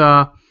 but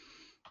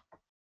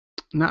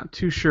not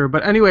too sure.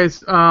 But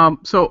anyways,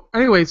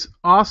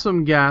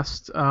 awesome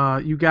guest.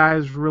 You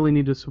guys really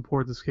need to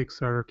support this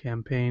Kickstarter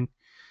campaign.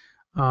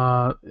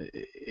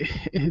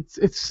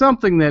 It's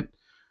something that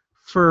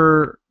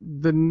for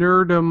the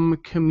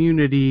nerdum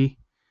community,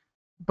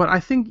 but I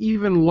think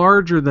even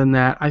larger than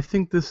that, I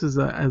think this is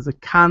as a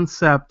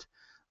concept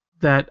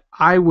that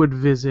I would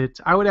visit.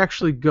 I would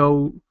actually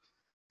go.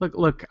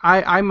 Look,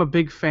 I'm a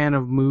big fan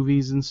of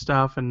movies and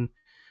stuff, and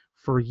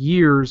for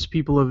years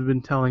people have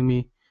been telling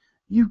me,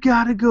 you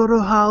gotta go to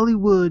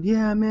Hollywood,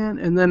 yeah, man.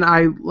 And then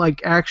I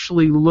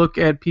actually look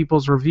at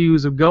people's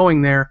reviews of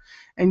going there,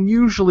 and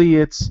usually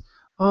it's,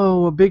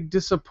 oh, a big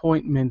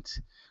disappointment.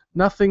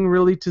 Nothing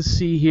really to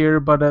see here,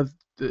 but a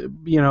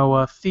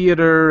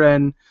theater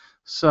and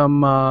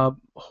some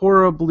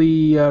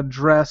horribly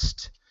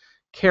dressed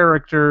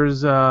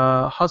characters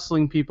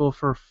hustling people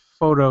for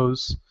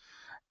photos.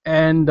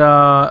 And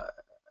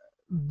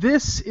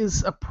this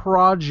is a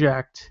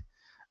project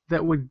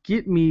that would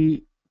get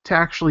me to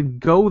actually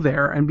go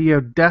there and be a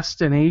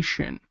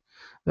destination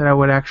that I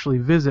would actually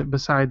visit.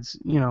 Besides,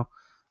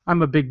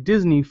 I'm a big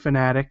Disney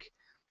fanatic.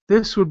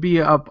 This would be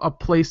a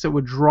place that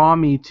would draw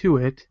me to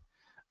it.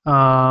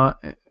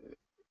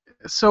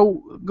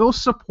 So go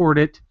support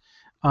it.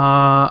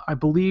 I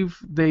believe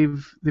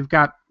they've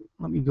got.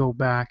 Let me go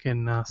back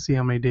and see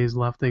how many days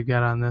left they've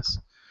got on this.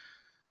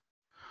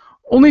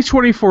 Only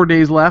 24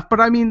 days left, but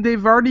I mean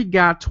they've already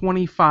got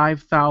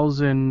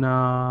 25,000,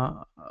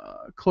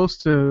 close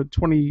to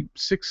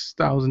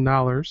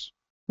 $26,000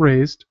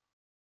 raised.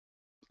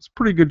 It's a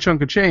pretty good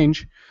chunk of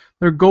change.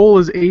 Their goal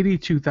is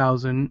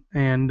 82,000,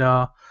 and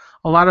a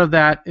lot of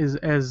that is,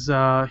 as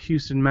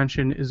Huston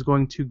mentioned, is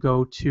going to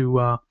go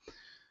to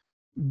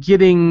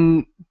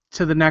getting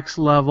to the next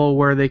level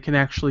where they can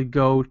actually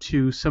go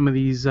to some of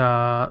these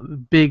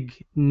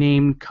big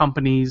name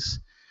companies,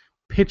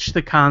 pitch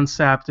the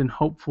concept, and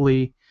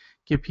hopefully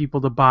get people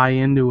to buy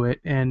into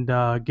it and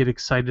get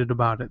excited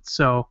about it.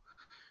 So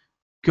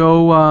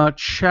go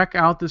check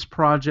out this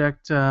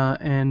project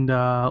and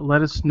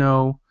let us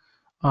know,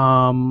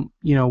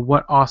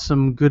 what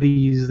awesome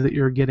goodies that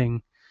you're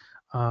getting.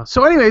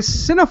 So anyways,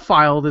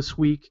 CineFile this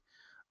week,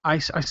 I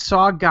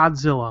saw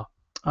Godzilla.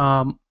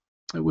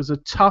 It was a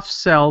tough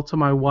sell to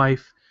my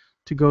wife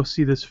to go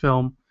see this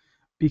film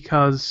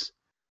because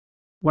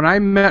when I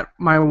met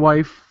my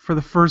wife for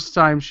the first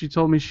time, she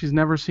told me she's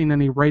never seen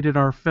any rated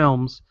R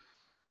films.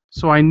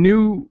 So I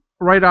knew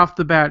right off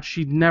the bat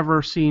she'd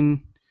never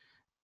seen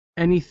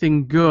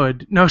anything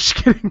good. No, just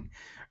kidding.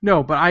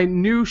 No, but I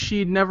knew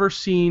she'd never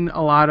seen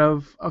a lot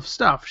of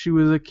stuff. She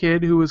was a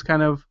kid who was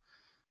kind of,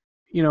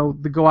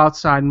 the go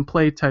outside and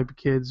play type of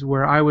kids,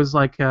 where I was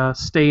like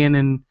stay in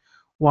and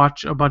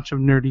watch a bunch of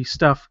nerdy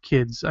stuff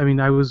kids. I mean,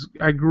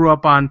 I grew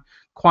up on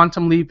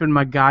Quantum Leap and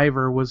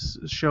MacGyver was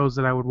shows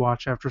that I would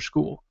watch after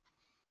school.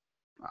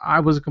 I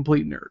was a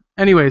complete nerd.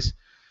 Anyways,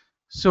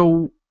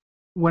 so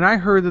when I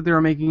heard that they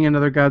were making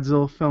another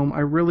Godzilla film, I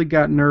really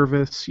got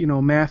nervous.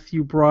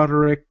 Matthew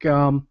Broderick,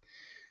 and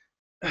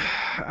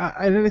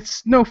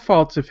it's no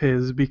fault of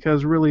his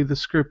because really the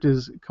script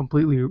is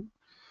completely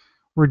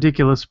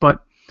ridiculous.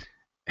 But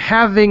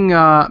having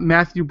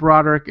Matthew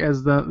Broderick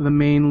as the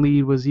main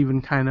lead was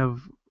even kind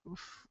of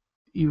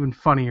even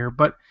funnier.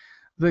 But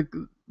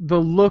the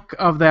look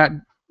of that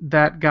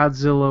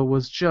Godzilla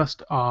was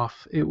just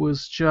off. It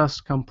was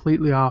just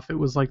completely off. It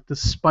was like the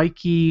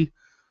spiky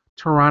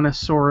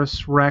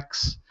Tyrannosaurus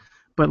Rex,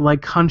 but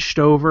like hunched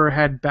over,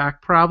 had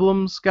back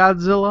problems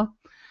Godzilla.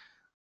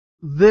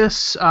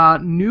 This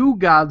new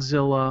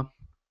Godzilla,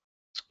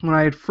 when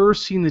I had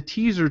first seen the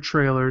teaser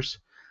trailers,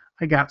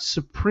 I got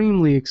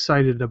supremely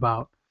excited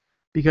about,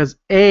 because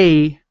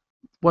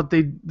what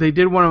they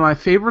did, one of my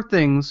favorite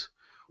things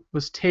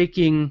was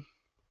taking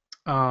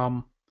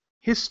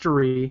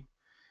history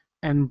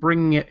and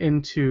bringing it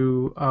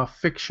into a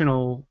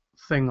fictional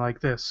thing like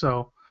this.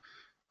 So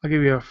I'll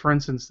give you for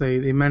instance,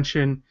 they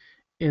mention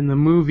in the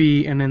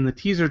movie and in the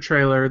teaser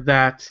trailer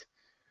that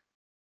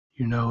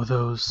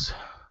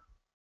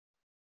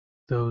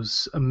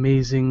those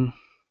amazing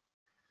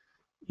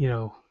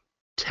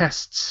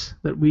tests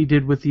that we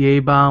did with the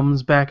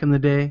A-bombs back in the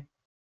day.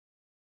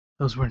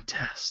 Those weren't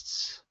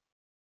tests.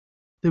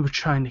 They were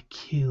trying to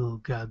kill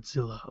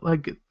Godzilla.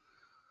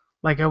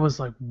 Like I was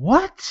like,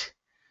 what?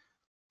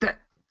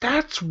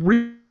 That's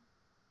real?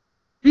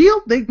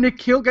 They gonna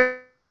kill Godzilla?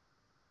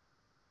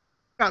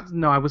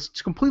 No, I was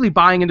completely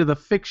buying into the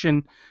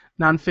fiction,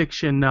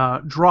 non-fiction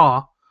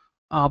draw.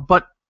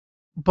 But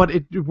but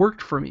it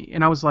worked for me,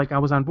 and I was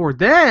on board.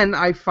 Then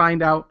I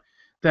find out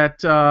that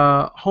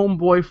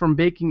homeboy from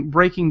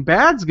Breaking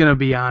Bad's gonna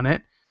be on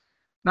it.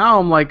 Now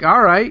I'm like,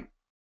 all right,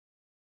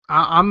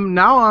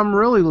 I'm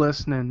really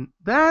listening.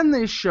 Then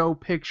they show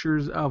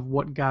pictures of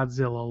what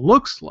Godzilla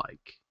looks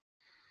like,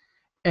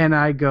 and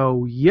I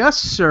go, yes,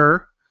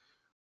 sir.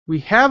 We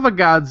have a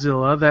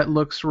Godzilla that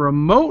looks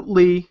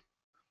remotely,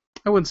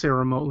 I wouldn't say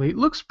remotely, it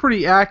looks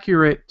pretty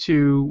accurate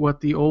to what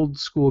the old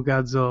school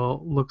Godzilla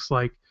looks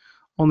like,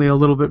 only a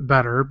little bit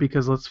better,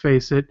 because let's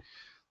face it,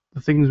 the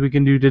things we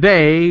can do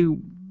today,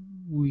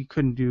 we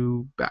couldn't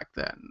do back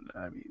then.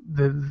 I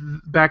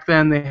mean, back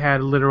then they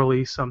had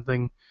literally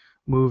something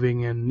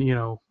moving and,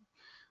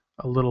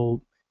 a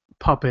little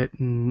puppet.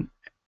 And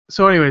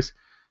so anyways,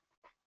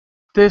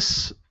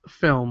 this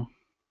film,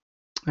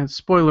 and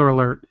spoiler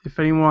alert, if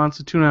anyone wants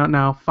to tune out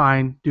now,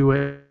 fine, do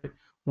it.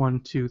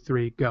 1, 2,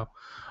 3, go.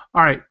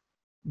 All right,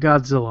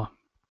 Godzilla.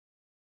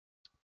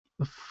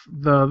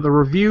 The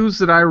reviews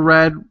that I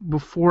read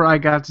before I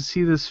got to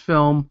see this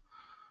film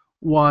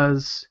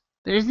was,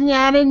 there's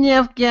not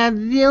enough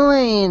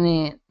Godzilla in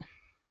it.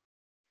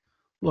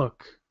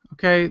 Look,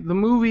 okay, the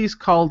movie's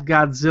called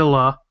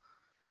Godzilla.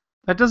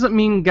 That doesn't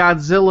mean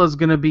Godzilla's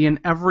going to be in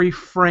every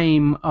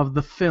frame of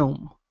the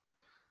film.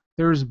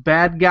 There's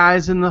bad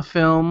guys in the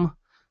film.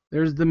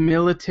 There's the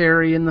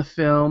military in the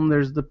film.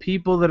 There's the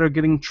people that are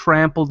getting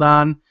trampled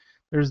on.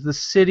 There's the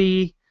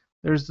city.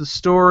 There's the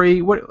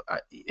story.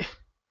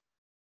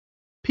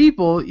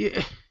 People,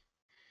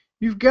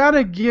 you've got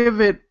to give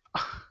it.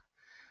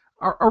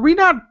 Are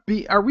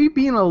we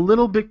being a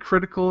little bit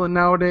critical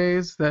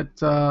nowadays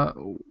that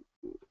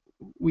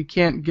we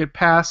can't get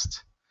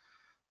past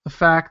the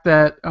fact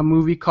that a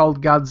movie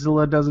called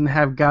Godzilla doesn't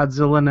have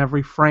Godzilla in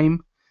every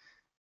frame?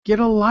 Get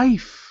a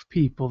life,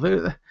 people.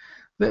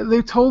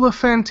 They told a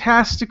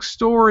fantastic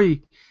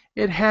story.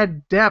 It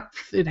had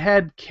depth. It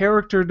had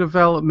character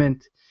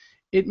development.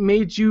 It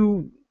made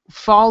you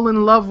fall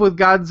in love with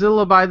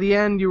Godzilla by the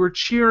end. You were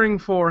cheering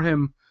for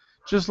him,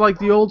 just like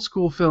the old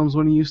school films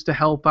when he used to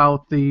help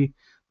out the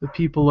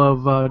people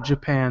of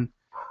Japan.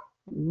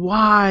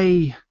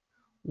 Why?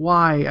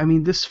 I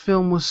mean, this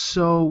film was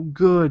so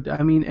good.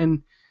 I mean,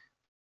 and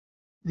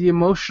the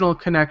emotional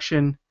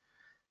connection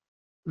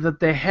that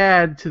they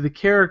had to the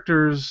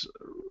characters,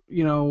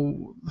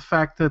 the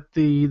fact that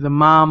the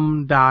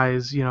mom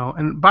dies,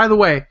 and by the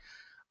way,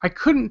 I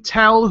couldn't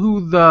tell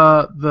who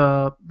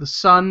the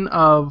son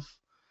of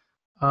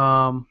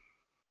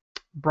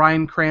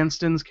Bryan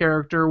Cranston's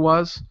character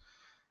was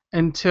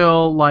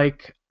until,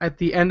 like, at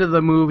the end of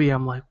the movie.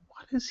 I'm like,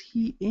 what is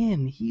he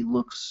in? He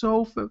looks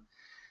so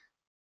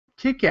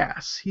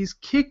kick-ass. He's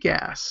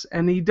kick-ass,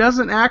 and he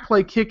doesn't act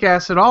like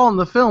kick-ass at all in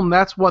the film.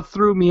 That's what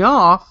threw me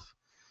off,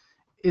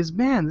 is,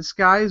 man, this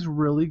guy is a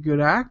really good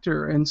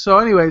actor. And so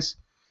anyways,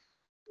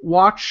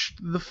 watched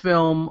the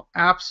film,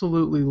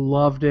 absolutely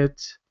loved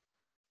it,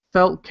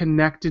 felt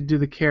connected to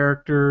the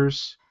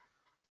characters,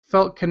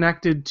 felt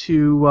connected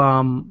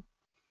to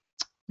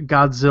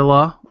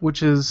Godzilla,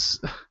 which is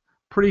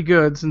pretty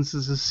good since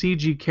it's a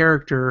CG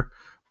character,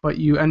 but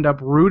you end up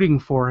rooting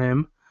for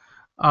him.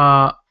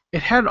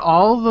 It had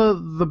all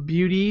the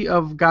beauty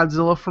of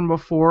Godzilla from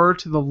before,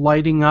 to the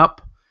lighting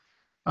up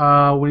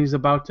when he's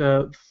about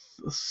to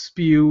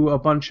spew a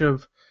bunch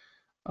of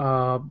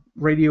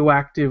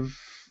radioactive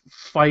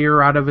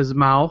fire out of his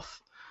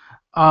mouth.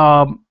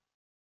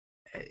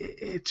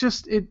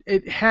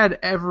 It had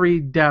every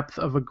depth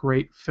of a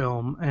great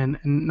film, and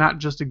not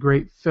just a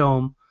great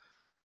film,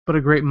 but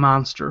a great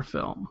monster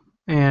film.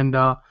 And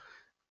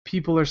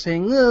people are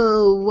saying,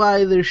 oh,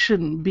 why there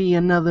shouldn't be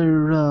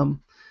another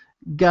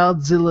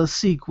Godzilla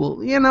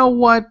sequel. You know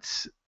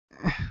what?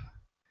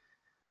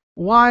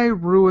 Why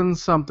ruin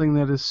something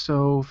that is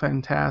so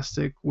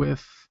fantastic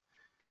with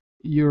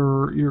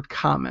your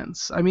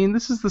comments? I mean,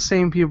 this is the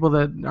same people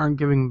that aren't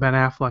giving Ben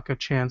Affleck a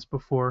chance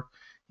before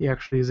he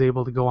actually is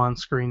able to go on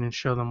screen and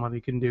show them what he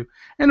can do.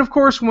 And of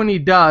course, when he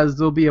does,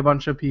 there'll be a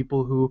bunch of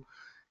people who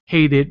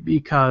hate it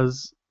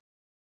because,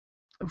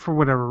 for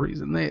whatever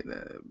reason,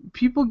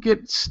 people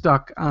get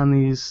stuck on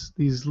these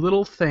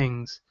little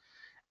things,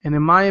 and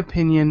in my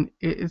opinion,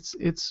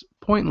 it's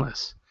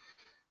pointless.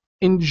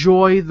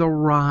 Enjoy the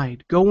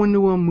ride. Go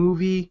into a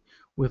movie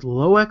with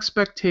low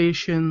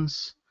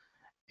expectations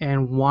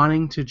and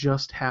wanting to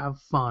just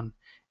have fun.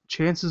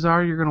 Chances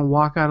are you're going to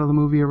walk out of the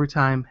movie every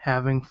time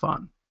having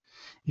fun.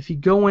 If you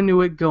go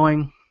into it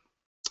going,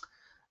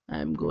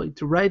 I'm going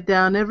to write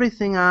down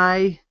everything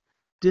I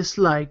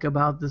dislike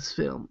about this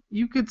film,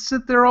 you could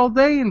sit there all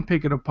day and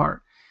pick it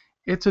apart.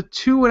 It's a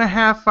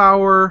 2.5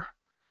 hour,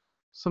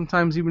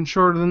 sometimes even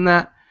shorter than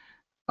that,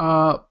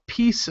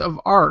 piece of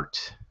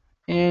art.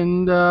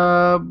 And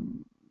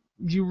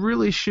you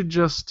really should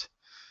just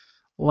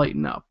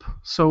lighten up.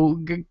 So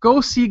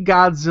go see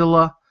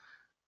Godzilla.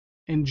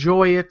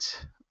 Enjoy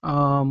it.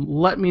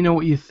 Let me know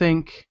what you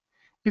think.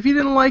 If you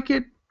didn't like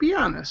it, be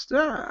honest.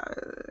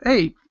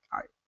 Hey,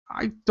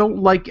 I don't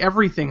like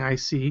everything I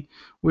see,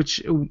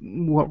 which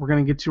what we're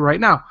going to get to right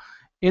now.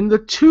 In the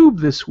tube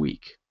this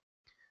week,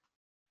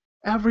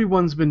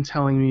 everyone's been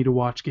telling me to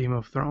watch Game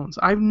of Thrones.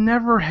 I've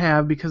never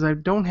have because I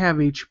don't have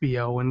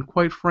HBO, and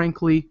quite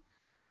frankly,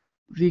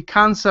 the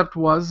concept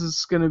was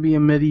it's going to be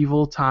in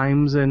medieval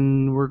times,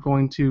 and we're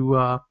going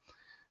to.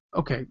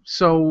 Okay,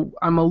 so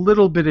I'm a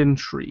little bit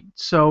intrigued.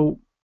 So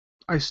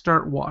I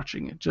start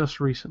watching it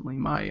just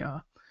recently.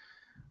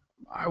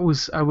 I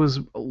was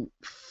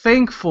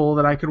thankful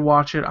that I could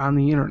watch it on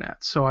the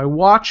internet. So I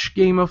watch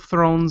Game of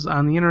Thrones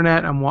on the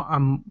internet.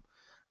 I'm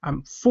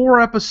 4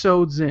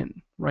 episodes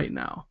in right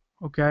now.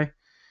 Okay,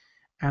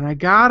 and I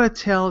gotta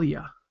tell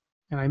you,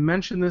 and I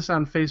mentioned this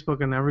on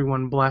Facebook, and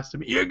everyone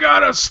blasted me. You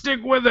gotta stick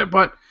with it,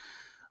 but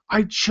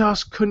I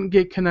just couldn't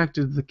get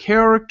connected. The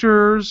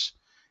characters,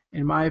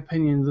 in my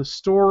opinion, the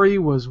story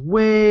was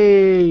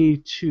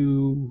way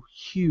too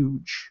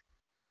huge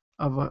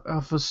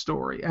of a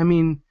story. I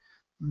mean,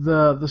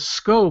 the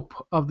scope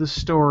of the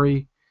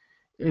story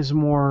is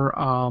more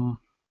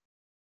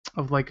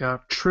of like a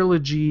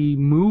trilogy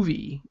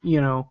movie,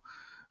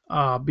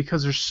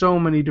 because there's so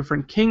many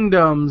different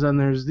kingdoms and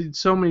there's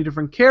so many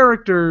different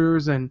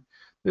characters and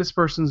this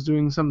person's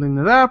doing something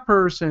to that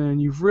person,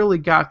 and you've really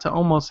got to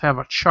almost have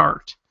a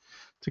chart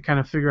to kind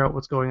of figure out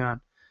what's going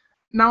on.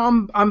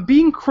 Now I'm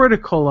being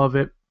critical of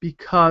it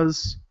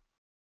because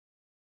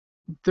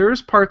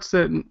there's parts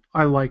that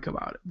I like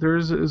about it.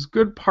 There's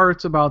good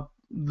parts about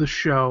the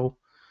show.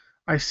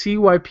 I see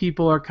why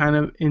people are kind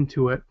of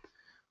into it,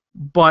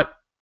 but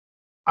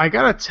I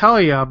gotta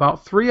tell you,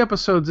 about 3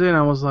 episodes in,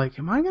 I was like,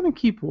 am I gonna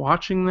keep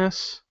watching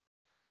this?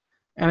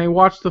 And I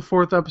watched the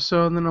 4th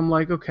episode, and then I'm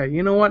like, okay,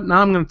 you know what?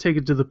 Now I'm gonna take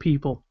it to the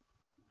people.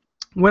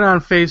 Went on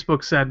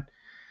Facebook, said,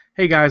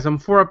 hey guys, I'm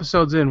 4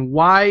 episodes in.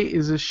 Why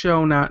is this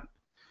show not...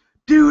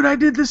 Dude, I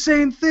did the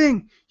same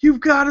thing. You've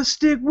got to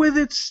stick with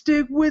it.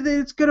 Stick with it.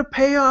 It's going to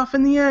pay off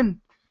in the end.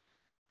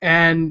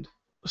 And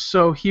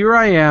so here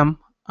I am.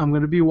 I'm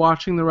going to be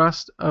watching the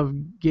rest of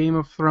Game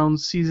of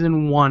Thrones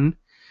Season 1,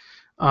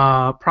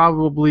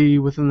 probably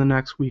within the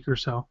next week or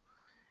so.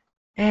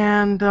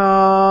 And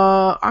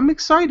I'm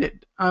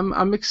excited.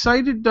 I'm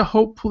excited to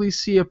hopefully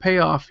see a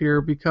payoff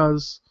here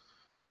because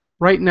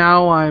right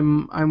now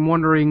I'm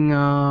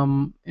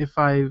wondering if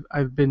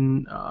I've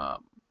been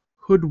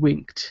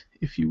hoodwinked,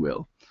 if you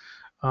will,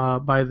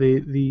 by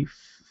the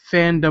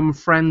fandom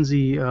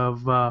frenzy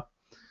of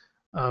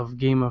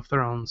Game of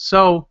Thrones.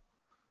 So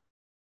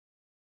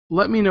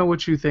let me know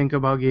what you think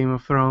about Game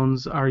of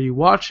Thrones. Are you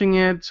watching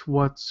it?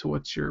 What's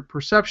your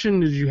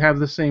perception? Did you have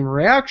the same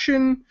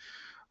reaction?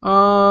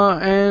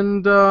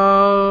 And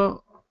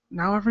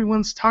now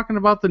everyone's talking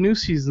about the new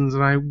seasons,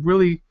 and I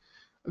really...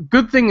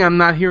 Good thing I'm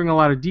not hearing a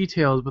lot of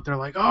details, but they're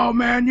like, oh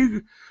man,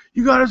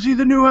 you got to see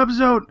the new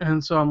episode.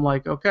 And so I'm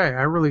like, okay,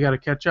 I really got to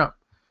catch up.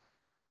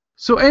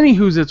 So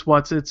anywho's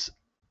it's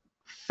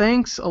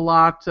thanks a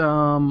lot.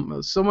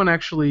 Someone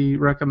actually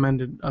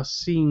recommended us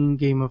seeing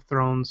Game of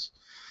Thrones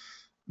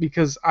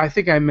because I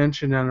think I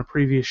mentioned on a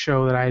previous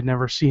show that I had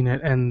never seen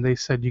it, and they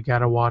said you got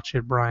to watch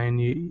it, Brian.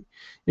 You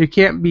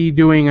can't be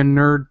doing a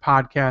nerd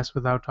podcast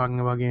without talking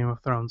about Game of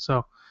Thrones.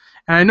 So,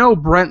 and I know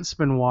Brent's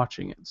been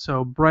watching it,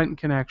 so Brent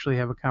can actually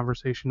have a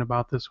conversation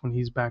about this when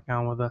he's back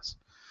on with us.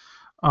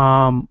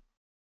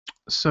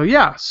 So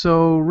yeah,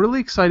 so really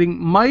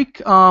exciting.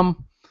 Mike,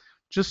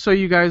 just so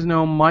you guys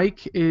know,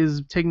 Mike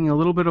is taking a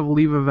little bit of a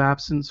leave of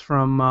absence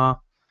from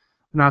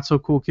Not So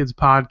Cool Kids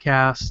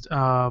podcast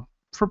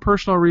for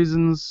personal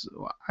reasons.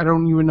 I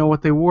don't even know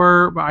what they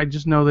were, but I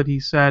just know that he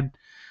said,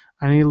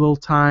 I need a little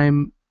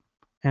time,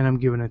 and I'm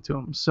giving it to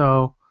him.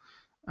 So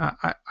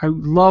I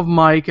love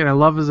Mike, and I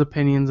love his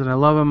opinions, and I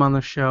love him on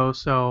the show,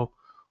 so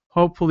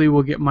hopefully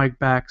we'll get Mike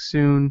back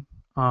soon.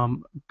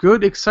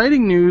 Good,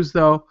 exciting news,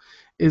 though,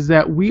 is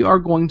that we are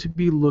going to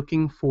be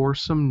looking for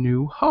some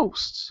new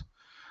hosts.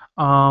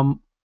 The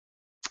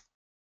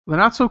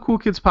Not So Cool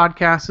Kids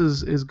podcast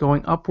is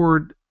going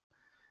upward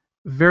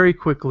very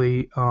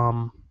quickly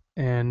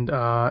and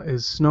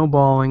is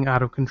snowballing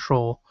out of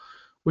control,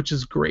 which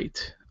is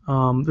great.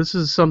 This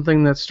is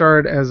something that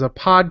started as a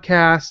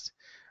podcast,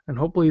 and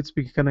hopefully it's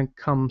going to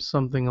become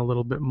something a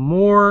little bit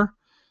more.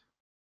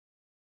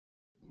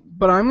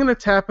 But I'm going to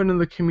tap into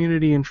the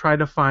community and try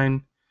to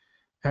find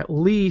at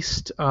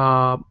least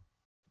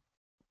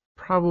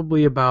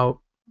probably about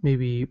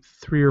maybe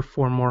 3 or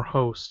 4 more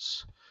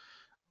hosts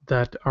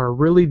that are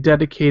really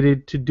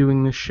dedicated to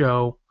doing the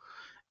show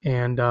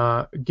and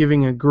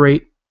giving a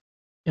great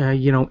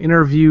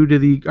interview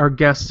to our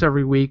guests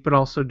every week, but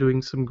also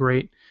doing some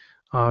great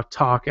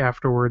talk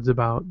afterwards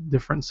about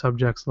different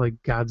subjects like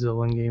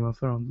Godzilla and Game of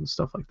Thrones and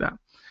stuff like that.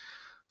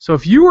 So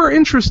if you are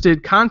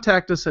interested,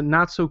 contact us at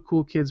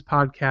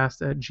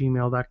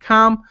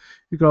notsocoolkidspodcast@gmail.com.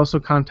 You can also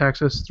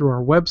contact us through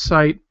our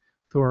website,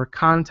 through our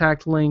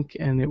contact link,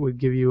 and it would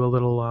give you a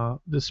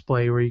little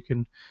display where you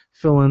can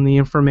fill in the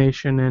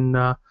information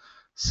and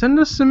send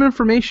us some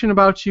information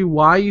about you,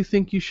 why you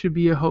think you should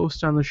be a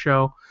host on the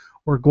show.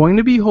 We're going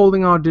to be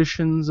holding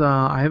auditions.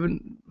 I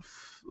haven't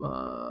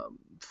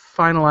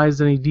finalized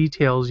any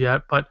details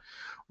yet, but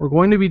we're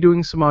going to be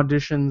doing some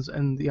auditions,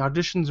 and the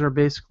auditions are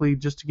basically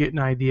just to get an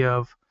idea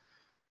of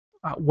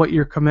what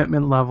your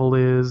commitment level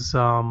is,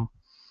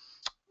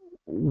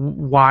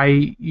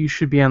 why you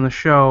should be on the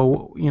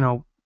show,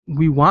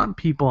 we want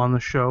people on the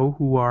show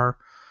who are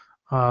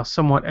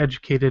somewhat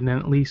educated in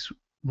at least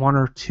one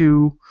or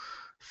two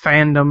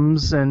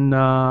fandoms, and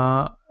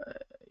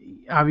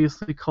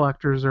obviously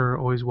collectors are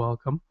always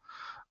welcome.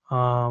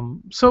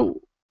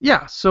 So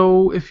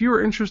if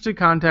you're interested,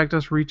 contact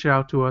us, reach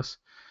out to us.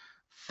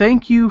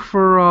 Thank you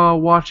for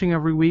watching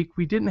every week.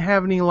 We didn't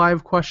have any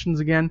live questions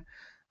again.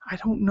 I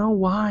don't know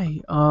why.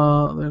 There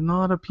are not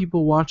a lot of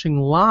people watching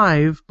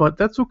live, but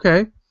that's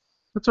okay.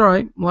 That's all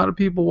right. A lot of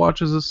people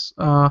watches us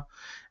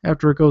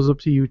after it goes up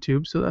to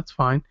YouTube, so that's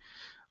fine.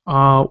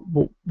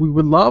 But we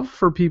would love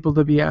for people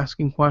to be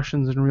asking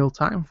questions in real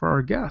time for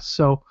our guests.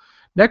 So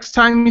next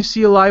time you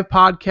see a live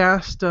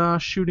podcast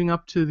shooting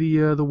up to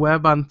the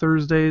web on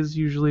Thursdays,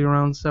 usually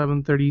around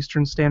 7:30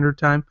 Eastern Standard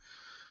Time,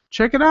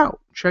 check it out.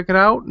 Check it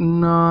out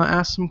and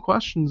ask some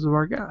questions of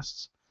our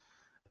guests.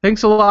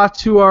 Thanks a lot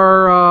to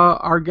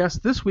our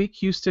guest this week,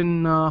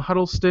 Huston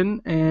Huddleston,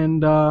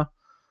 and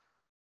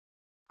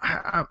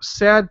I'm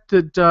sad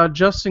that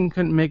Justin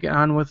couldn't make it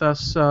on with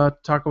us to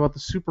talk about the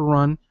Super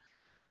Run.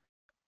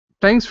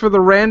 Thanks for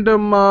the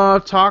random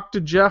talk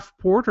to Jeff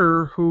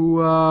Porter,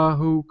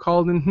 who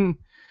called in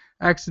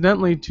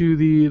accidentally to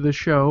the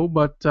show,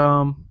 but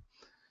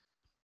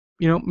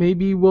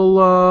maybe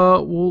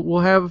we'll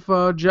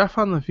have Jeff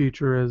on the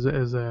future as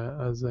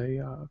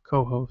a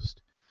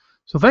co-host.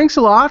 So thanks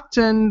a lot,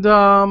 and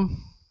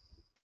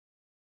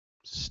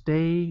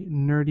stay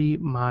nerdy,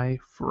 my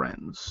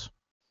friends.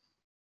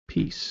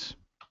 Peace.